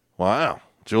 Wow.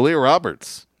 Julia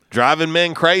Roberts, driving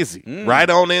men crazy, right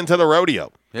on into the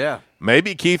rodeo. Yeah.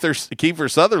 Maybe Kiefer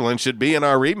Sutherland should be in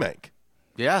our remake.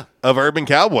 Yeah. Of Urban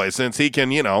Cowboy, since he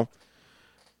can,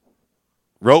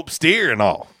 rope steer and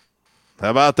all.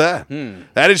 How about that?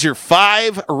 That is your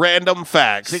 5 random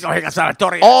facts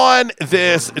on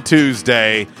this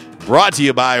Tuesday. Brought to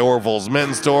you by Orville's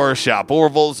Men's Store. Shop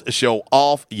Orville's, show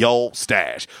off your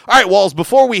stash. All right, Walls,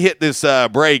 before we hit this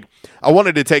break, I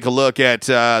wanted to take a look at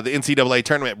the NCAA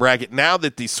tournament bracket now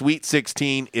that the Sweet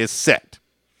 16 is set.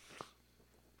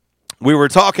 We were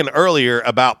talking earlier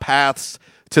about paths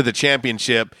to the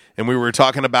championship, and we were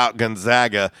talking about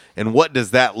Gonzaga and what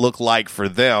does that look like for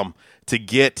them to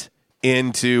get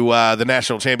into the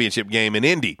national championship game in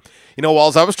Indy.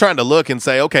 Walls, I was trying to look and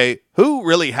say, okay, who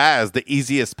really has the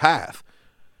easiest path?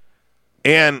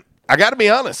 And I got to be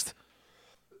honest.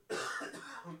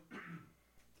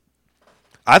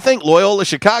 I think Loyola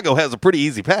Chicago has a pretty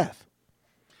easy path.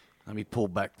 Let me pull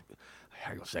back. I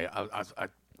was going to say, I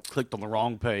clicked on the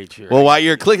wrong page here. Well, while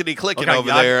you're clickety-clicking over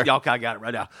there. Y'all got it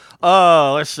right now.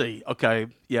 Let's see. Okay.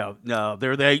 Yeah. No,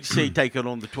 they're the 8 seed taking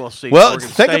on the 12 seed. Well, Oregon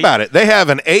think State. about it. They have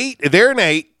an 8. They're an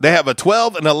 8. They have a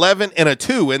 12, an 11, and a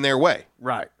 2 in their way.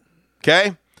 Right.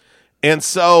 Okay? And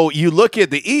so you look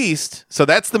at the East. So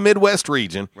that's the Midwest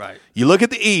region. Right. You look at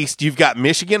the East. You've got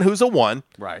Michigan, who's a 1.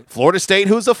 Right. Florida State,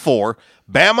 who's a 4.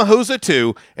 Bama, who's a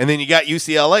 2. And then you got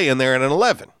UCLA in there at an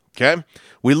 11. Okay?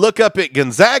 We look up at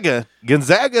Gonzaga.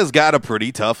 Gonzaga's got a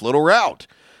pretty tough little route.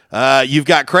 You've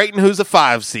got Creighton, who's a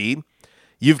 5 seed.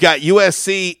 You've got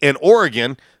USC and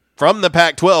Oregon from the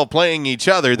Pac-12 playing each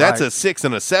other. That's a 6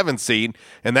 and a 7 seed,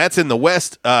 and that's in the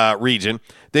West region.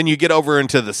 Then you get over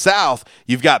into the South.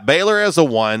 You've got Baylor as a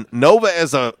 1, Nova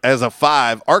as a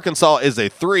 5, Arkansas is a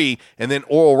 3, and then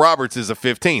Oral Roberts is a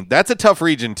 15. That's a tough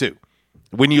region too.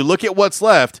 When you look at what's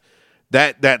left,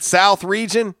 that South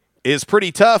region is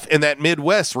pretty tough, and that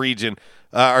Midwest region,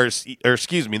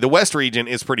 the West region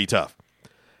is pretty tough.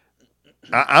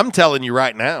 I'm telling you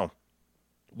right now,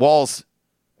 Walls,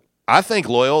 I think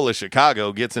Loyola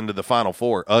Chicago gets into the Final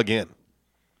Four again.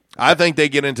 I think they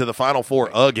get into the Final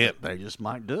Four again. They just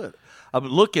might do it. I'm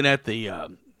looking at the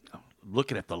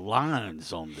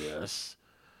lines on this.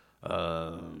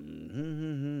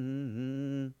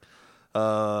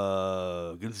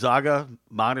 Gonzaga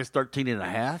minus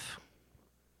 13.5.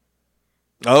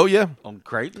 Oh, yeah. On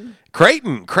Creighton?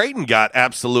 Creighton got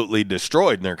absolutely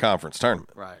destroyed in their conference tournament.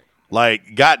 Right.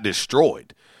 Like, got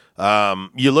destroyed.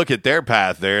 You look at their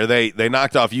path there. They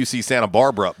knocked off UC Santa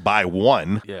Barbara by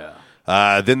 1. Yeah.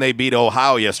 Then they beat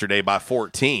Ohio yesterday by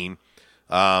 14.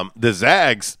 The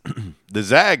Zags,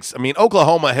 I mean,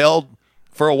 Oklahoma held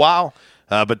for a while,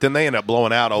 but then they end up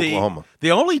blowing out Oklahoma.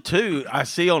 The only two I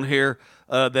see on here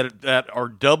that are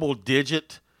double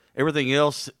digit, everything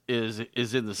else is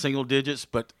in the single digits,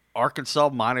 but Arkansas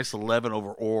minus 11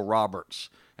 over Oral Roberts,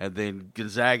 and then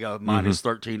Gonzaga minus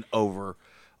 13 over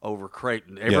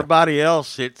Creighton. Everybody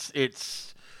else, it's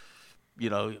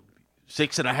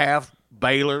 6.5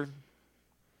 Baylor.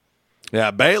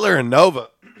 Yeah, Baylor and Nova.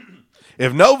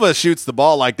 If Nova shoots the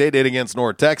ball like they did against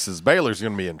North Texas, Baylor's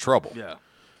going to be in trouble. Yeah.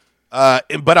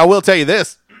 But I will tell you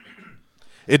this.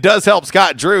 It does help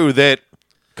Scott Drew that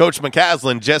Coach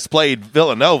McCaslin just played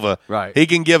Villanova. Right. He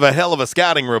can give a hell of a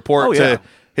scouting report to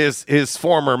his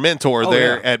former mentor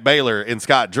at Baylor in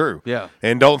Scott Drew. Yeah.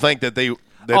 And don't think that they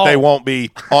won't be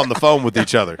on the phone with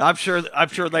each other. I'm sure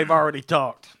they've already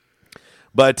talked.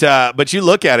 But you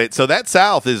look at it, so that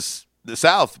South is the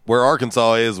South where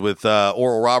Arkansas is with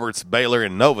Oral Roberts, Baylor,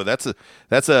 and Nova. That's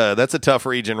a tough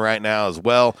region right now as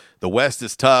well. The West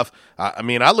is tough. I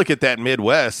mean, I look at that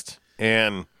Midwest,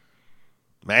 and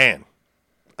man,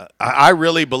 I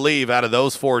really believe out of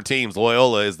those 4 teams,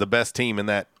 Loyola is the best team in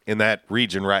that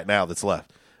region right now that's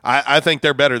left. I think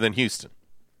they're better than Houston.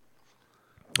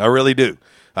 I really do.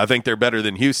 I think they're better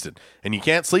than Houston. And you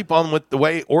can't sleep on with the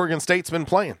way Oregon State's been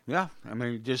playing. Yeah, I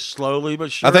mean, just slowly but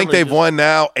surely. I think they've won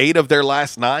now 8 of their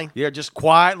last 9. Yeah, just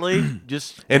quietly.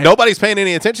 And nobody's paying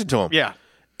any attention to them. Yeah.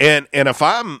 And if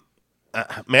I'm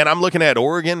looking at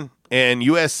Oregon and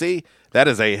USC, that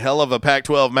is a hell of a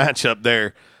Pac-12 matchup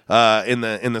there in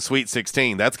the Sweet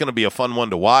 16. That's going to be a fun one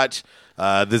to watch.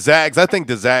 The Zags, I think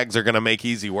the Zags are going to make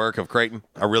easy work of Creighton.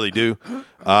 I really do.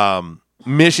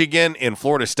 Michigan and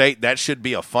Florida State, that should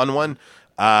be a fun one.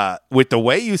 With the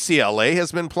way UCLA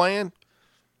has been playing,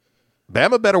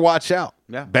 Bama better watch out.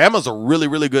 Yeah. Bama's a really,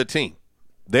 really good team.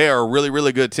 They are a really,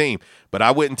 really good team. But I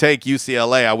wouldn't take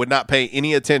UCLA. I would not pay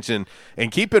any attention.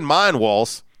 And keep in mind,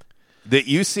 Walls, that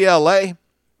UCLA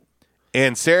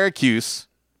and Syracuse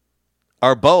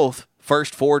are both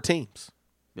first 4 teams.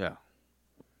 Yeah.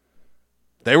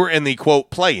 They were in the, quote,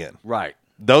 play-in. Right.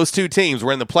 Those 2 teams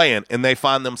were in the play-in, and they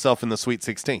find themselves in the Sweet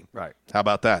 16. Right. How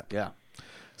about that? Yeah.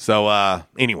 So,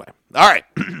 anyway. All right.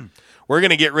 We're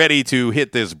going to get ready to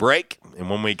hit this break,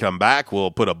 and when we come back, we'll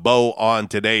put a bow on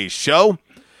today's show,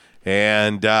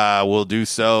 and we'll do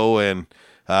so and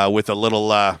with a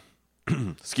little,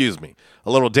 excuse me,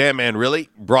 a little Damn Man Really,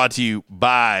 brought to you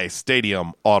by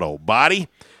Stadium Auto Body,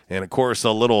 and, of course,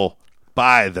 a little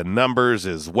By the Numbers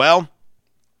as well.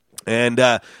 And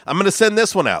I'm going to send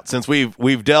this one out since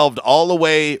we've delved all the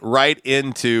way right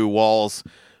into Walls.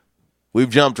 We've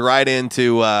jumped right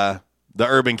into the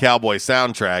Urban Cowboy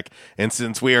soundtrack, and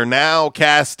since we are now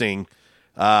casting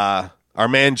our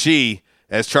man G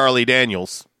as Charlie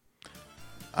Daniels,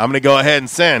 I'm going to go ahead and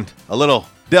send a little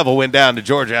Devil Went Down to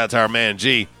Georgia out to our man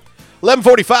G.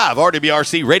 1145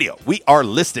 RWRC Radio. We are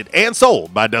listed and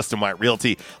sold by Dustin White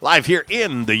Realty, live here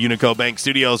in the Unico Bank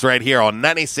Studios right here on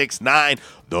 96.9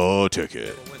 The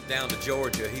Ticket. Went down to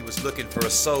Georgia. He was looking for a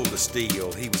soul to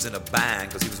steal. He was in a bind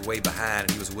because he was way behind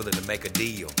and he was willing to make a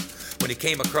deal. When he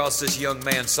came across this young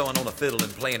man sawing on a fiddle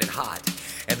and playing it hot,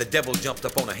 and the devil jumped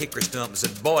up on a hickory stump and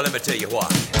said, "Boy, let me tell you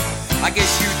what. I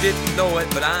guess you didn't know it,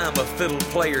 but I'm a fiddle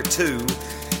player too.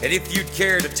 And if you'd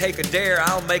care to take a dare,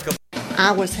 I'll make a..."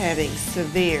 I was having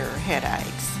severe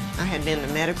headaches. I had been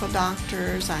to medical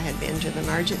doctors. I had been to the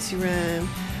emergency room.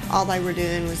 All they were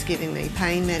doing was giving me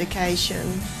pain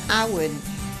medication. I would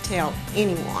tell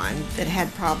anyone that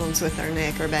had problems with their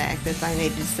neck or back that they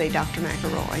needed to see Dr.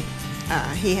 McElroy.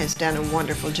 He has done a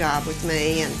wonderful job with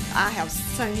me, and I have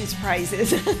sung his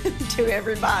praises to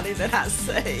everybody that I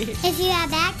see. If you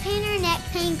have back pain or neck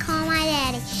pain, call my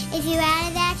daddy. If you're out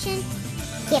of action,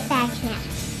 get back now.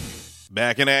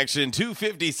 Back in action,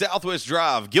 250 Southwest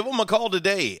Drive. Give them a call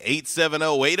today,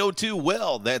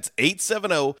 870-802-WELL. That's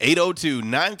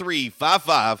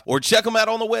 870-802-9355. Or check them out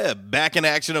on the web,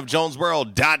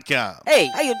 backinactionofjonesboro.com. Hey,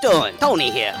 how you doing?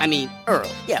 Tony here. I mean, Earl.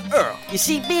 Yeah, Earl. You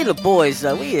see, me and the boys,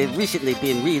 we have recently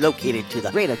been relocated to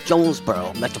the greater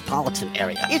Jonesboro metropolitan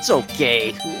area. It's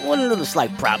okay. One little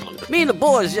slight problem. Me and the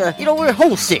boys, we're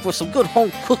homesick for some good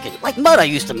home cooking, like Mother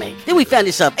used to make. Then we found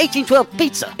this 1812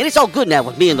 pizza, and it's all good now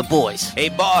with me and the boys. Hey,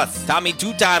 boss, Tommy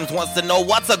 2 times wants to know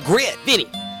what's a grit. Vinny,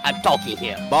 I'm talking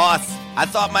here. Boss, I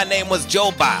thought my name was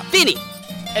Joe Bob. Vinny,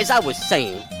 As I was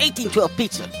saying, 1812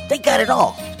 Pizza, they got it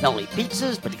all. Not only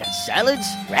pizzas, but they got salads,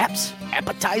 wraps,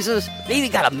 appetizers. They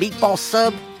even got a meatball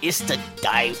sub. It's to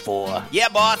die for. Yeah,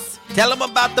 boss. Tell them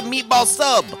about the meatball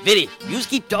sub. Vinny, you just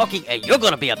keep talking and you're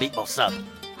gonna be a meatball sub.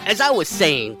 As I was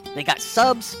saying, they got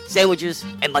subs, sandwiches,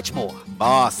 and much more.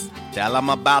 Boss, tell them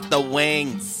about the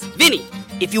wings. Vinny,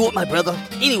 if you want my brother,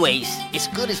 anyways, it's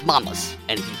good as mama's.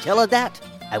 And if you tell her that,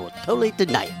 I will totally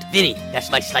deny it. Vinny, that's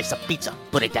my slice of pizza.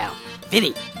 Put it down.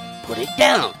 Vinny, put it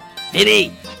down.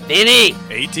 Vinny!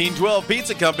 1812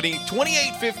 Pizza Company,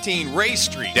 2815 Ray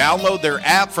Street. Download their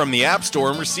app from the App Store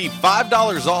and receive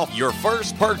 $5 off your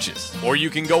first purchase. Or you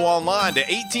can go online to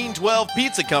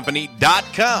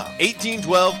 1812pizzacompany.com.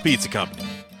 1812 Pizza Company.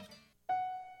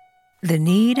 The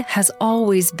need has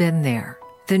always been there.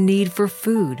 The need for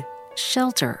food,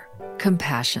 shelter,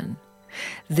 compassion.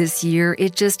 This year,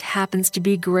 it just happens to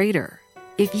be greater.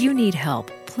 If you need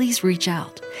help, please reach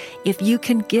out. If you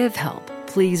can give help,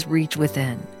 please reach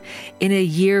within. In a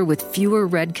year with fewer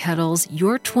red kettles,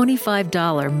 your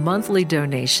 $25 monthly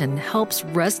donation helps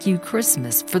rescue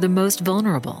Christmas for the most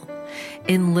vulnerable.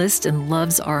 Enlist in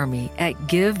Love's Army at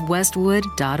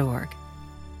givewestwood.org.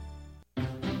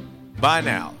 By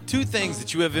now, two things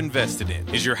that you have invested in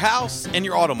is your house and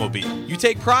your automobile. You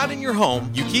take pride in your home,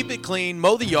 you keep it clean,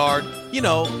 mow the yard,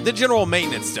 the general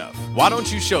maintenance stuff. Why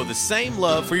don't you show the same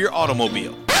love for your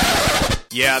automobile?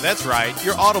 Yeah, that's right,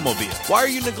 your automobile. Why are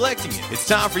you neglecting it? It's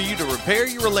time for you to repair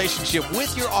your relationship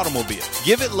with your automobile.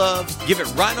 Give it love, give it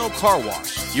Rhino Car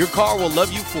Wash. Your car will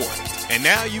love you for it. And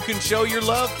now you can show your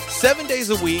love 7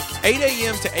 days a week, 8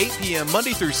 a.m. to 8 p.m.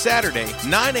 Monday through Saturday,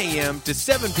 9 a.m. to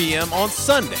 7 p.m. on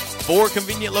Sunday. 4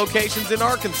 convenient locations in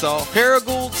Arkansas: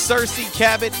 Paragould, Searcy,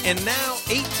 Cabot, and now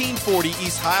 1840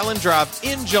 East Highland Drive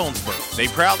in Jonesboro. They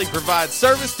proudly provide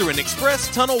service through an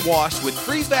express tunnel wash with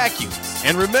free vacuums.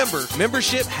 And remember,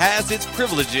 membership has its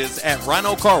privileges at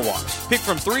Rhino Car Wash. Pick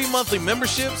from 3 monthly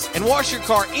memberships and wash your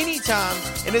car anytime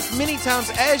and as many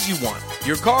times as you want.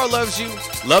 Your car loves you,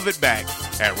 love it back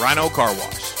at Rhino Car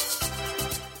Wash.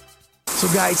 So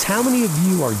guys, how many of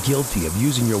you are guilty of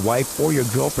using your wife or your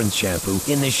girlfriend's shampoo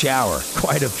in the shower?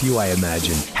 Quite a few, I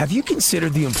imagine. Have you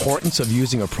considered the importance of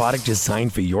using a product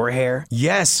designed for your hair?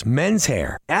 Yes, men's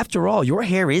hair. After all, your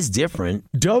hair is different.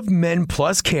 Dove Men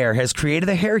Plus Care has created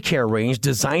a hair care range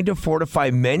designed to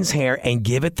fortify men's hair and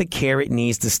give it the care it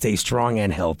needs to stay strong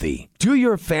and healthy. Do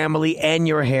your family and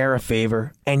your hair a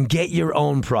favor and get your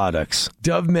own products.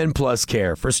 Dove Men Plus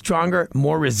Care for stronger,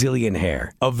 more resilient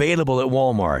hair. Available at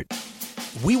Walmart.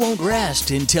 We won't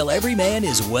rest until every man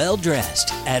is well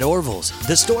dressed at Orville's,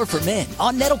 the store for men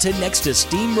on Nettleton next to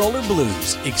Steamroller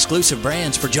Blues. Exclusive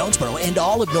brands for Jonesboro and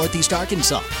all of Northeast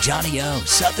Arkansas. Johnny O,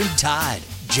 Southern Tide,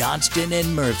 Johnston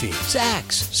and Murphy,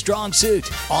 Saks, Strong Suit,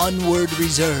 Onward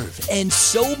Reserve, and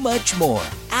so much more.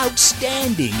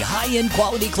 Outstanding high-end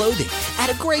quality clothing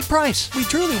at a great price. We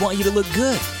truly want you to look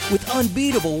good with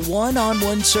unbeatable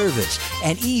one-on-one service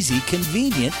and easy,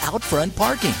 convenient out-front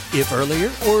parking. If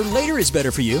earlier or later is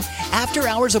better for you,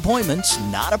 after-hours appointments,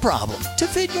 not a problem. To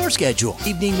fit your schedule,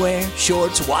 evening wear,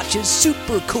 shorts, watches,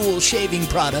 super cool shaving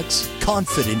products,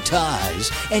 confident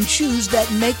ties, and shoes that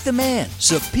make the man.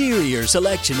 Superior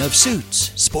selection of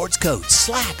suits, sports coats,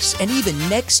 slacks, and even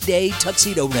next-day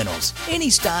tuxedo rentals. Any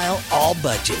style, all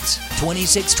budgets.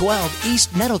 2612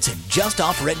 East Nettleton, just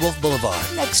off Red Wolf Boulevard,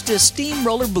 next to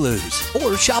Steamroller Blues.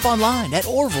 Or shop online at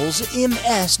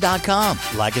orvillesms.com.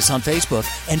 Like us on Facebook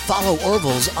and follow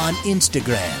Orville's on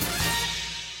Instagram.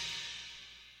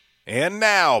 And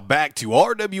now, back to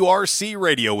RWRC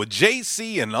Radio with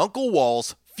JC and Uncle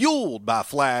Walls, fueled by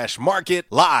Flash Market,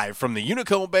 live from the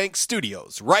Unico Bank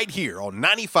Studios, right here on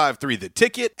 95.3 The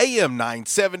Ticket, AM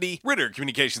 970, Ritter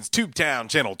Communications Tubetown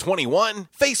Channel 21,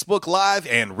 Facebook Live,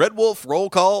 and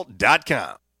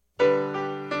RedWolfRollCall.com.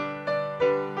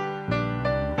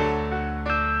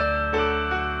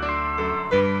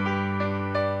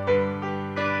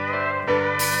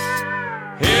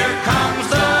 Here comes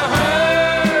the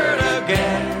herd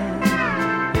again.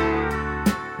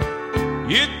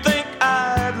 You'd think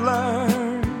I'd learn.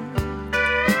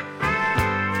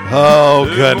 Oh,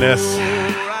 goodness.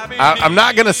 I'm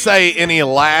not going to say any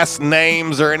last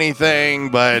names or anything,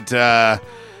 but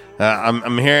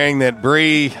I'm hearing that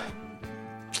Bree,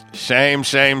 shame,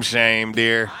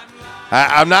 dear.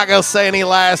 I'm not going to say any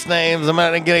last names. I'm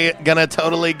not going to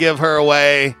totally give her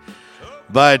away.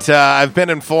 But I've been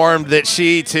informed that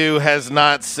she, too, has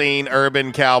not seen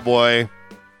Urban Cowboy.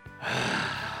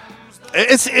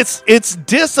 It's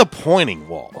disappointing,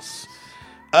 Walls.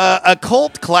 A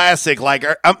cult classic, like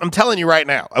I'm telling you right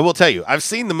now, I will tell you, I've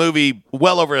seen the movie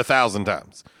well over 1,000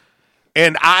 times.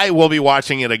 And I will be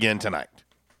watching it again tonight.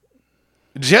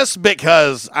 just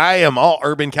because I am all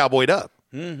urban cowboyed up.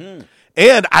 Mm-hmm.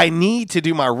 And I need to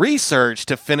do my research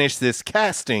to finish this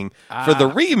casting for the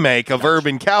remake of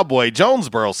Urban Cowboy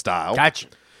Jonesboro style. Gotcha.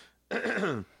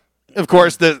 Of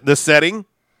course, the setting,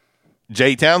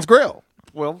 J-Town's Grill.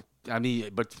 Well, I mean,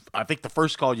 but I think the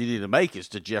first call you need to make is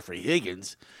to Jeffrey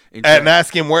Higgins. And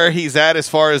ask him where he's at as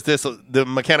far as the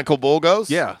mechanical bull goes?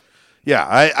 Yeah. Yeah,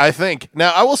 I think.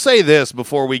 Now, I will say this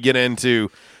before we get into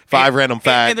five random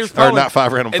facts, probably, or not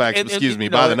five random facts, excuse me,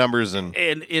 by the numbers. And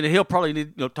he'll probably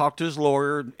need to talk to his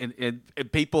lawyer, and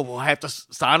people will have to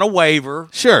sign a waiver.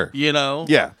 Sure.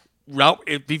 Yeah.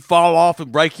 If you fall off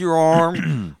and break your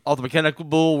arm off the mechanical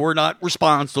bull, we're not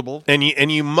responsible. And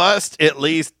you must at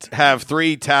least have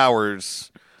 3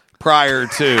 towers prior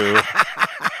to,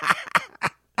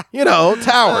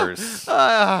 towers.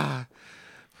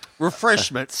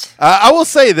 Refreshments. I will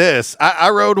say this. I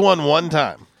rode one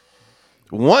time.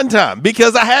 One time.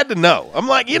 Because I had to know. I'm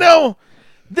like,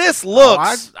 this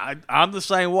looks. I'm the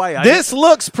same way. This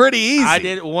looks pretty easy. I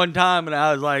did it one time, and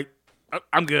I was like,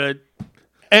 I'm good.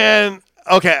 And,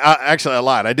 okay, actually, I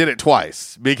lied. I did it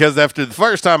twice. Because after the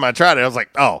first time I tried it, I was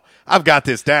like, oh, I've got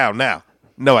this down now.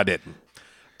 No, I didn't.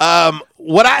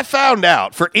 What I found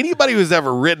out, for anybody who's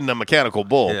ever ridden a mechanical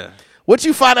bull, what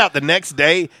you find out the next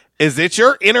day is that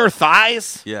your inner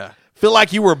thighs feel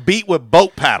like you were beat with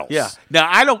boat paddles. Yeah.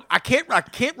 Now, I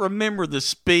can't remember the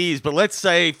speeds, but let's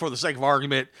say, for the sake of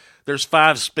argument, there's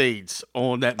 5 speeds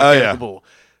on that mechanical bull.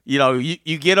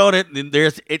 You get on it, and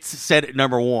it's set at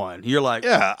number 1. You're like,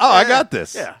 I got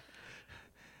this. Yeah.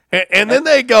 And then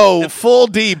they go full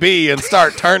DB and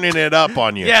start turning it up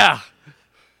on you. Yeah.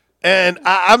 And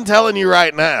I'm telling you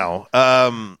right now.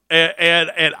 And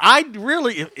I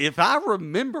really, if I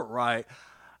remember right,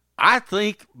 I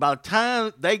think by the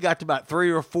time they got to about 3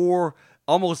 or 4,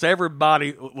 almost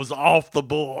everybody was off the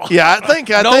bull. Yeah, I think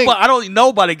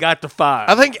nobody got to 5.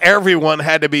 I think everyone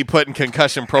had to be put in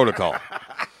concussion protocol.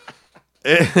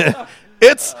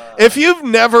 It's if you've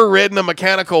never ridden a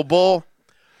mechanical bull,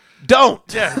 don't.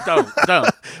 Yeah, don't.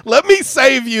 Let me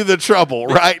save you the trouble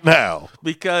right now.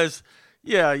 Because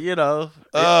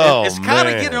it's kind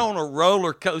of getting on a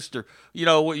roller coaster.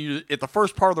 When at the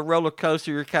first part of the roller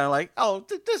coaster, you're kind of like, oh,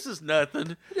 this is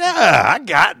nothing. Yeah, I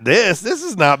got this. This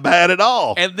is not bad at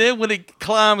all. And then when it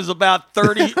climbs about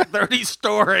 30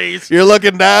 stories, you're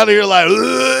looking down and you're like,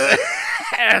 ugh.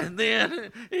 And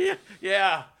then,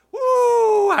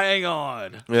 woo, hang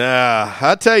on. Yeah,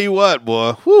 I tell you what,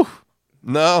 boy. Whew.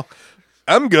 No,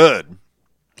 I'm good.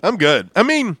 I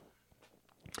mean,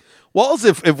 Walls,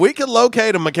 if we could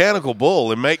locate a mechanical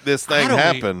bull and make this thing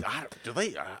happen,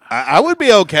 I would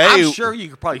be okay. I'm sure you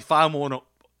could probably find one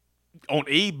on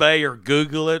eBay or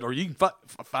Google it, or you can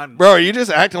find. Bro, are you just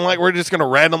acting like we're just going to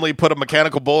randomly put a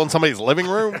mechanical bull in somebody's living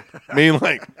room? I mean,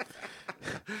 like,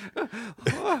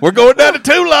 we're going down to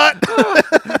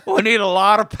 2-lot. We need a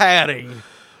lot of padding.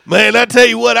 Man, I tell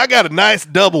you what, I got a nice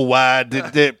double wide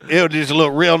it'll just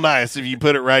look real nice if you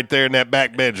put it right there in that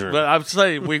back bedroom. But I'm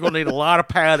saying we're going to need a lot of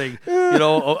padding.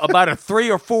 About a 3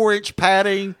 or 4 inch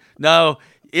padding. No,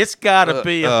 it's got to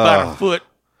be about a foot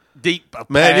deep.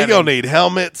 Man, you're going to need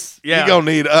helmets. Yeah. You're going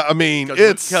to need,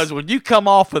 because when you come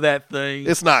off of that thing,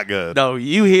 it's not good. No,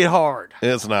 you hit hard.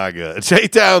 It's not good.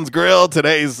 J-Town's Grill,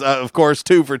 today's, of course,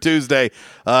 2 for Tuesday.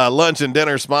 Lunch and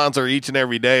dinner sponsor each and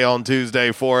every day on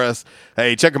Tuesday for us.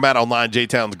 Hey, check them out online,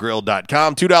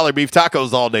 jtownsgrill.com. $2 beef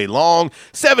tacos all day long.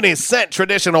 70-cent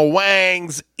traditional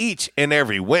wangs each and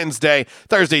every Wednesday.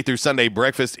 Thursday through Sunday,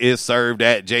 breakfast is served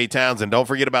at J-Town's. And don't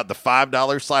forget about the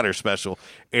 $5 slider special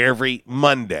every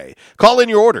Monday. Call in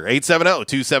your order,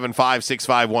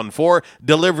 870-275-6514.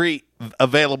 Delivery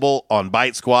available on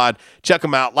Bite Squad. Check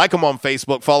them out. Like them on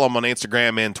Facebook. Follow them on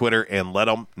Instagram and Twitter, and let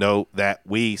them know that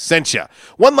we sent you.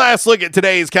 One last look at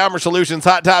today's Calmer Solutions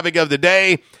hot topic of the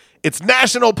day. It's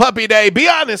National Puppy Day. Be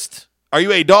honest. Are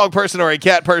you a dog person or a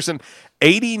cat person?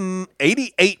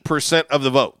 88% of the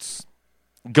votes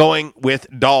going with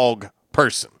dog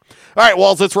person. All right,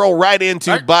 Walls, let's roll right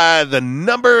into By the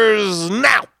Numbers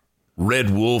now. Red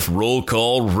Wolf Roll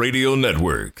Call Radio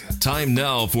Network. Time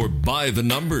now for By the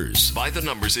Numbers. By the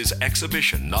Numbers is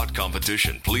exhibition, not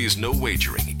competition. Please, no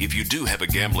wagering. If you do have a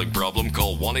gambling problem,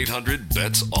 call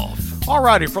 1-800-BETS-OFF. All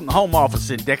righty, from the home office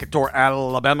in Decatur,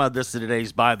 Alabama, this is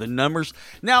today's By the Numbers.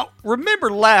 Now, remember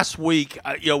last week,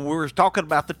 we were talking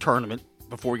about the tournament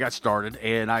before we got started,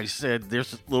 and I said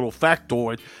there's a little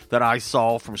factoid that I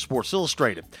saw from Sports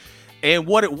Illustrated. And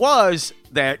what it was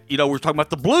that, we were talking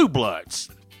about the Blue Bloods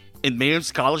in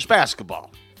men's college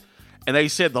basketball. And they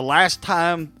said the last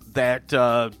time that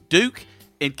Duke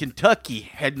and Kentucky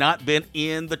had not been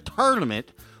in the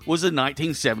tournament was in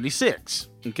 1976,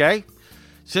 okay?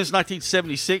 Since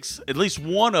 1976, at least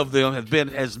one of them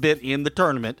has been in the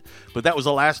tournament, but that was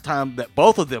the last time that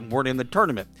both of them weren't in the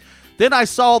tournament. Then I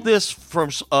saw this from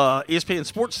ESPN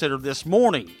Sports Center this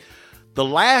morning. The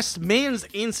last men's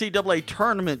NCAA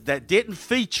tournament that didn't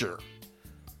feature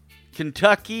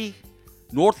Kentucky,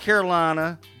 North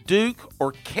Carolina, Duke,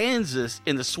 or Kansas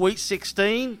in the Sweet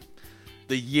 16,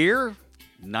 the year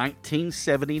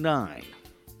 1979.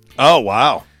 Oh,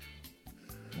 wow.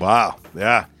 Wow,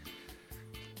 yeah.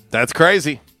 That's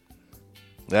crazy.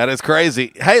 That is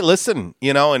crazy. Hey, listen,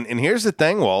 and here's the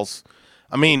thing, Walls.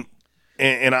 I mean,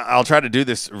 and I'll try to do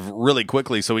this really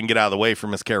quickly so we can get out of the way for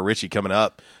Miss Kara Ritchie coming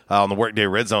up on the Workday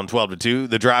Red Zone 12 to 2.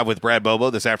 The Drive with Brad Bobo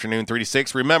this afternoon, 3 to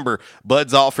 6. Remember,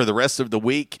 Bud's off for the rest of the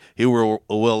week. He will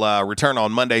return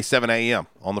on Monday, 7 a.m.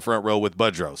 on the front row with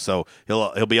Budrow. So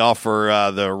he'll be off for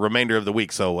the remainder of the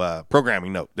week. So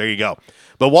programming note, there you go.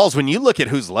 But Walls, when you look at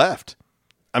who's left,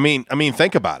 I mean,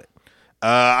 think about it.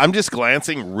 I'm just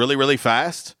glancing really, really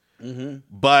fast. Mm-hmm.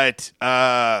 But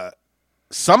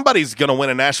somebody's going to win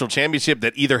a national championship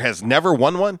that either has never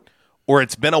won one or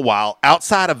it's been a while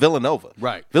outside of Villanova.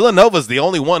 Right. Villanova's the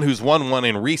only one who's won one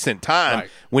in recent time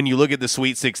when you look at the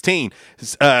Sweet 16.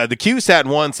 The Q's had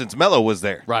one since Melo was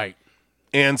there. Right.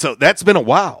 And so that's been a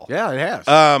while. Yeah, it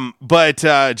has. But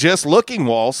just looking,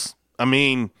 Walls, I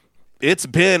mean, it's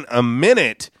been a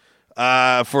minute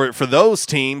for those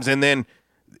teams, and then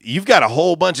you've got a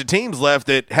whole bunch of teams left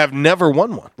that have never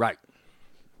won one. Right.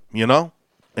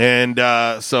 And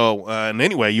and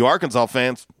anyway, you Arkansas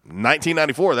fans,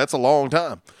 1994, that's a long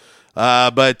time.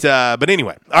 But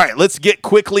anyway, all right, let's get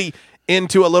quickly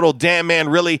into a little Damn Man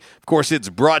Really. Of course, it's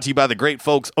brought to you by the great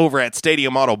folks over at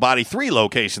Stadium Auto Body. 3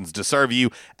 locations to serve you.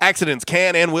 Accidents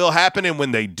can and will happen, and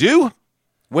when they do,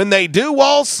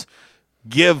 Walls,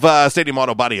 give Stadium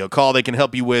Auto Body a call. They can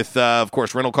help you with, of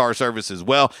course, rental car service as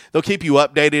well. They'll keep you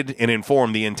updated and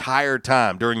informed the entire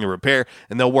time during the repair,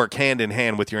 and they'll work hand in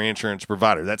hand with your insurance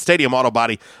provider. That's Stadium Auto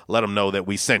Body. Let them know that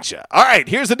we sent you. All right,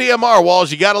 here's the DMR,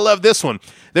 Walls. You got to love this one.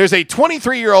 There's a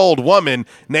 23-year-old woman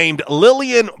named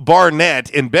Lillian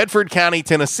Barnett in Bedford County,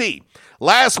 Tennessee.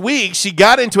 Last week, she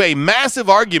got into a massive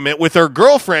argument with her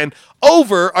girlfriend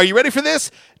over, are you ready for this?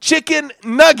 Chicken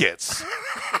nuggets.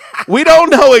 We don't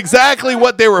know exactly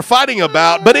what they were fighting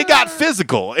about, but it got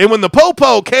physical. And when the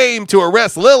popo came to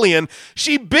arrest Lillian,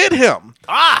 she bit him.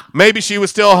 Maybe she was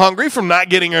still hungry from not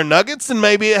getting her nuggets, and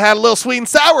maybe it had a little sweet and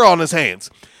sour on his hands.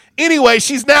 Anyway,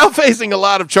 she's now facing a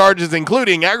lot of charges,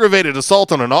 including aggravated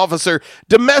assault on an officer,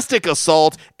 domestic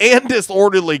assault, and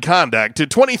disorderly conduct to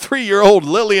 23-year-old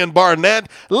Lillian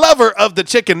Barnett, lover of the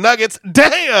chicken nuggets.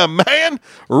 Damn, man.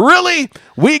 Really?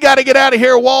 We got to get out of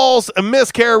here, Walls.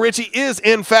 Miss Kara Ritchie is,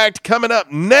 in fact, coming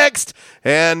up next.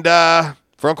 And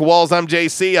for Uncle Walls, I'm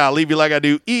JC. I'll leave you like I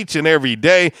do each and every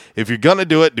day. If you're going to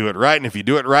do it right. And if you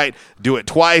do it right, do it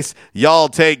twice. Y'all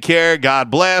take care.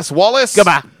 God bless. Wallace.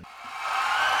 Goodbye.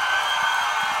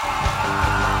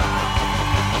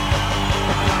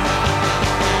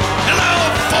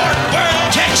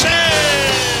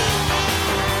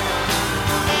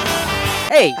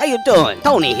 Hey, how you doing?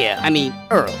 Tony here.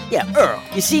 Earl. Yeah, Earl.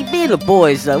 You see, me and the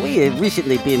boys, we have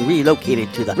recently been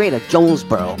relocated to the greater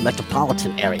Jonesboro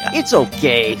metropolitan area. It's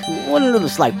okay. One little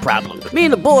slight problem. Me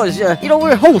and the boys,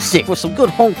 we're homesick for some good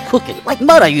home cooking, like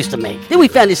Mud I used to make. Then we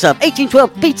found this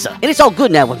 1812 pizza, and it's all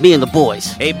good now with me and the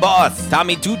boys. Hey, boss,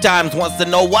 Tommy 2 times wants to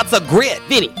know what's a grit.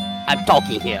 Vinny, I'm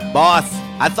talking here. Boss,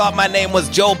 I thought my name was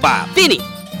Joe Bob. Vinny!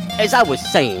 As I was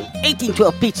saying,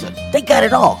 1812 Pizza, they got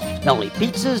it all. Not only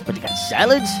pizzas, but they got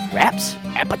salads, wraps,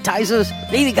 appetizers.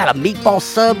 They even got a meatball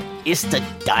sub. It's to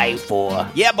die for.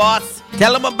 Yeah, boss.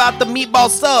 Tell them about the meatball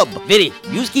sub. Vinny,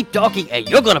 you just keep talking and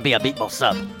you're gonna be a meatball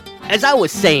sub. As I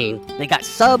was saying, they got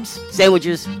subs,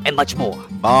 sandwiches, and much more.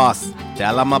 Boss,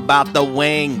 tell them about the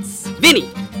wings. Vinny,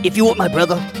 if you want my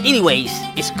brother, anyways,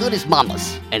 it's good as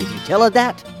mama's. And if you tell her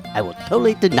that, I will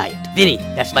totally deny it. Vinny,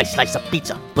 that's my slice of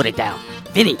pizza. Put it down.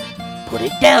 Vinny, put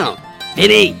it down.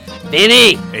 Vinny!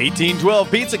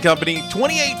 1812 Pizza Company,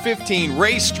 2815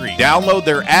 Ray Street. Download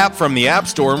their app from the App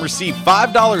Store and receive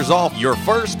 $5 off your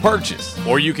first purchase.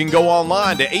 Or you can go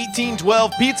online to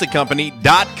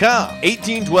 1812pizzacompany.com.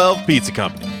 1812 Pizza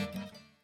Company.